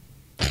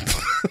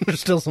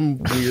 There's still some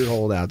weird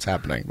holdouts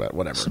happening, but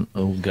whatever. Some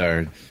old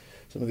guard.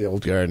 Some of the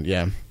old guard,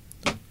 yeah.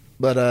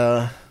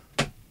 But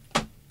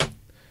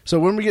so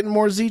when are we getting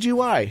more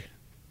ZGY?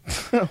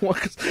 I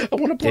want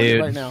to play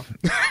it right now.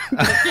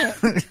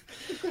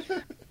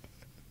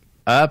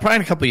 Probably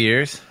in a couple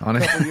years.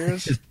 Honestly. Couple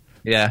years?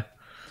 Yeah.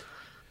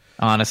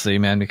 Honestly,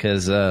 man,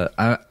 because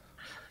I've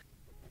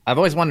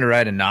always wanted to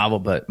write a novel,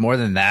 but more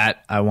than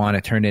that, I want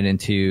to turn it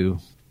into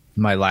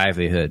my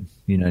livelihood.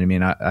 You know what I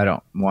mean? I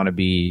don't want to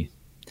be...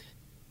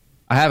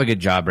 I have a good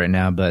job right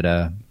now, but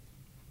I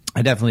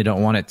definitely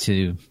don't want it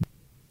to,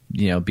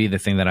 be the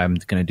thing that I'm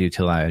going to do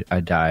till I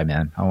die,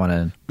 man. I want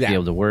to be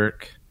able to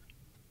work,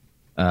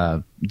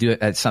 do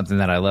it at something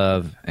that I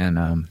love,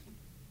 and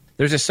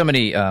there's just so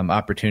many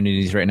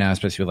opportunities right now,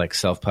 especially with like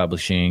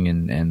self-publishing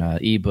and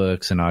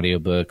ebooks and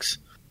audiobooks,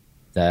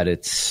 that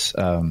it's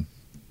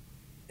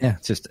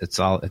it's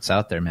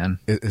out there, man.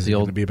 Is it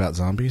going to be about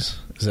zombies?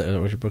 Is that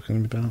what your book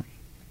going to be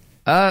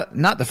about?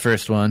 Not the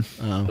first one,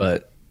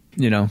 but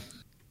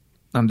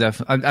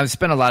I've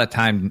spent a lot of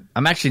time.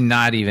 I'm actually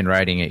not even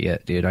writing it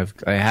yet, dude.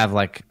 I have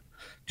like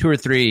 2 or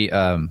 3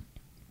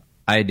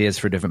 ideas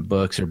for different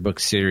books or book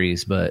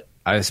series, but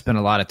I've spent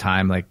a lot of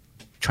time like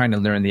trying to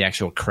learn the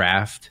actual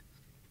craft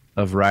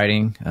of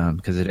writing,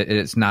 because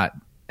it's not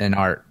an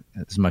art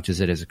as much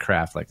as it is a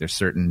craft. Like there's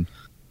certain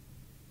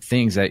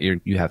things that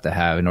you have to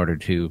have in order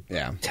to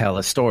tell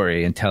a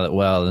story and tell it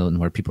well, and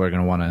where people are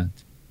going to want to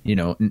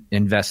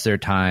invest their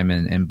time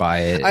and buy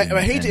it.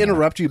 I hate to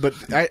interrupt you, but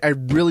I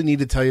really need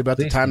to tell you about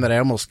the time that I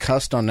almost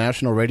cussed on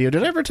national radio.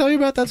 Did I ever tell you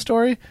about that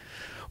story?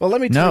 Well, let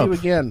me tell you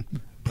again.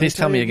 Please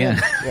tell me again.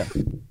 Yeah.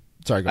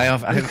 Sorry,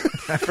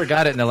 I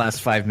forgot it in the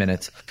last 5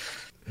 minutes.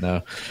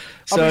 No.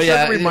 So, I'll be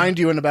sure to remind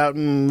you in about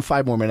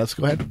 5 more minutes.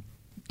 Go ahead.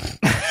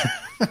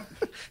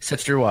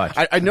 Set your watch.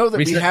 I know that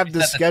we have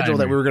this schedule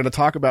that we were going to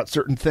talk about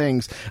certain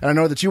things, and I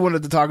know that you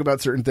wanted to talk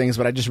about certain things,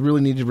 but I just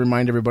really need to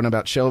remind everyone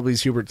about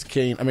Shelby's Hubert's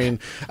Cane. I mean,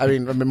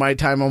 my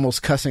time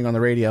almost cussing on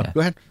the radio. Yeah. Go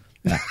ahead.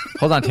 Yeah.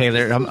 Hold on,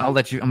 Taylor. I'm gonna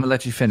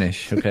let you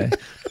finish. Okay.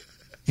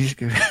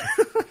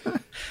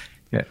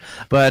 Yeah.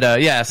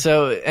 But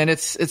So, and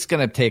it's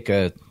gonna take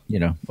a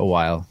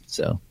while.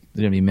 So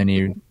there's gonna be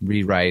many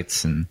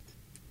rewrites, and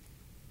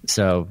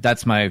so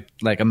that's I'm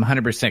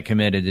 100%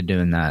 committed to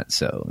doing that.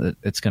 So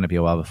it's going to be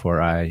a while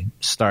before I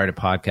start a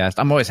podcast.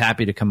 I'm always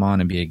happy to come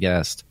on and be a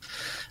guest.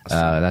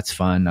 That's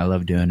fun. I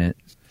love doing it.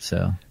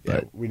 So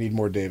we need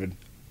more David.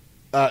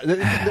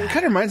 It kind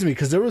of reminds me,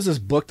 because there was this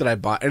book that I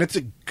bought, and it's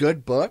a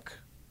good book,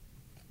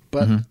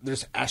 but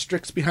there's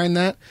asterisks behind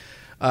that.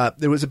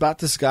 It was about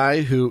this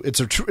guy who it's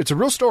a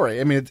real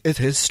story. I mean, it's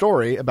his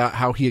story about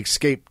how he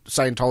escaped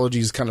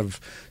Scientology's kind of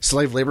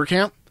slave labor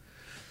camp,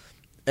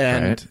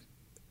 and. Right.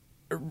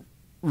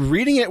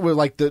 Reading it with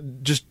like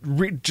just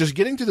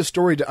getting through the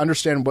story to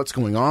understand what's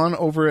going on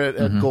over at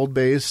Gold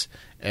Base,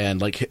 and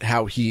like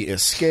how he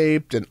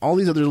escaped, and all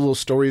these other little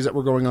stories that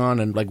were going on,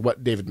 and like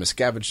what David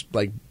Miscavige,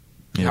 like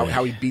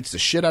how he beats the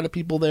shit out of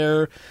people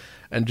there,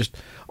 and just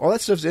all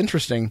that stuff's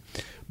interesting.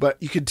 But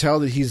you could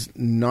tell that he's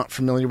not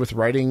familiar with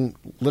writing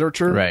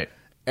literature, right?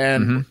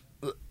 And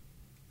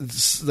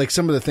like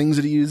some of the things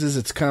that he uses,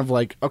 it's kind of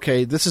like,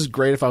 okay, this is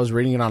great if I was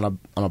reading it on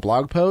a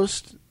blog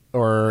post.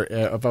 Or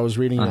if I was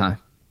reading it,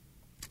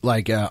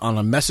 on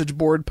a message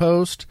board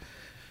post,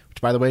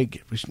 which, by the way,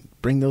 we should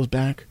bring those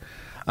back.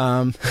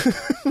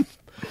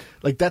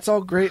 Like, that's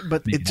all great,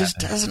 but it just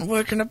doesn't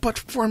work in a book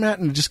format,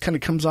 and it just kind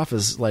of comes off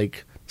as,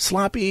 like,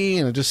 sloppy,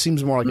 and it just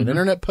seems more like an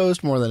internet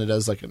post more than it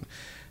does like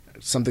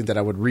something that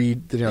I would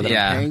read, that I'm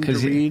paying to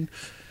read.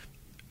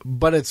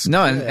 But it's...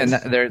 No, and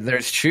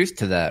there's truth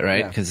to that,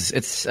 right? Because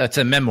it's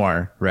a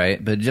memoir,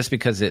 right? But just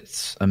because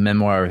it's a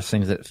memoir of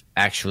things that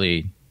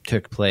actually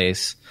took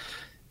place,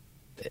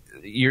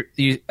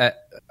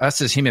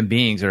 us as human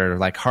beings are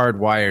like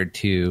hardwired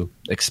to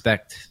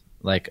expect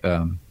like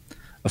a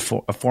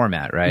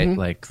format, right?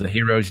 Like the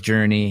hero's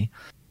journey.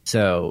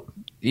 So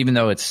even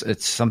though it's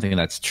something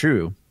that's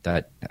true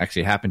that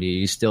actually happened to you,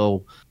 you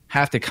still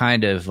have to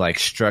kind of like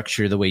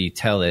structure the way you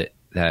tell it,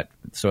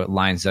 so it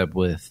lines up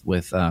with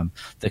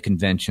the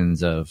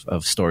conventions of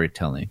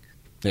storytelling.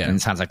 Yeah. And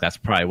it sounds like that's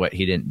probably what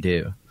he didn't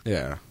do.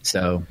 Yeah.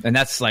 So, and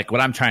that's like what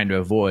I'm trying to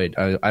avoid.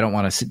 I don't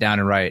want to sit down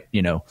and write,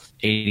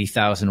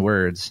 80,000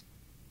 words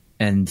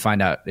and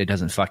find out it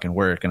doesn't fucking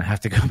work, and I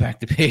have to go back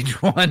to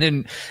page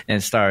 1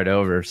 and start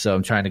over. So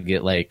I'm trying to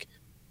get like,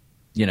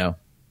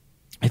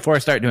 before I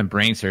start doing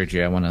brain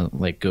surgery, I want to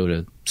like go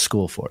to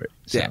school for it.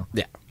 So,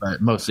 yeah.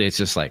 But mostly it's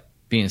just like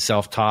being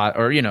self-taught,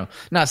 or,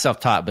 not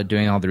self-taught, but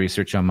doing all the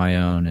research on my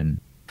own. And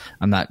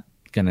I'm not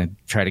going to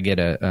try to get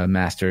a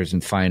master's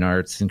in fine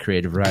arts and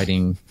creative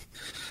writing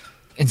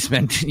and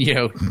spend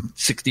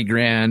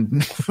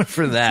 $60,000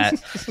 for that.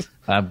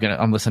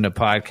 I'm listening to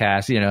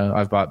podcasts.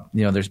 I've bought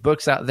there's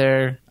books out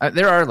there.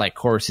 There are like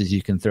courses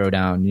you can throw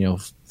down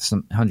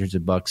some hundreds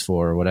of bucks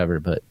for or whatever,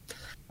 but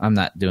I'm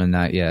not doing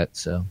that yet.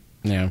 So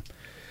yeah.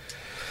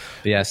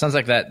 But yeah, it sounds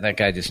like that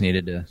guy just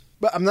needed to.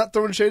 But I'm not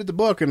throwing shade at the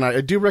book, and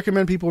I do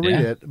recommend people read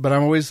it. But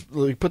I'm always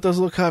like, put those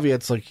little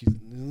caveats, like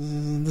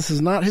this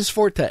is not his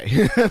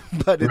forte.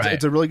 But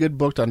it's a really good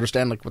book to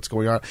understand like what's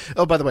going on.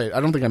 Oh, by the way, I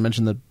don't think I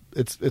mentioned that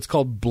it's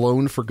called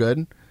Blown for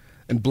Good,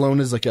 and blown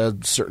is like a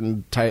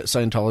certain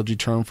Scientology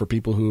term for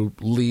people who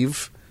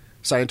leave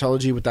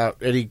Scientology without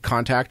any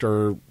contact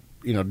or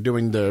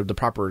doing the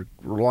proper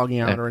logging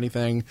out or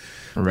anything.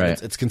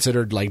 Right. It's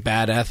considered like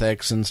bad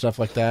ethics and stuff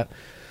like that.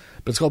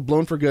 But it's called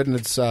Blown for Good, and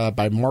it's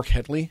by Mark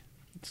Headley.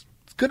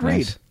 Good read.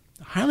 Nice.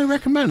 Highly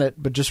recommend it,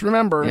 but just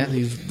remember,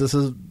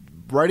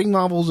 writing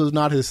novels is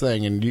not his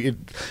thing,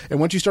 and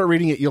once you start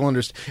reading it, you'll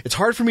understand. It's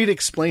hard for me to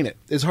explain it.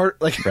 It's hard,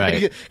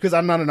 because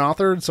I'm not an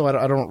author, so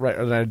I don't write,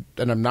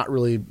 and I'm not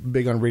really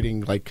big on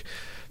reading like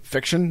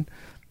fiction,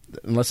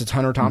 unless it's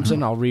Hunter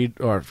Thompson. I'll read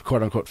or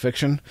quote unquote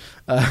fiction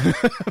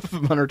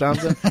from Hunter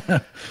Thompson.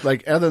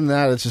 Like other than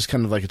that, it's just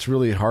kind of like it's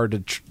really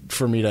hard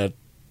for me to.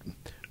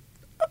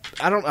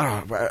 I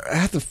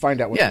have to find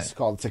out what this is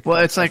called.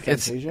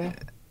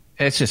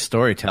 It's just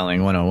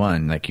storytelling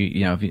 101. Like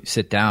if you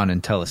sit down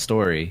and tell a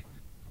story,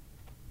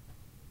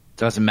 it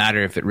doesn't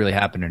matter if it really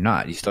happened or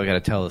not. You still got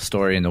to tell a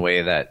story in the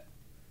way that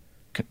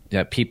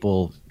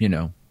people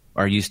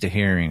are used to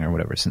hearing or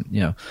whatever. So,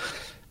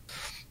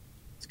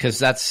 because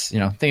that's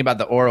think about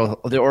the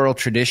oral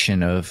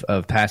tradition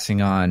of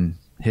passing on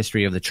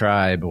history of the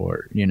tribe,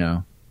 or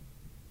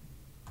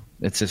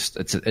it's just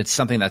it's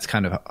something that's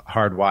kind of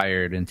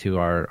hardwired into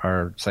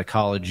our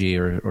psychology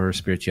or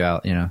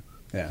spirituality,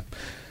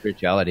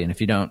 spirituality. And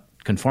if you don't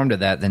conform to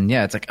that, then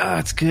it's like,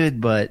 it's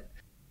good, but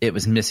it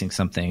was missing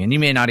something. And you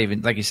may not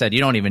even, like you said, you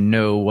don't even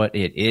know what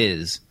it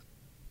is,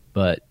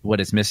 but what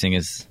it's missing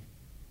is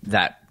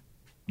that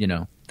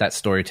that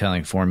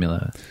storytelling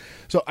formula.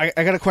 So I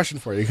got a question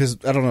for you,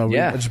 because I don't know.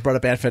 I just brought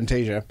up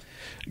Aphantasia.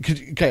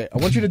 Okay, I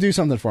want you to do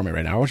something for me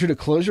right now. I want you to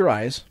close your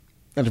eyes,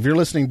 and if you're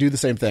listening, do the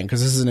same thing,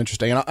 because this is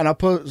interesting. And I'll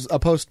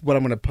post what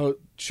I'm going to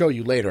show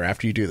you later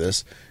after you do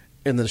this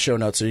in the show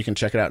notes, so you can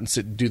check it out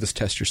and do this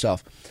test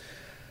yourself.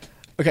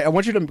 Okay, I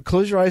want you to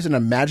close your eyes and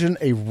imagine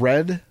a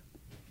red,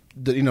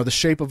 the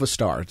shape of a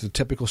star, the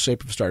typical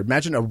shape of a star.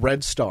 Imagine a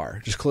red star.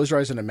 Just close your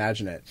eyes and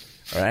imagine it.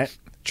 All right,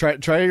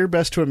 try your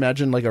best to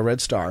imagine like a red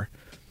star.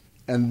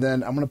 And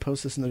then I'm going to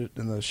post this in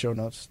the show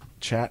notes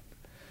chat.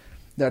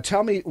 Now,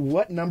 tell me,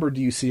 what number do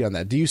you see on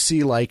that? Do you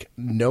see like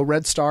no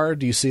red star?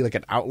 Do you see like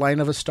an outline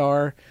of a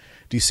star?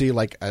 Do you see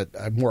like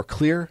a more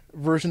clear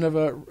version of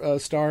a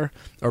star,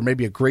 or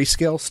maybe a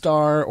grayscale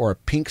star, or a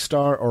pink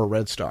star, or a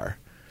red star?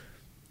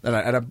 And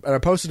I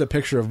posted a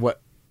picture of what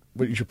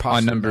you should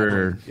possibly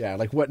number. Yeah,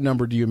 like what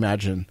number do you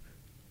imagine?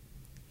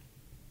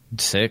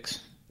 6.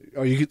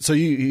 Oh,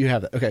 you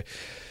have that. Okay,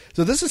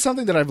 so this is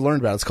something that I've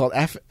learned about. It's called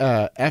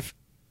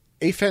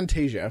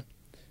aphantasia,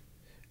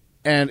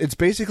 and it's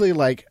basically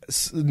like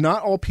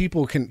not all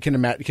people can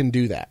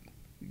do that.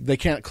 They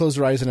can't close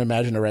their eyes and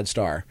imagine a red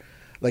star.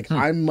 Like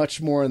I'm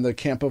much more in the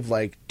camp of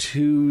like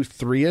 2,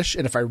 3-ish,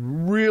 and if I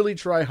really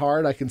try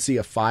hard, I can see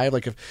a 5.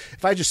 Like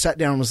if I just sat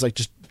down and was like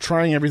just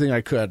trying everything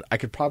I could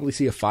probably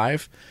see a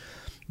 5.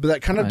 But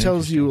that kind of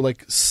tells you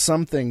like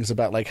some things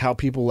about like how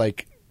people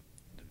like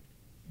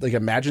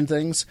imagine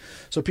things.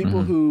 So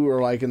people who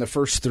are like in the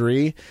first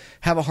 3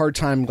 have a hard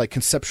time like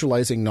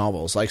conceptualizing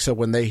novels. Like, so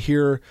when they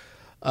hear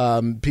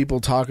people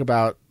talk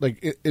about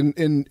like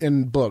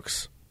in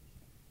books,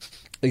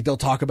 like they'll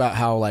talk about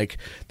how like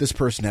this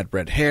person had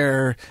red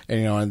hair,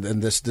 and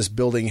and this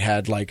building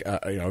had like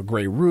a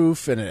gray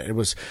roof, and it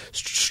was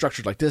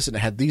structured like this, and it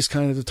had these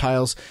kinds of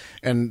tiles,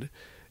 and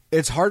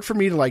it's hard for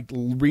me to like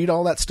read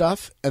all that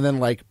stuff and then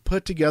like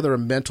put together a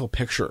mental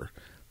picture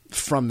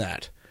from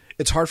that.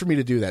 It's hard for me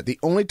to do that. The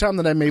only time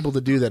that I'm able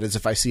to do that is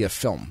if I see a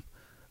film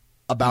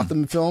about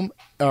the film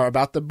or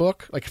about the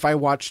book. Like if I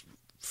watch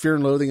Fear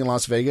and Loathing in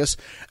Las Vegas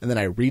and then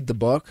I read the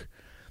book,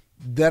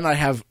 then I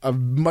have a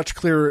much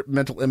clearer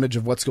mental image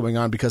of what's going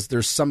on, because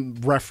there's some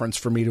reference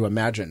for me to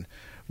imagine,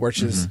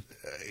 which is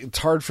it's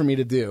hard for me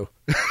to do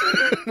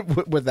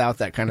without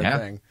that kind of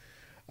thing.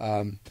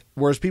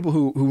 Whereas people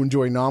who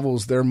enjoy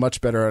novels, they're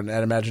much better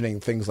at imagining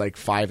things like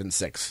 5 and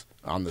 6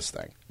 on this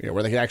thing,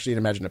 where they can actually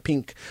imagine a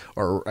pink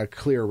or a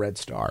clear red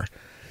star.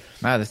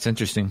 Wow, that's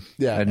interesting.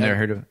 Yeah, I've never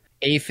heard of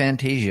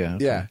aphantasia.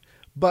 Okay. Yeah,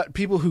 but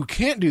people who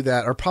can't do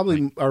that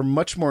are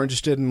much more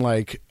interested in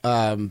like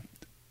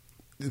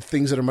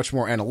things that are much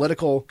more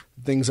analytical,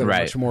 things that are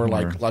much more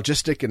like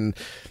logistic, and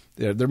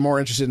they're more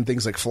interested in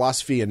things like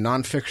philosophy and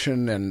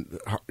nonfiction, and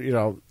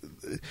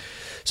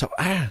so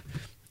it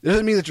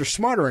doesn't mean that you're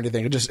smart or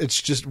anything. It's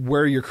just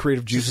where your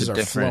creative juices are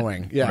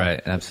flowing. Yeah,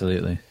 right,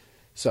 absolutely.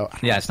 So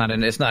it's not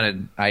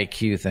an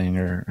IQ thing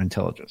or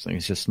intelligence thing.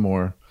 It's just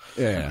more.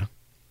 Yeah.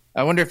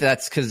 I wonder if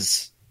that's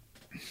because,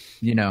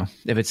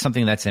 if it's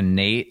something that's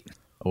innate,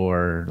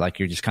 or like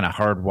you're just kind of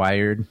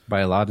hardwired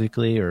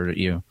biologically, or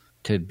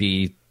to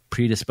be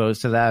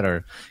predisposed to that,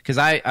 or because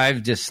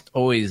I've just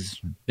always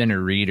been a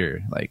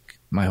reader like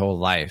my whole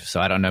life.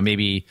 So I don't know.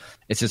 Maybe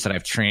it's just that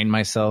I've trained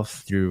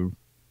myself through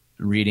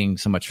reading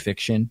so much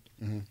fiction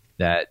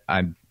that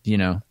I'm,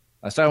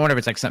 So I wonder if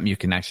it's like something you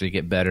can actually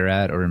get better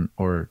at, or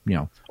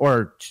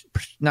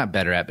not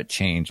better at, but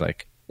change.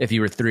 Like if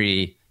you were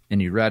 3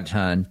 and you read a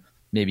ton,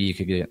 maybe you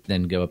could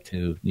then go up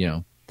to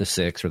the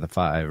 6 or the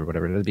 5 or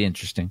whatever. That'd be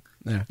interesting.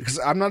 Yeah, because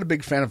I'm not a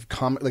big fan of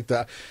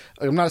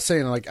I'm not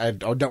saying like I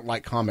don't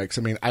like comics.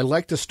 I mean, I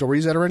like the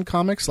stories that are in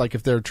comics, like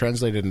if they're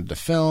translated into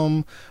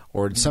film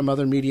or in some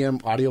other medium,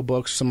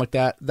 audiobooks, something like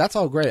that. That's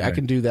all great. Right. I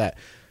can do that.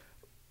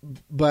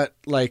 But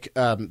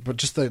but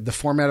just the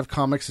format of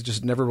comics, it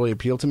just never really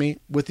appealed to me.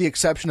 With the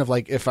exception of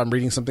like if I'm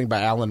reading something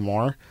by Alan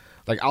Moore,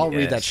 like I'll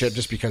read that shit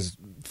just because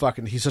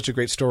fucking he's such a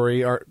great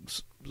storyteller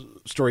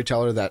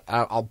that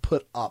I'll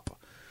put up.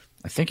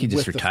 I think he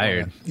just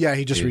retired. Yeah,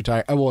 he just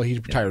retired. Oh, well, he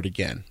retired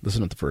again. This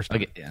isn't the first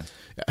time. Okay, yeah.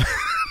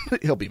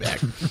 He'll be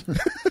back.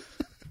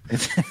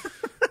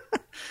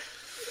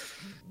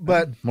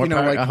 But more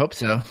power, I hope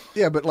so.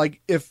 Yeah, but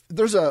like if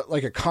there's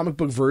a comic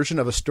book version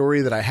of a story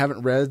that I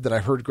haven't read that I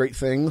heard great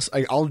things,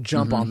 I'll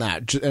jump on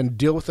that and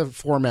deal with the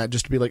format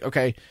just to be like,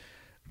 okay,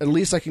 at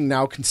least I can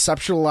now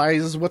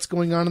conceptualize what's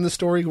going on in the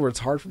story where it's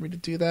hard for me to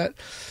do that.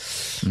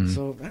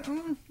 So I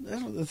don't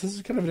know. This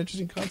is kind of an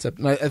interesting concept.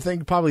 And I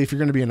think probably if you're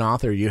going to be an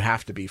author, you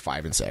have to be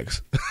 5 and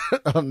 6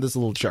 on this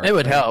little chart. It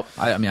would help.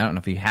 I mean, I don't know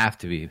if you have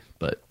to be,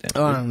 but it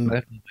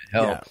would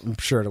help. Yeah, I'm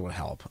sure it would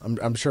help.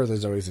 I'm sure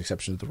there's always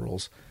exceptions to the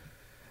rules.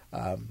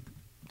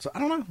 So I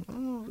don't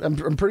know.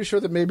 I'm pretty sure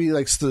that maybe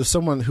like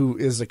someone who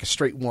is like a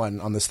straight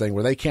 1 on this thing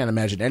where they can't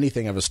imagine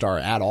anything of a star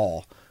at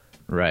all.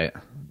 Right.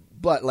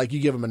 But like you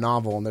give them a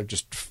novel and they're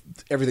just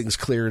everything's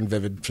clear and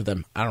vivid for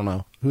them. I don't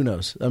know. Who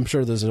knows? I'm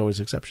sure there's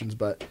always exceptions,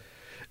 but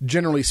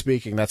generally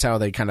speaking, that's how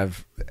they kind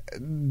of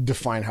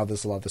define how a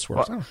lot of this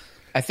works. Well,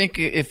 I think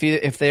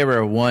if they were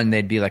a 1,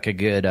 they'd be like a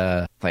good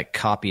like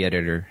copy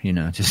editor,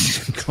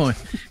 just going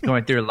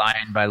through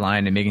line by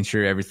line and making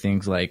sure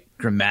everything's like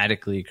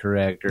grammatically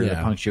correct or the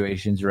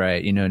punctuation's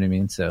right. You know what I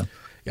mean? So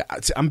yeah,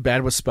 I'm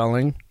bad with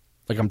spelling.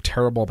 Like I'm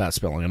terrible about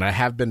spelling, and I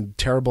have been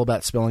terrible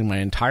about spelling my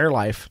entire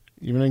life.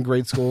 Even in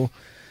grade school,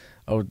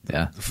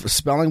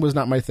 spelling was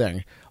not my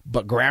thing.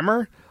 But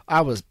grammar,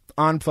 I was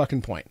on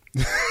fucking point.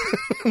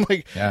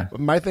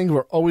 My things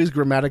were always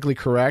grammatically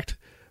correct,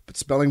 but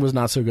spelling was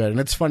not so good.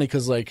 And it's funny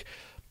because like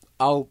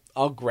I'll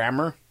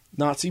grammar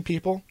Nazi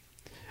people,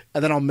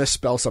 and then I'll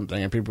misspell something,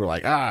 and people are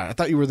like, I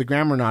thought you were the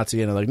grammar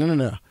Nazi, and I'm like,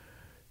 no,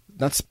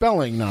 not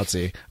spelling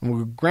Nazi,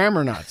 I'm a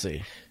grammar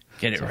Nazi.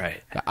 Get it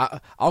right.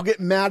 I'll get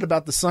mad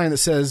about the sign that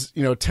says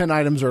 10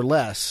 items or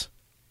less,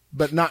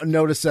 but not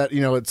notice that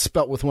it's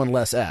spelt with 1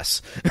 less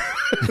S.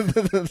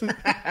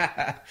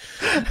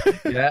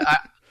 Yeah,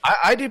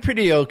 I do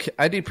pretty okay.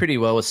 I do pretty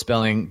well with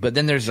spelling, but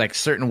then there's like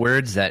certain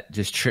words that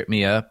just trip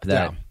me up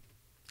that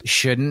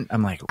shouldn't.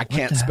 I'm like, I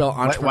can't spell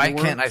entrepreneur. Why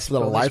can't I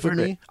spell the life of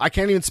me? I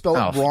can't even spell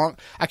it wrong.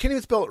 I can't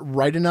even spell it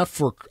right enough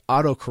for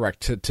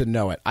autocorrect to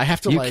know it. I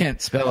have to. You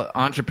can't spell it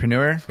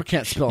entrepreneur. I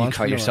can't spell. You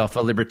entrepreneur. Call yourself a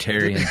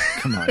libertarian?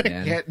 Come on,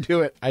 man. I can't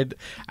do it.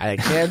 I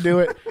can't do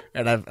it.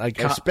 And I've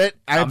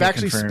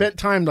actually spent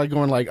time like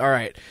going like, all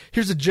right,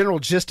 here's the general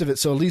gist of it.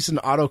 So at least an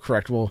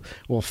autocorrect will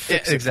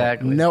fix it.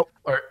 Exactly. Nope.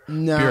 Or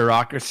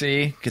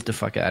bureaucracy. Get the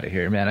fuck out of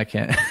here, man. I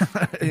can't.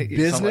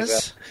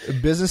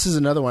 Business is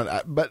another one,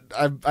 but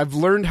I've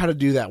learned how to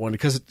do that one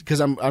because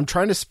I'm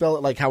trying to spell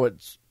it like how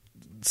it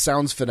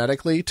sounds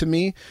phonetically to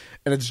me,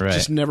 and it's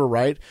just never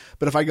right.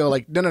 But if I go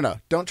like no,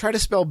 don't try to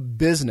spell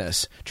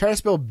business. Try to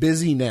spell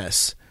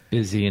busyness.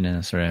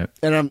 Busyness, right?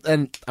 And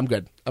I'm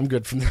good. I'm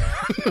good from there.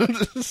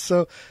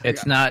 So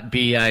it's not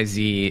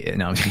B-I-Z.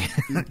 No,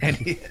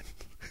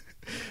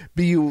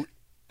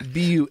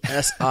 B-U-S-I-N-E-S-S.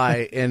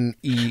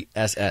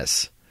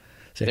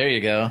 So, there you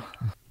go.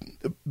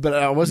 But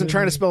I wasn't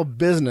trying to spell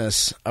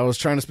business. I was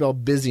trying to spell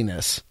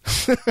busyness.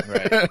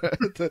 Right.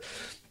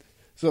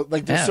 So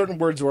like there's certain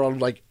words where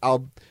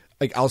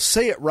I'll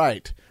say it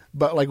right,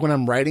 but like when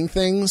I'm writing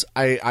things,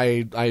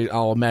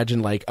 I'll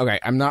imagine like, okay,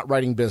 I'm not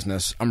writing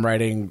business. I'm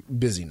writing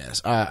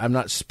busyness. I'm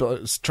not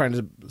trying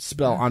to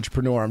spell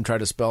entrepreneur. I'm trying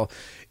to spell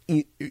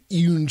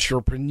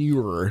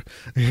entrepreneur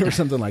or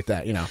something like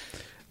that.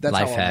 That's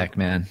life hack,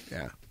 man.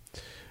 Yeah.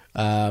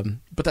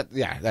 But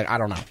I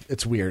don't know.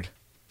 It's weird.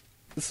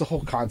 It's the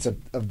whole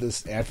concept of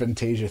this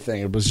aphantasia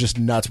thing. It was just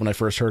nuts when I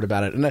first heard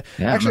about it. And I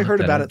actually heard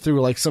about it through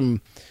like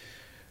some,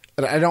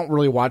 I don't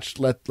really watch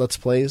Let's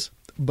Plays,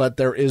 but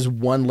there is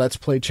one Let's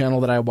Play channel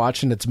that I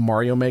watch, and it's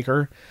Mario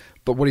Maker.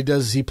 But what he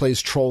does is he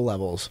plays troll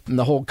levels. And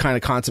the whole kind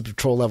of concept of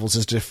troll levels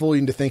is to fool you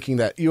into thinking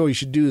that, you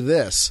should do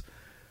this.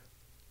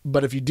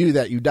 But if you do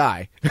that, you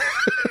die.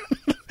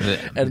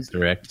 That's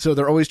correct. So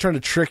they're always trying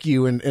to trick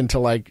you into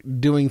like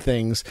doing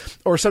things,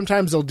 or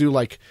sometimes they'll do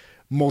like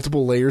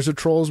multiple layers of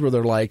trolls where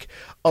they're like,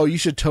 oh, you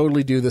should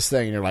totally do this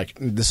thing, and you're like,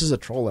 this is a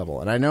troll level,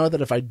 and I know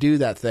that if I do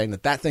that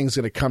thing's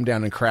going to come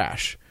down and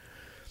crash.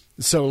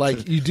 So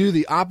like you do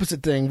the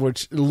opposite thing,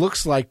 which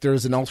looks like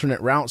there's an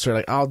alternate route, so you're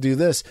like, I'll do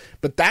this,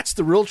 but that's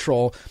the real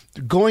troll.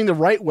 Going the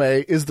right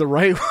way is the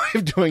right way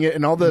of doing it,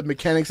 and all the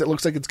mechanics that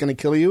looks like it's going to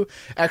kill you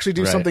actually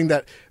do something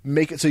that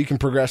make it so you can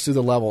progress through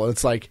the level.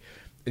 It's like,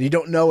 and you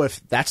don't know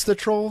if that's the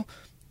troll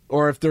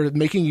or if they're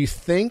making you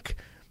think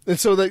And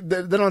so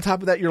then on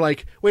top of that, you're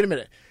like, wait a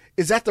minute,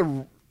 is that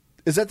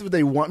what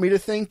they want me to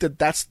think, that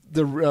that's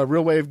the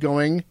real way of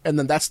going, and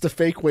then that's the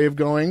fake way of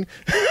going?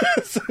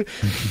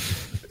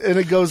 And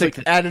it goes like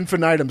ad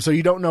infinitum, so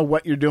you don't know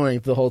what you're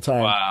doing the whole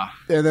time. Wow.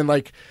 And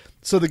then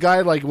so the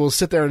guy will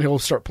sit there and he'll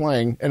start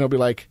playing, and he'll be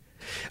like,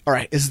 all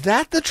right, is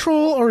that the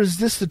troll or is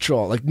this the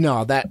troll? Like,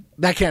 no, that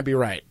can't be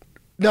right.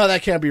 No,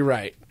 that can't be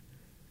right.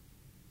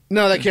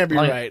 No, that can't be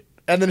right.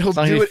 And then he'll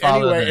do it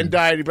anyway and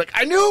die. And he'd be like,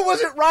 I knew it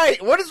wasn't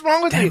right. What is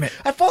wrong with me?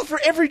 I fall for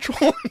every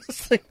troll in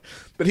this thing.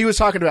 But he was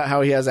talking about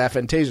how he has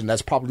aphantasia.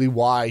 That's probably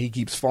why he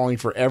keeps falling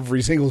for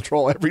every single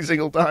troll every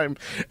single time.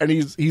 And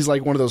he's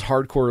like one of those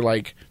hardcore,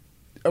 like,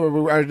 I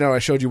don't know, I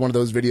showed you one of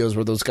those videos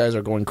where those guys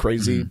are going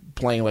crazy,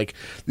 playing like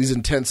these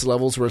intense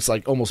levels where it's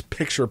like almost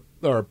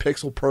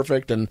pixel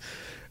perfect and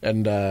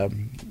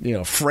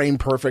frame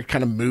perfect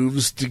kind of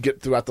moves to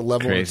get throughout the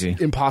level. Crazy.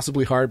 It's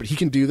impossibly hard, but he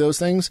can do those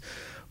things.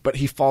 But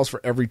he falls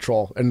for every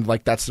troll, and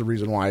like that's the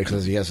reason why,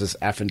 because he has this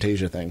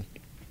aphantasia thing.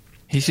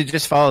 He should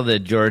just follow the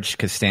George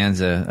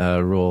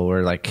Costanza rule,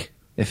 where like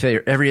if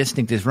every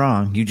instinct is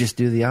wrong, you just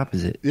do the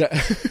opposite. Yeah.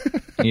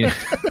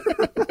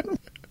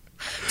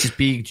 Just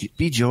be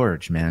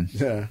George, man.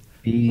 Yeah.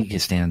 Be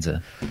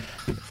Costanza.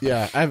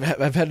 Yeah,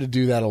 I've had to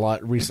do that a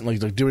lot recently,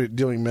 like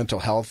doing mental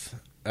health,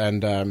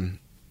 and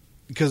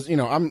because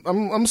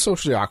I'm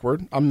socially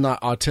awkward. I'm not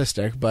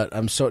autistic, but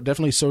I'm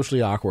definitely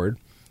socially awkward.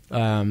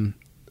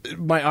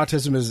 My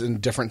autism is in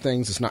different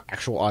things. It's not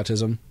actual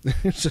autism.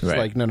 It's just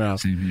like no.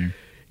 Same here.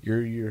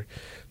 You're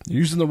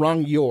using the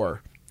wrong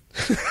 "your."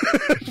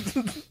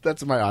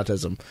 That's my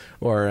autism.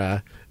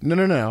 Or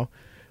no.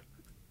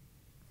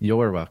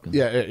 You're welcome.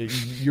 Yeah,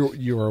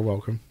 you are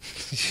welcome.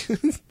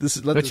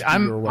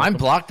 I'm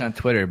blocked on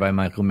Twitter by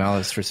Michael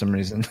Malice for some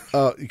reason.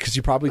 Because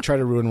you probably try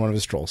to ruin one of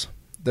his trolls.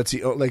 That's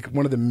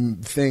one of the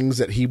things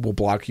that he will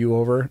block you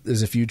over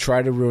is if you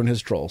try to ruin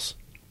his trolls.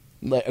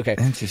 Okay,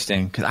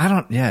 interesting. Because I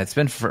don't. Yeah, it's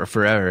been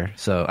forever.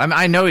 So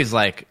I know he's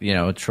like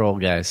a troll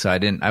guy. So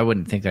I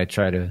wouldn't think I'd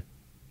try to.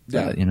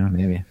 Yeah,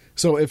 maybe.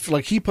 So if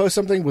he posts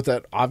something with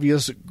that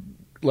obvious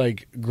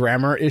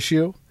grammar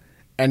issue,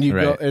 and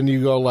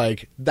you go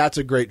like, that's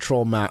a great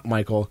troll,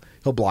 Michael,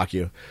 he'll block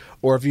you.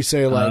 Or if you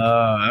say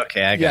oh,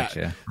 okay, I got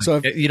you.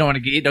 So if, you don't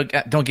want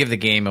to don't give the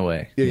game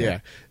away. Yeah.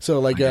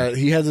 So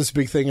he has this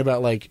big thing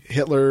about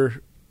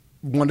Hitler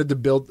wanted to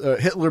build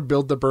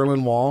the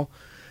Berlin Wall.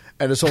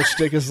 And his whole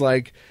shtick is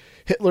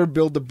Hitler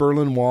built the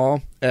Berlin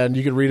Wall, and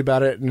you can read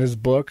about it in his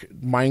book,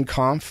 Mein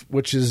Kampf,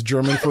 which is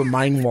German for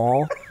Mein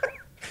Wall.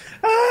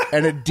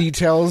 And it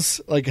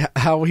details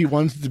how he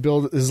wanted to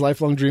build, his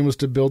lifelong dream was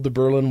to build the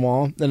Berlin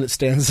Wall, and it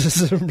stands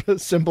as a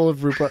symbol of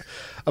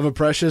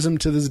oppressionism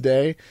to this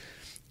day.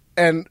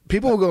 And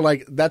people will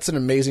go that's an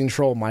amazing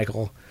troll,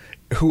 Michael,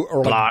 who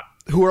are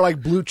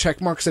blue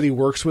check marks that he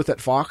works with at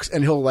Fox,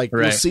 and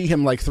you'll see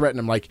him threaten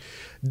him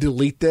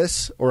delete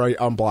this or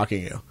I'm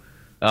blocking you.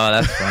 Oh,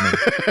 that's funny.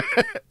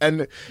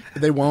 And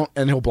they won't,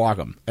 and he'll block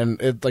them. And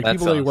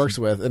people that he works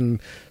with,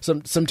 and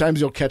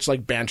sometimes you'll catch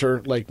banter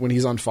when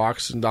he's on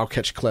Fox, and I'll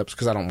catch clips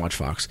because I don't watch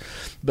Fox,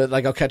 but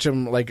I'll catch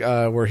him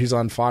where he's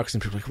on Fox,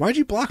 and people are why'd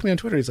you block me on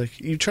Twitter? He's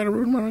you trying to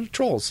ruin my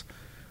trolls.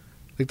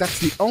 That's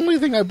the only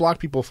thing I block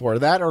people for.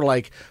 That or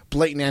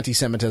blatant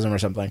anti-Semitism or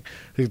something.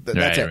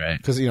 That's it.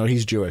 Because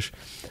he's Jewish.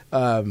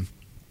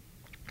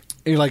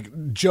 You're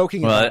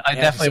joking. Well, about I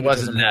definitely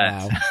wasn't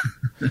that.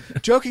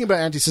 Joking about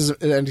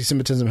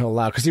anti-Semitism he'll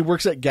allow because he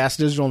works at Gas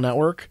Digital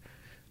Network,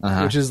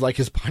 which is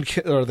his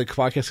podcast, or the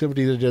podcast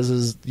company that does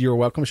his You're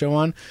Welcome show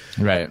on.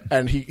 Right.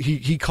 And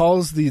he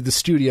calls the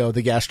studio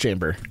the gas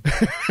chamber.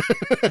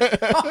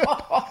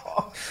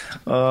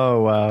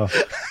 Oh wow.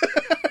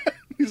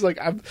 He's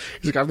I'm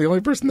the only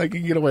person that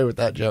can get away with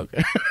that joke.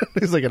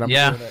 He's and I'm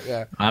doing it.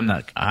 Yeah. I'm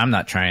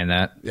not trying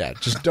that. Yeah,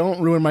 just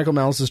don't ruin Michael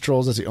Malice's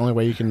trolls. That's the only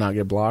way you can not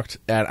get blocked.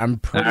 And I'm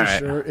pretty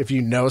sure if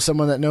you know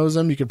someone that knows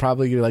him, you could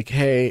probably be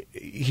hey,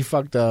 he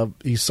fucked up.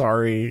 He's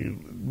sorry.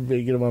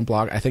 Maybe get him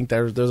unblocked. I think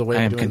there's a way.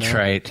 I am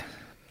contrite. That.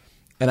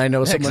 And I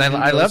know someone.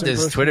 I loved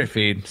his Twitter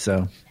feed.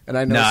 So. And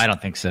I know. No, I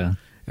don't think so.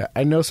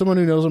 I know someone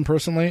who knows him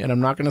personally, and I'm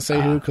not going to say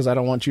who because I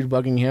don't want you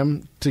bugging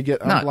him to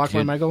get unblocked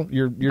by Michael.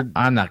 You're.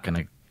 I'm not going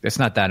to. It's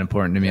not that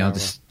important to me. I'll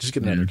just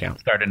get another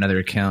account. Start another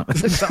account.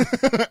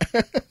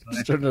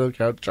 Start another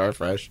account. Jar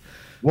Fresh.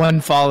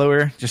 One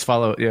follower. Just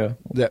follow. Yeah.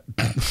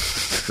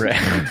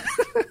 Right.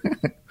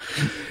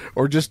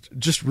 Or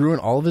just ruin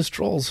all of his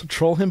trolls.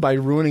 Troll him by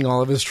ruining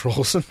all of his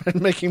trolls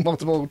and making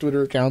multiple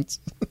Twitter accounts.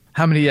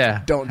 How many?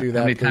 Yeah. Don't do that.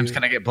 How many times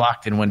can I get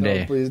blocked in one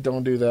day? Please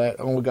don't do that.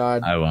 Oh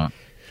God. I won't.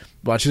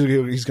 Watch.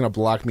 He's going to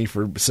block me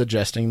for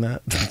suggesting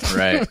that.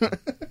 Right.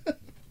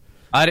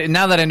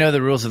 Now that I know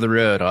the rules of the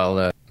road,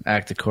 I'll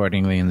act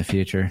accordingly in the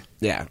future.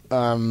 Yeah.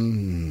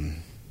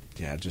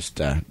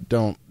 Just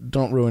don't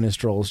ruin his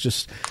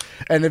trolls.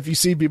 And if you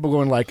see people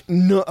going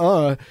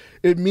no,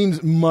 it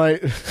means my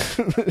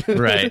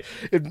right.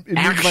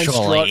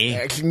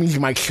 it means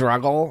my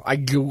struggle. I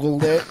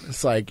Googled it.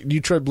 It's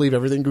you try to believe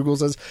everything Google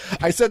says.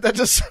 I said that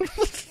to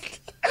someone.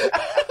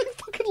 I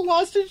fucking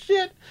lost his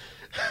shit.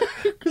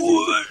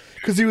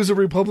 because he was a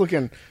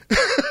Republican.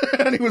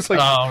 And he was like,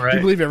 Oh, right. "Do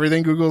you believe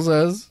everything Google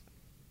says?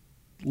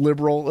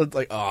 Liberal." It's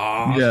like,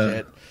 oh,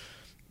 shit.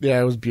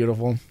 Yeah, it was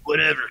beautiful.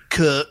 Whatever,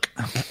 cook.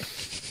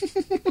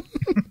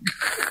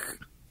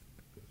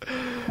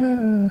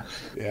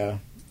 Yeah.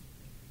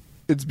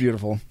 It's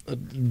beautiful.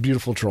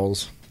 Beautiful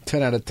trolls.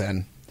 10 out of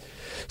 10.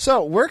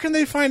 So, where can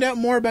they find out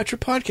more about your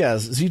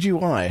podcast,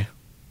 ZGY?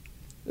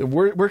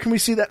 Where can we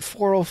see that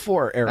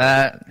 404, Eric?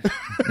 Yeah,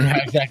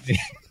 exactly.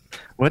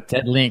 What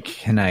dead link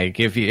can I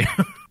give you?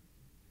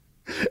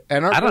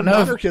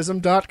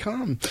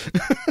 Anarchomonarchism.com.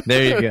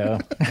 There you go.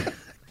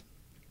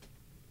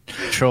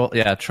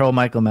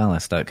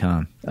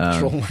 trollmichaelmalice.com.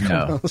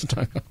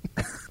 Trollmichaelmalice.com.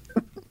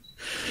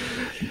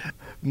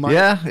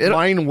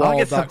 I'll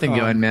get something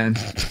going, man.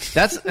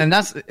 That's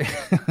that's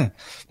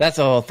the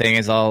whole thing.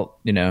 Is I'll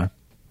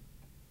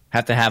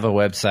have to have a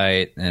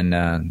website and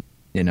a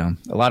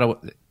lot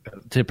of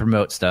to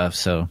promote stuff.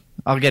 So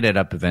I'll get it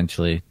up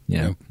eventually.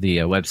 The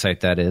website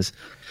that is.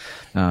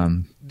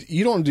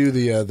 You don't do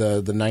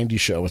the 90s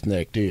show with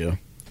Nick, do you?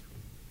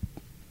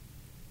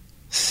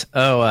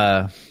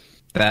 No.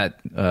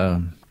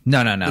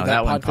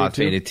 That one pod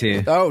faded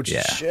too. Oh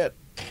shit!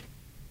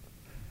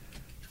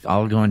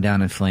 All going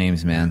down in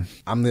flames, man.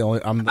 I'm the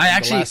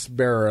last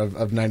bearer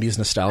of 90s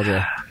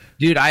nostalgia.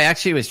 Dude, I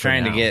actually was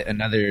trying to get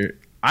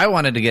I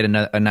wanted to get a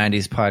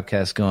 90s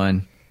podcast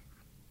going,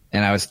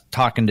 and I was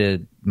talking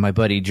to my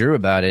buddy Drew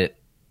about it,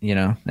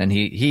 and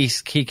he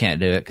can't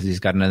do it because he's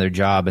got another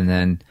job. And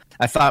then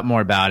I thought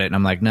more about it, and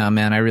I'm like, no,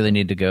 man, I really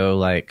need to go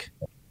like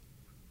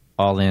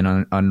all in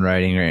on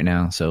writing right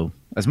now. So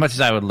as much as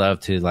I would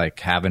love to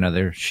like have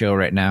another show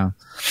right now,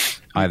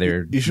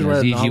 either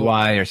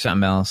ZGY or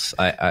something else,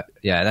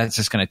 that's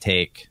just going to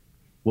take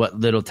what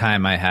little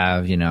time I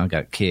have. I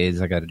got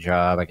kids, I got a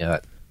job,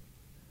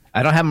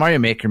 I don't have Mario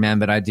Maker, man,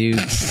 but I do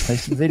play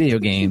some video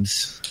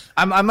games.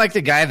 I'm like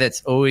the guy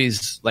that's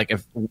always like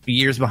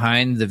years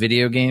behind the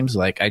video games.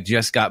 Like I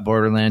just got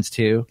Borderlands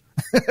 2.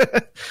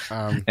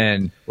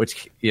 And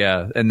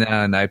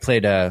then I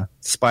played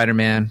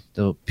Spider-Man,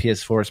 the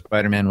PS4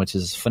 Spider-Man, which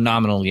is a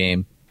phenomenal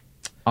game.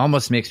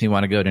 Almost makes me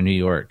want to go to New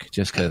York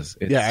just because.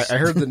 Yeah, I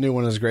heard the new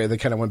one is great. They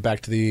kind of went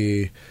back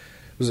to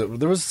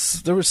there was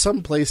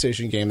some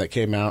PlayStation game that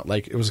came out,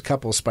 like it was a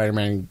couple of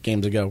Spider-Man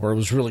games ago, where it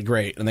was really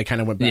great, and they kind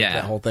of went back to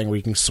that whole thing where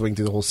you can swing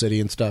through the whole city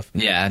and stuff.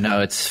 Yeah,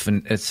 no, it's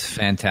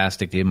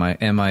fantastic, dude.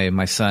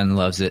 My son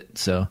loves it.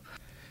 So,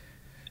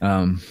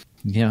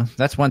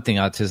 that's one thing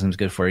autism's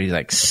good for. He's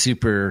like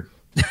super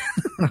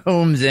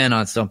homes in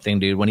on something,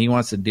 dude. When he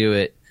wants to do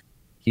it,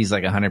 he's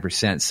like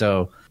 100%.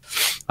 So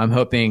I'm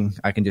hoping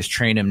I can just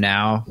train him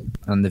now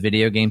on the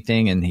video game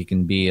thing, and he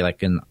can be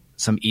like in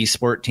some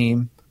esport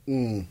team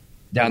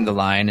down the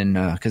line. And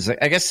because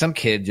I guess some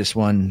kid just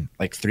won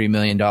like $3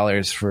 million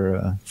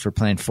for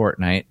playing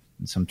Fortnite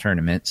in some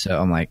tournament. So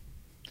I'm like,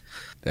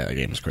 yeah, the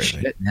game is crazy,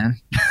 shit, man.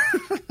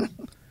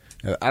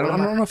 I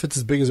don't know if it's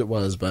as big as it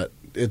was, but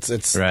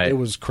it's right. It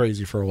was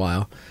crazy for a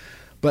while.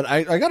 But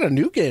I got a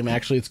new game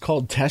actually. It's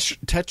called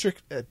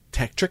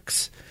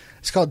Tetrix.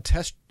 It's called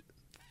Tantrix.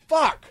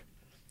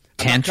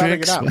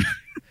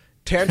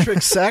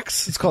 Tantric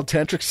Sex. It's called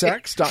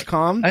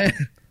tantricsex.com.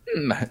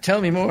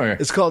 Tell me more.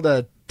 It's called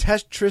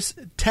Tetris.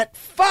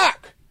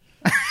 Fuck!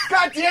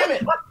 God damn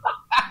it!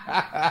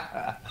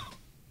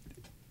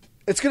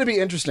 It's going to be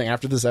interesting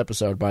after this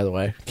episode, by the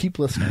way. Keep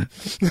listening.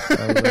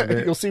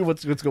 You'll see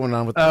what's going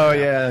on with that. Oh,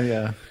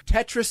 yeah.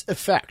 Tetris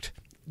Effect.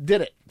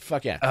 Did it.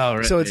 Fuck yeah. Oh,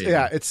 right. So it's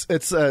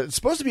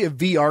supposed to be a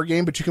VR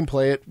game, but you can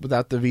play it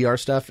without the VR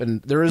stuff.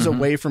 And there is a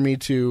way for me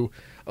to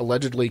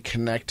allegedly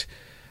connect,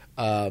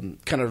 kind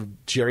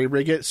of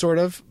jerry-rig it, sort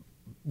of,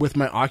 with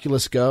my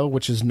Oculus Go,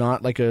 which is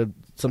not like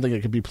something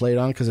that could be played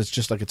on because it's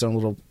just like its own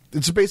little...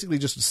 It's basically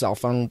just a cell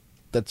phone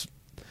that's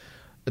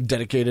a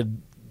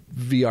dedicated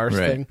VR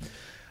thing.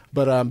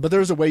 But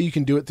there's a way you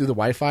can do it through the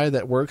Wi-Fi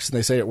that works, and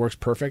they say it works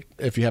perfect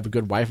if you have a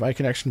good Wi-Fi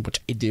connection, which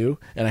I do,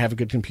 and I have a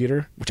good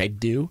computer, which I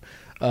do.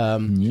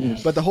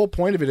 But the whole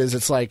point of it is,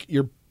 it's like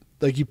you're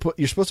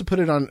supposed to put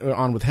it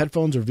on with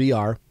headphones or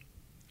VR,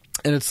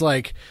 and it's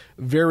like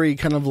very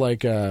kind of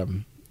like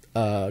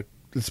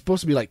it's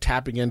supposed to be like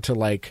tapping into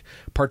like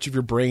parts of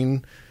your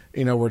brain,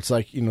 where it's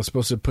like,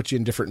 supposed to put you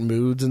in different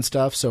moods and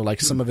stuff. So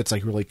like some of it's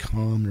like really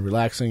calm and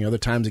relaxing. Other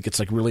times it gets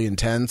like really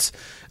intense,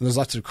 and there's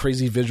lots of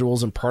crazy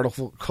visuals and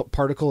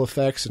particle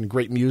effects and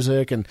great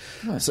music. And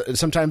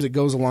sometimes it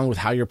goes along with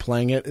how you're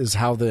playing it, is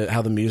how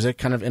the music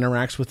kind of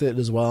interacts with it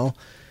as well.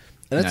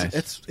 And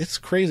it's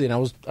crazy. And I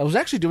was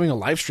actually doing a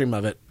live stream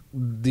of it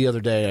the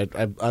other day.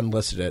 I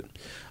unlisted it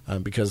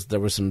because there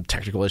was some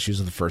technical issues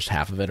with the first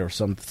half of it, or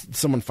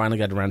someone finally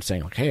got around to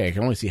saying like, hey, I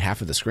can only see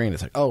half of the screen.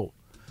 It's like, oh,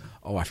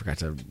 I forgot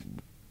to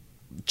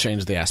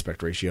change the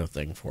aspect ratio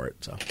thing for it.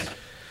 So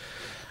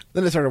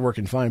then it started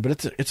working fine.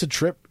 But it's a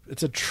trip.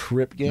 It's a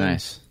trip game.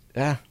 Nice.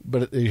 Yeah,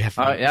 but you have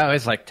to. Oh yeah,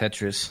 it's like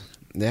Tetris.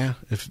 Yeah,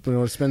 if you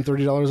want to spend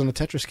 $30 on a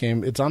Tetris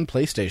game, it's on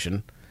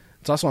PlayStation.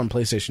 It's also on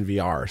PlayStation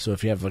VR. So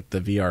if you have like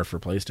the VR for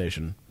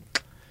PlayStation,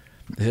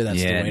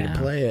 that's the way to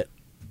play it.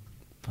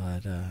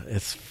 But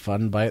it's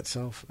fun by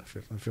itself.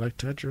 If you like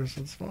Tetris,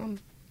 it's fun.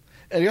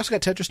 And you also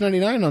got Tetris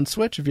 99 on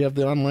Switch if you have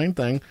the online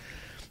thing,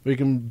 where you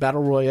can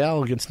battle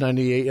royale against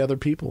 98 other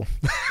people.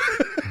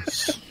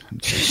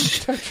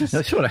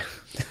 That's what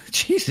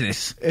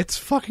Jesus. It's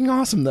fucking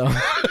awesome, though,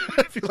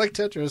 if you like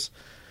Tetris.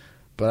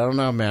 But I don't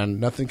know, man.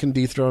 Nothing can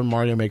dethrone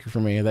Mario Maker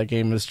for me. That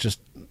game is just,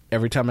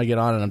 every time I get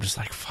on it, I'm just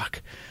like,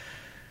 fuck.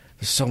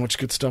 There's so much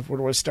good stuff. Where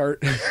do I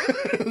start?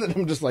 And then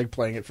I'm just like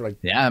playing it for like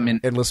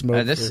endless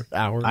mode for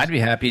hours. I'd be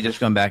happy just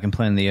going back and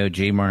playing the OG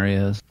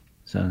Marios.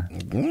 So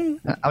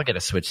I'll get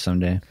a Switch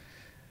someday.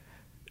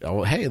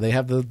 Oh, hey, they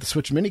have the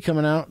Switch Mini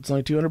coming out. It's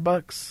only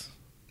 $200.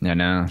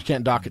 No. You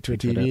can't dock it to a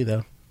TV,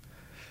 though.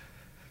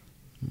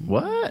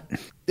 What?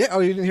 Yeah, oh,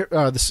 you didn't hear?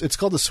 It's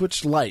called the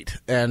Switch Lite,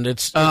 and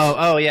it's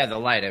oh yeah, the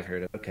Lite I've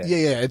heard of. Okay,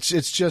 yeah, it's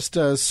just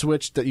a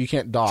Switch that you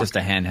can't dock, just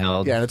a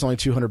handheld. Yeah, and it's only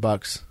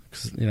 $200.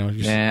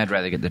 I'd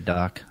rather get the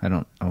dock. I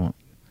won't.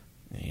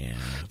 Yeah,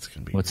 it's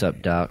gonna be. What's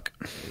up, Doc?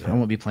 I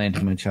won't be playing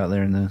too much out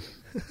there in the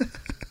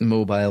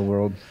mobile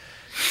world.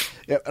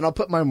 Yeah, and I'll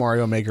put my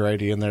Mario Maker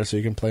ID in there so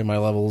you can play my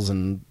levels,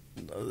 and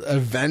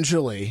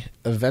eventually,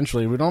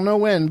 we don't know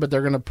when, but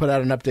they're going to put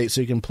out an update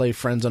so you can play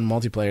friends on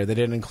multiplayer. They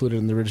didn't include it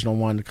in the original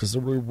one because they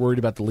were worried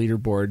about the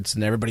leaderboards,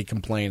 and everybody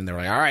complained. They were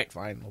like, all right,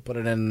 fine, we'll put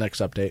it in the next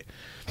update.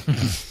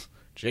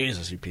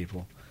 Jesus, you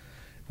people.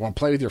 You want to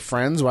play with your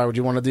friends? Why would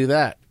you want to do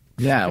that?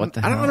 Yeah, what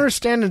the hell? I don't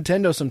understand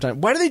Nintendo sometimes.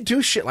 Why do they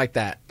do shit like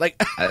that?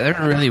 Like they're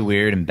really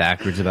weird and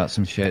backwards about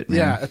some shit, man.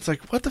 Yeah, it's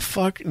like, what the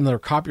fuck? And their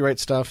copyright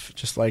stuff,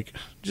 just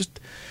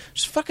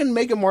fucking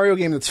make a Mario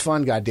game that's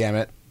fun,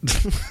 goddammit.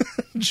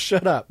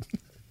 Shut up.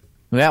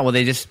 Yeah, well,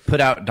 they just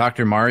put out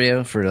Dr.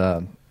 Mario for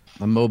the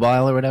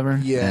mobile or whatever.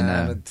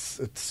 Yeah, and it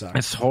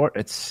sucks.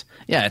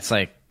 It's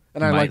like,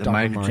 and I like the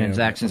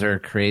microtransactions are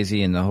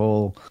crazy, and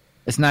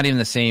it's not even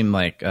the same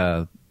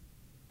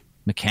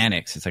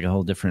mechanics. It's like a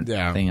whole different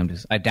thing.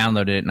 I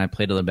downloaded it and I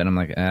played a little bit. I'm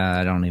like,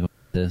 I don't even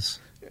want this.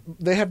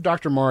 They have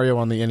Dr. Mario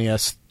on the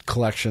NES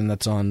collection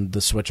that's on the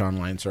Switch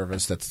Online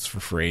service. That's for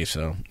free,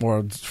 or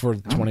it's for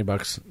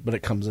 $20, but it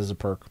comes as a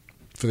perk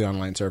for the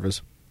online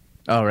service.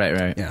 Oh,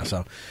 right. Yeah,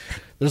 so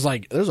there's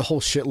a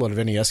whole shitload of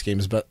NES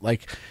games, but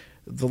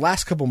the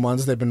last couple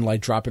months they've been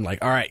dropping all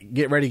right,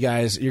 get ready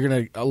guys, you're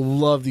gonna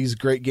love these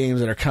great games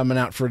that are coming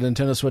out for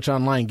Nintendo Switch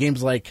Online.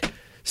 Games like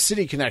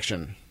City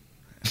Connection,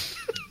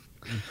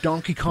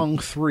 Donkey Kong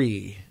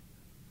 3.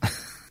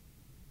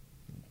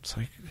 It's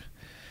like,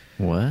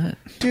 what,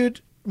 dude?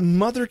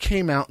 Mother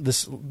came out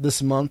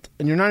this month,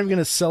 and you're not even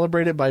gonna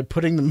celebrate it by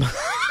putting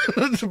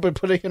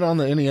it on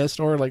the NES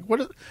store. Like,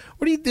 what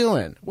are you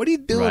doing? What are you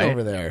doing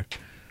over there?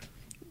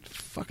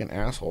 Fucking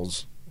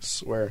assholes! I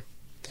swear,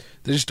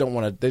 they just don't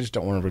want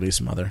to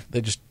release Mother.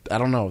 I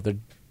don't know. They're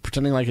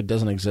pretending like it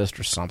doesn't exist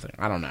or something.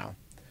 I don't know.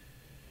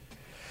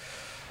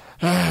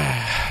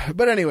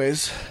 But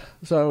anyways,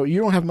 so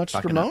you don't have much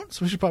to promote,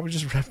 so we should probably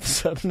just wrap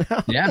this up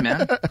now. Yeah,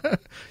 man.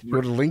 You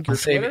want to link your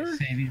Twitter?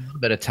 Save you a little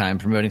bit of time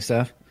promoting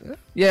stuff.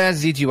 Yeah,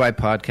 ZGY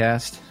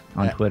Podcast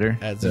on Twitter.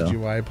 At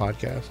ZGY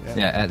Podcast.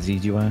 Yeah, at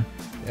ZGY.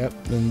 Yep,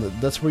 and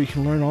that's where you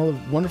can learn all the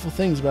wonderful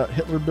things about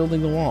Hitler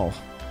building the wall.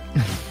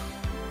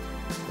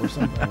 Or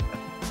something.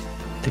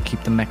 To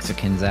keep the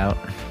Mexicans out.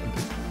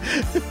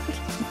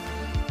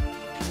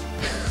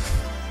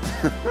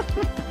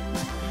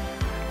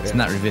 It's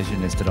not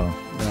revisionist at all.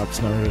 No,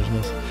 it's not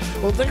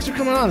revisionist. Well, thanks for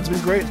coming on. It's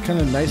been great. It's kind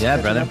of nice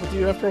catching up with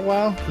you after a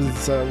while,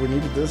 because we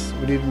needed this.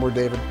 We needed more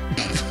David.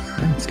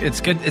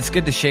 It's good. It's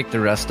good to shake the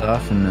rust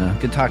off, and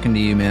good talking to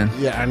you, man.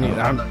 Yeah,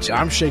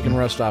 I'm shaking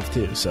rust off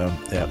too. So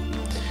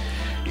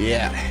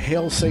yeah.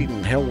 Hail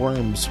Satan. Hail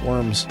worms.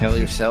 Hail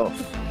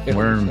yourself.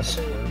 Worms.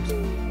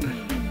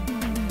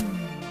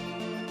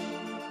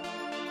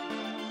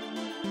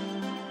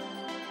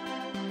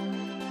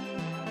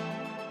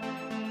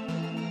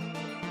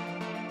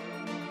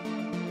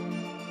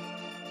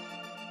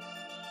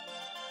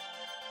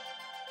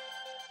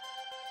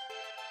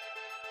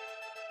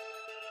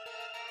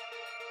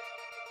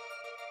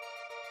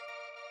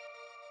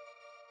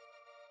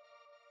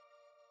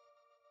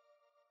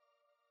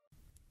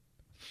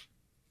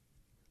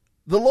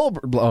 The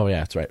Lowbirds. Oh, yeah,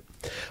 that's right.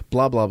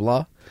 Blah, blah,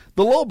 blah.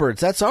 The Lowbirds,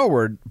 that's our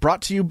word.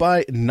 Brought to you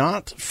by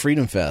Not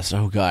Freedom Fest.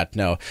 Oh, God,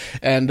 no.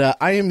 And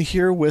I am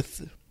here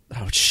with...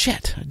 Oh,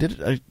 shit.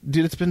 Dude,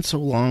 it's been so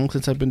long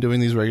since I've been doing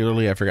these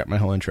regularly, I forgot my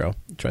whole intro.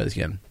 Try this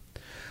again.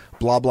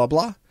 Blah, blah,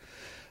 blah.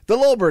 The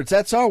Lowbirds,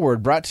 that's our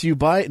word. Brought to you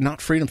by Not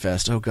Freedom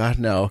Fest. Oh, God,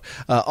 no.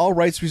 All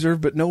rights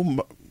reserved, but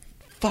no...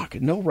 Fuck,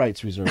 no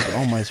rights reserved.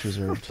 All mice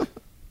reserved.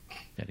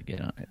 Gotta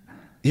get on it.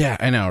 Yeah,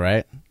 I know,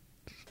 right?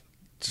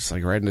 Just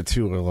like riding a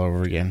two all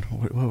over again.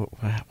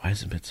 Why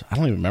has it been so... I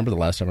don't even remember the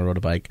last time I rode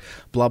a bike.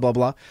 Blah, blah,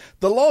 blah.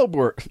 The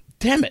Lowbird.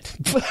 Damn it.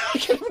 I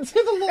can't even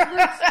say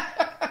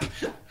the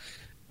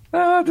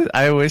Lowbirds.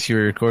 I wish you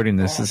were recording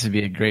this. This would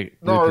be a great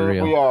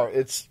reel. We are.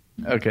 It's...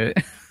 Okay.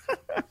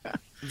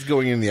 It's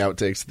going in the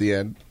outtakes at the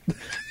end.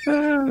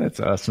 That's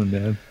awesome,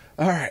 man.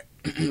 All right.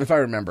 If I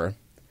remember.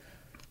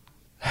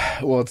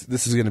 Well,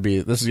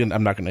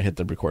 I'm not going to hit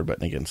the record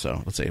button again,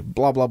 so let's say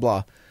blah, blah,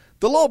 blah.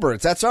 The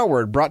Lulberts, that's our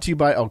word, brought to you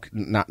by,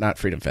 not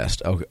Freedom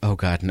Fest. Oh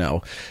God,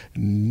 no.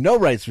 No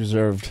rights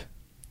reserved.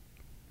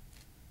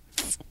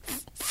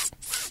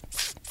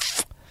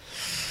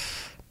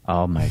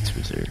 All mics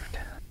reserved.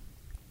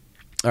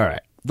 All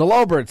right. The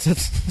Lulberts,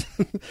 that's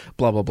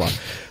blah, blah, blah.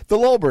 The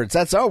Lulberts,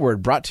 that's our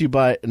word, brought to you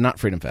by, not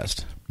Freedom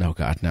Fest. No,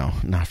 God, no,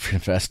 not Freedom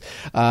Fest.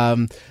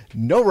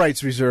 No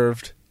rights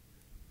reserved,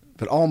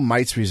 but all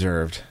mites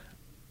reserved.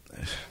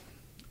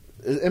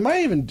 Am I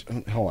even...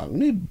 Hold on, let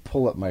me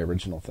pull up my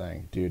original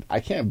thing. Dude,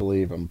 I can't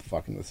believe I'm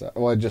fucking this up.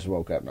 Well, I just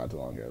woke up not too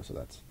long ago, so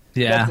that's...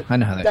 Yeah, I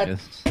know how that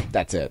is.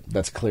 That's it.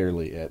 That's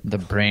clearly it. The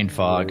brain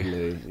fog.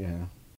 Clearly, yeah.